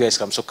many of you guys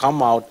come. So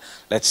come out.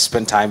 Let's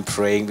spend time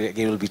praying.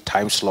 Again, it will be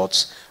time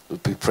slots. We'll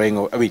be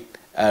praying,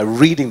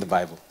 reading the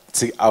Bible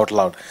out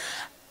loud.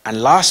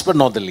 And last but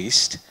not the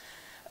least,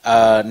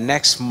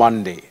 next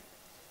Monday,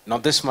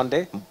 not this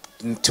Monday,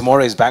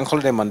 tomorrow is Bank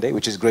Holiday Monday,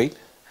 which is great.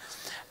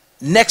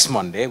 Next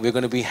Monday, we're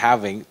going to be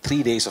having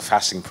 3 days of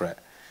fasting prayer.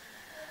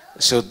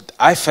 So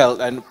I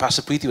felt, and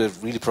Pastor Preeti was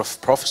really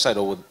prophesied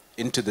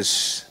into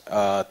this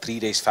 3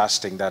 days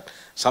fasting, that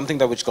something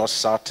that which got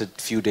started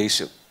two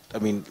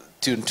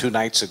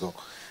nights ago,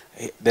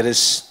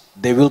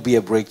 there will be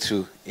a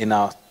breakthrough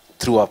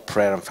through our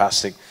prayer and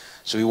fasting.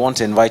 So we want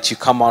to invite you,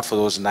 come out for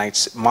those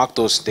nights, mark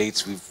those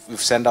dates.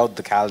 We've sent out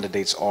the calendar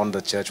dates on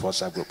the church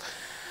WhatsApp group.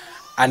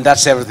 And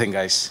that's everything,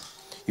 guys.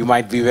 You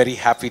might be very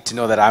happy to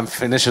know that I'm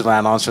finished with my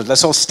announcement.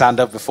 Let's all stand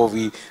up before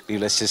we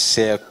leave. Let's just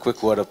say a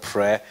quick word of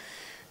prayer.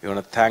 We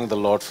want to thank the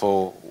Lord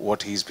for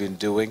what He's been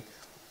doing.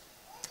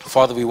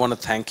 Father, we want to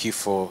thank you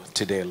for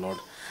today, Lord.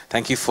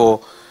 Thank you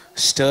for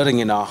stirring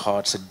in our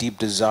hearts a deep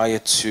desire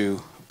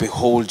to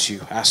behold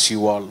you as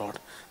you are, Lord,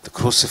 the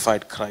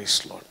crucified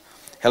Christ, Lord.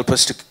 Help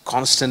us to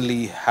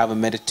constantly have a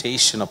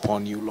meditation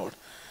upon you, Lord.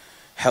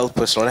 Help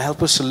us, Lord.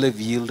 Help us to live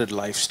yielded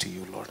lives to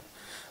you, Lord.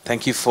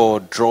 Thank you for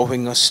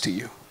drawing us to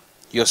you.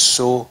 You're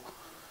so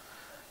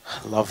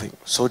loving,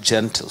 so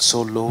gentle,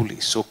 so lowly,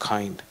 so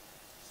kind.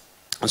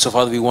 And so,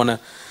 Father, we want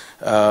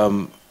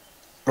to,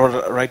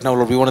 Lord, right now,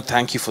 Lord, we want to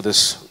thank you for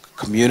this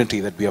community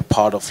that we are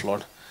part of,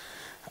 Lord.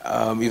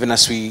 Even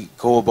as we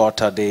go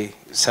about our day,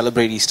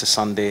 celebrate Easter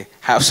Sunday,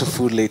 have some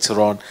food later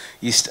on,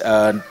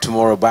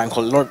 tomorrow bank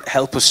holiday, Lord,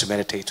 help us to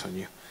meditate on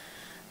you.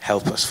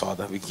 Help us,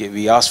 Father.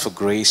 We ask for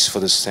grace for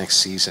this next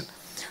season.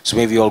 So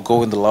may we all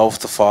go in the love of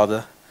the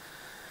Father,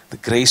 the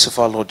grace of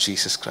our Lord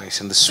Jesus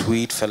Christ, and the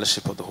sweet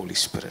fellowship of the Holy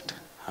Spirit.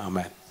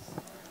 Amen.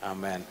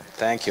 Amen.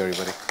 Thank you,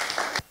 everybody.